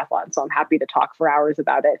about triathlon. So I'm happy to talk for hours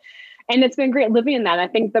about it. And it's been great living in that. I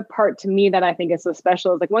think the part to me that I think is so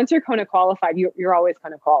special is like, once you're Kona qualified, you're always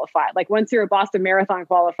Kona qualified. Like, once you're a Boston Marathon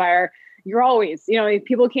qualifier, you're always,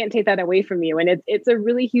 people can't take that away from you. And it's a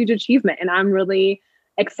really huge achievement. And I'm really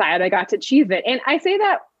excited I got to achieve it. And I say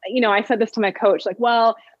that, I said this to my coach, like,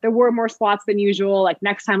 well, there were more spots than usual. Like,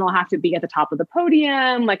 next time I'll have to be at the top of the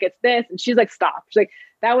podium. Like, it's this. And she's like, stop. She's like,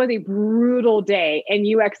 that was a brutal day, and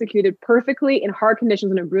you executed perfectly in hard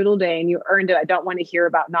conditions on a brutal day, and you earned it. I don't want to hear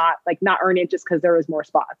about not earning it just because there was more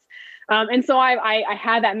spots. And so I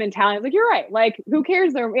had that mentality. I was like, you're right. Like, who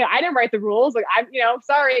cares? I didn't write the rules. Like, I'm,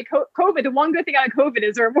 sorry, COVID. The one good thing out of COVID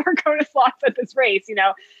is there are more Kona slots at this race,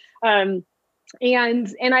 And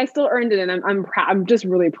I still earned it, and I'm proud. I'm just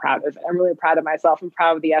really proud of it. I'm really proud of myself. I'm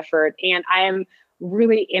proud of the effort, and I am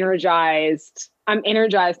really energized. I'm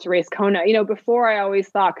energized to race Kona. Before, I always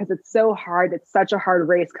thought, because it's so hard, it's such a hard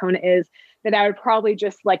race, Kona is, that I would probably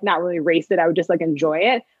just like not really race it. I would just like enjoy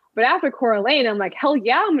it. But after Coeur d'Alene, I'm like, hell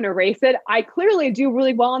yeah, I'm going to race it. I clearly do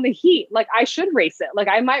really well in the heat. Like, I should race it. Like,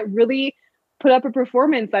 I might really put up a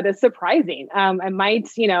performance that is surprising. I might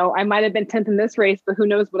have been 10th in this race, but who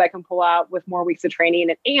knows what I can pull out with more weeks of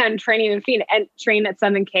training and training in Phoenix, and train at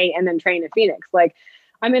 7K and then train in Phoenix. Like,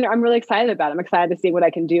 I'm really excited about it. I'm excited to see what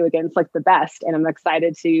I can do against like the best. And I'm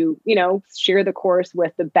excited to, share the course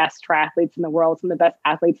with the best triathletes in the world, some of the best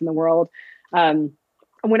athletes in the world.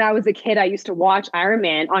 When I was a kid, I used to watch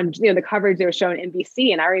Ironman on, the coverage they were showing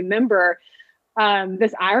NBC. And I remember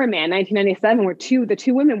this Ironman 1997, where the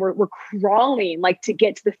two women were crawling like to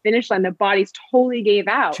get to the finish line. The bodies totally gave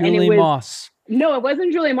out. Julie Moss. No, it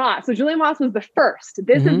wasn't Julie Moss. So Julie Moss was the first.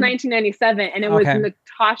 This is 1997, and it was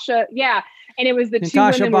Natasha. Yeah, and it was the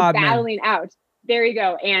Natasha two women Bodman. were battling out. There you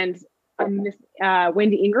go. And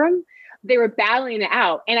Wendy Ingram, they were battling it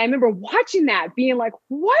out. And I remember watching that, being like,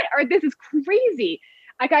 "What are this? Is crazy."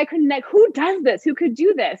 Like I couldn't. Like, who does this? Who could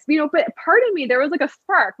do this? You know. But part of me, there was like a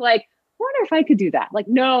spark. Like, I wonder if I could do that. Like,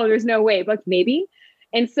 no, there's no way. But maybe.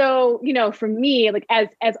 And so, you know, for me, like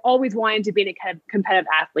as always wanting to be a competitive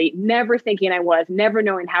athlete, never thinking I was, never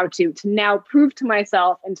knowing how to now prove to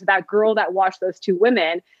myself and to that girl that watched those two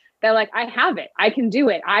women that like, I have it, I can do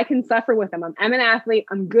it. I can suffer with them. I'm an athlete.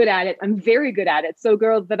 I'm good at it. I'm very good at it. So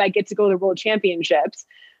girls that I get to go to world championships.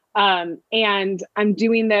 And I'm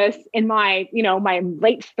doing this in my, you know, my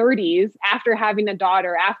late 30s after having a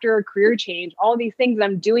daughter, after a career change, all these things,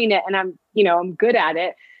 I'm doing it and I'm good at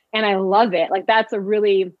it. And I love it. Like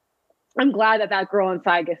I'm glad that girl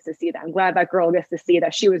inside gets to see that. I'm glad that girl gets to see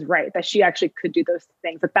that she was right, that she actually could do those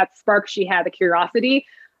things, that spark she had, the curiosity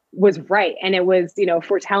was right. And it was, you know,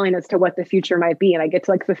 foretelling as to what the future might be. And I get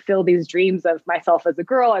to like fulfill these dreams of myself as a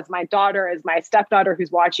girl, as my daughter, as my stepdaughter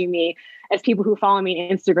who's watching me, as people who follow me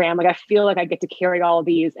on Instagram. Like I feel like I get to carry all of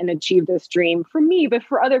these and achieve this dream for me, but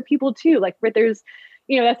for other people too. Like there's,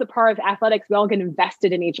 you know, that's a part of athletics. We all get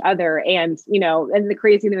invested in each other. And, you know, and the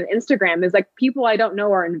crazy thing with Instagram is like people I don't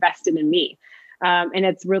know are invested in me. And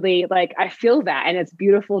it's really like, I feel that. And it's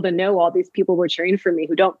beautiful to know all these people were cheering for me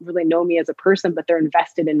who don't really know me as a person, but they're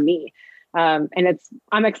invested in me. And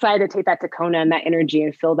I'm excited to take that to Kona and that energy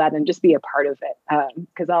and feel that and just be a part of it.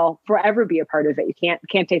 Cause I'll forever be a part of it. You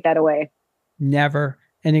can't take that away. Never.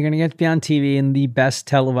 And you're going to get to be on TV in the best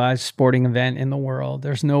televised sporting event in the world.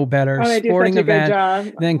 There's no better sporting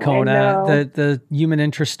event than Kona. The human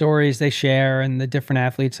interest stories they share and the different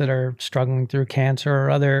athletes that are struggling through cancer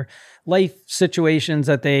or other life situations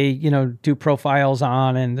that they, you know, do profiles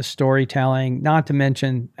on, and the storytelling, not to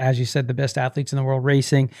mention, as you said, the best athletes in the world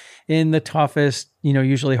racing in the toughest, you know,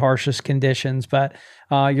 usually harshest conditions. But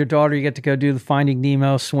your daughter, you get to go do the Finding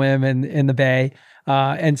Nemo swim in the bay.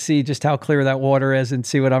 And see just how clear that water is and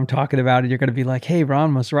see what I'm talking about. And you're going to be like, hey,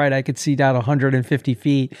 Ron was right. I could see down 150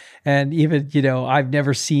 feet. And even, you know, I've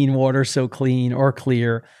never seen water so clean or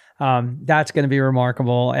clear. That's going to be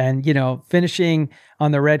remarkable. And, you know, finishing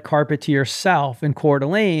on the red carpet to yourself in Coeur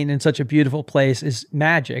d'Alene in such a beautiful place is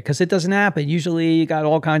magic because it doesn't happen. Usually you got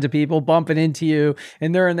all kinds of people bumping into you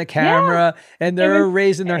and they're in the camera and they're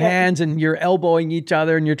raising their hands and you're elbowing each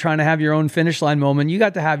other and you're trying to have your own finish line moment. You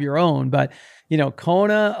got to have your own, but you know,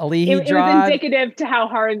 Kona, Ali'i Drive. It was indicative to how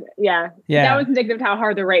hard, that was indicative to how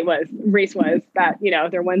hard the race was that, you know,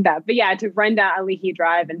 there wasn't that. But yeah, to run down Ali'i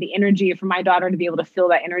Drive and the energy for my daughter to be able to feel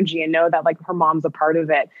that energy and know that like her mom's a part of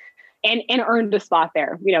it and earned a spot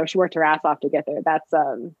there. You know, she worked her ass off to get there. That's,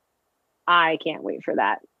 I can't wait for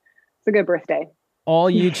that. It's a good birthday. All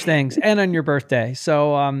huge things and on your birthday.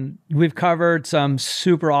 So we've covered some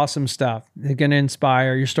super awesome stuff. They're going to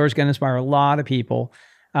inspire, your story's going to inspire a lot of people.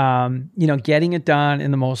 You know, getting it done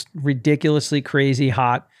in the most ridiculously crazy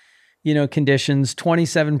hot, you know, conditions,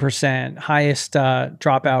 27%, highest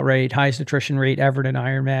dropout rate, highest attrition rate ever in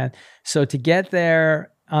Ironman. So to get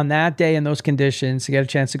there on that day in those conditions, to get a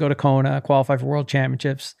chance to go to Kona, qualify for world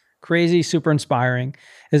championships, crazy, super inspiring.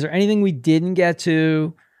 Is there anything we didn't get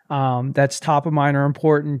to that's top of mind or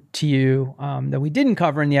important to you that we didn't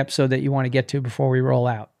cover in the episode that you want to get to before we roll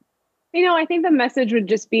out? You know, I think the message would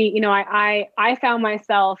just be, you know, I found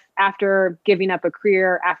myself after giving up a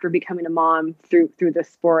career, after becoming a mom through this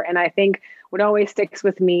sport. And I think what always sticks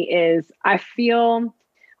with me is I feel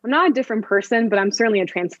I'm not a different person, but I'm certainly a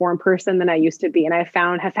transformed person than I used to be. And I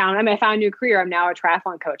found a new career. I'm now a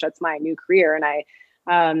triathlon coach. That's my new career. And I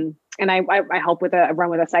help I run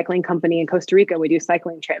with a cycling company in Costa Rica. We do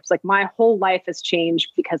cycling trips. Like my whole life has changed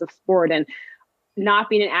because of sport, and not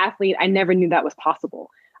being an athlete, I never knew that was possible.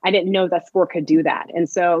 I didn't know that sport could do that. And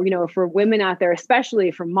so, you know, for women out there, especially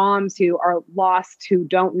for moms who are lost, who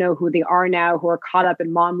don't know who they are now, who are caught up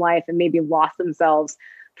in mom life and maybe lost themselves,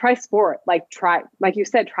 try sport. Like you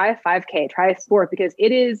said, try a 5K, try a sport, because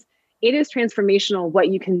it is transformational what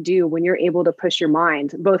you can do when you're able to push your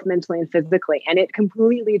mind, both mentally and physically. And it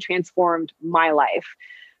completely transformed my life.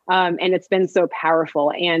 And it's been so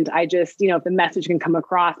powerful. And I just, you know, if the message can come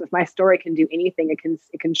across, if my story can do anything,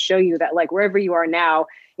 it can show you that like wherever you are now,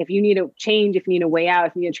 if you need a change, if you need a way out,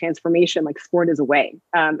 if you need a transformation, like sport is a way.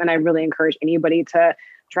 And I really encourage anybody to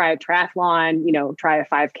try a triathlon, you know, try a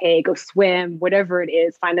 5K, go swim, whatever it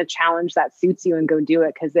is, find a challenge that suits you and go do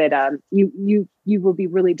it. Cause it, you will be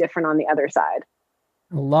really different on the other side.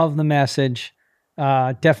 Love the message.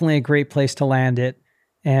 Definitely a great place to land it.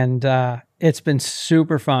 And it's been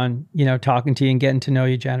super fun, talking to you and getting to know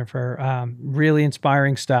you, Jennifer. Really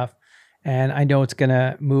inspiring stuff. And I know it's going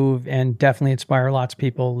to move and definitely inspire lots of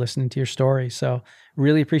people listening to your story. So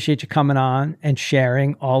really appreciate you coming on and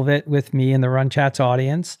sharing all of it with me and the Run Chats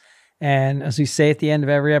audience. And as we say at the end of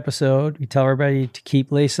every episode, we tell everybody to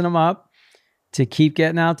keep lacing them up, to keep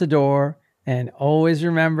getting out the door, and always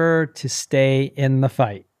remember to stay in the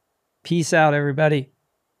fight. Peace out, everybody.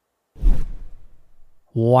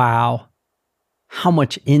 Wow. How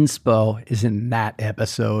much inspo is in that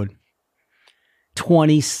episode?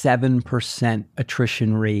 27%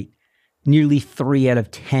 attrition rate. Nearly 3 out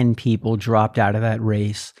of 10 people dropped out of that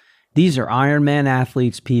race. These are Ironman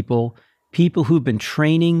athletes, people who've been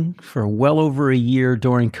training for well over a year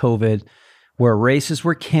during COVID, where races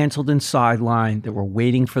were canceled and sidelined, that were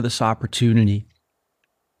waiting for this opportunity.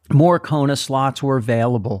 More Kona slots were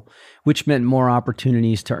available, which meant more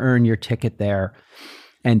opportunities to earn your ticket there.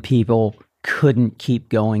 And people couldn't keep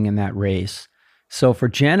going in that race. So for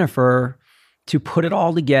Jennifer to put it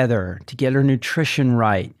all together, to get her nutrition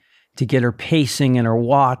right, to get her pacing and her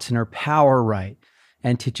watts and her power right,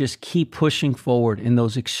 and to just keep pushing forward in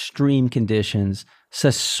those extreme conditions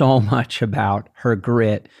says so much about her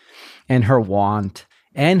grit and her want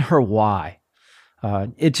and her why.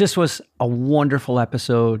 It just was a wonderful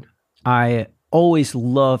episode. I always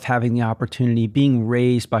love having the opportunity, being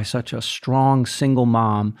raised by such a strong single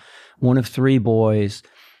mom, one of 3 boys.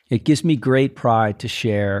 It gives me great pride to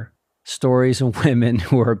share stories of women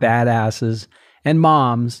who are badasses and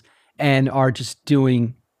moms and are just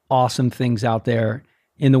doing awesome things out there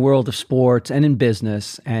in the world of sports and in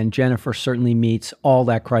business. And Jennifer certainly meets all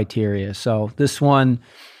that criteria. So this one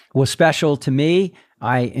was special to me.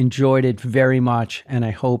 I enjoyed it very much, and I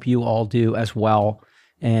hope you all do as well.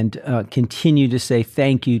 And continue to say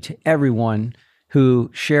thank you to everyone who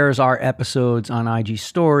shares our episodes on IG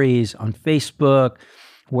Stories, on Facebook,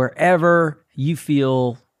 wherever you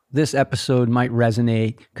feel this episode might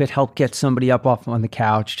resonate, could help get somebody up off on the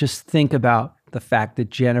couch. Just think about the fact that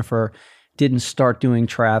Jennifer didn't start doing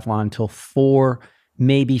triathlon until 4,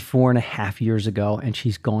 maybe 4.5 years ago, and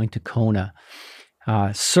she's going to Kona.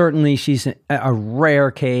 Certainly, she's a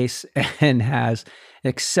rare case and has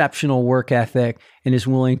exceptional work ethic and is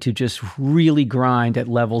willing to just really grind at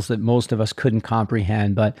levels that most of us couldn't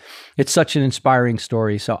comprehend. But it's such an inspiring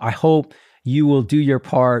story. So I hope you will do your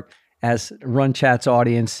part, as Run Chat's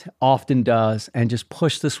audience often does, and just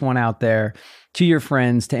push this one out there to your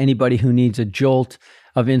friends, to anybody who needs a jolt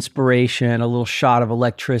of inspiration, a little shot of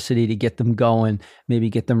electricity to get them going, maybe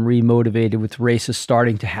get them remotivated with races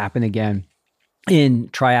starting to happen again in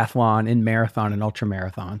triathlon, in marathon, and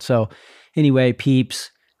ultramarathon. So anyway, peeps,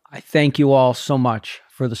 I thank you all so much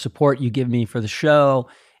for the support you give me for the show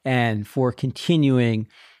and for continuing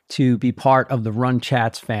to be part of the Run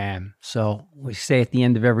Chats fam. So we say at the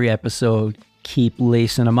end of every episode, keep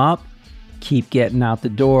lacing them up, keep getting out the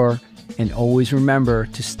door, and always remember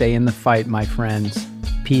to stay in the fight, my friends.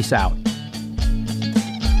 Peace out.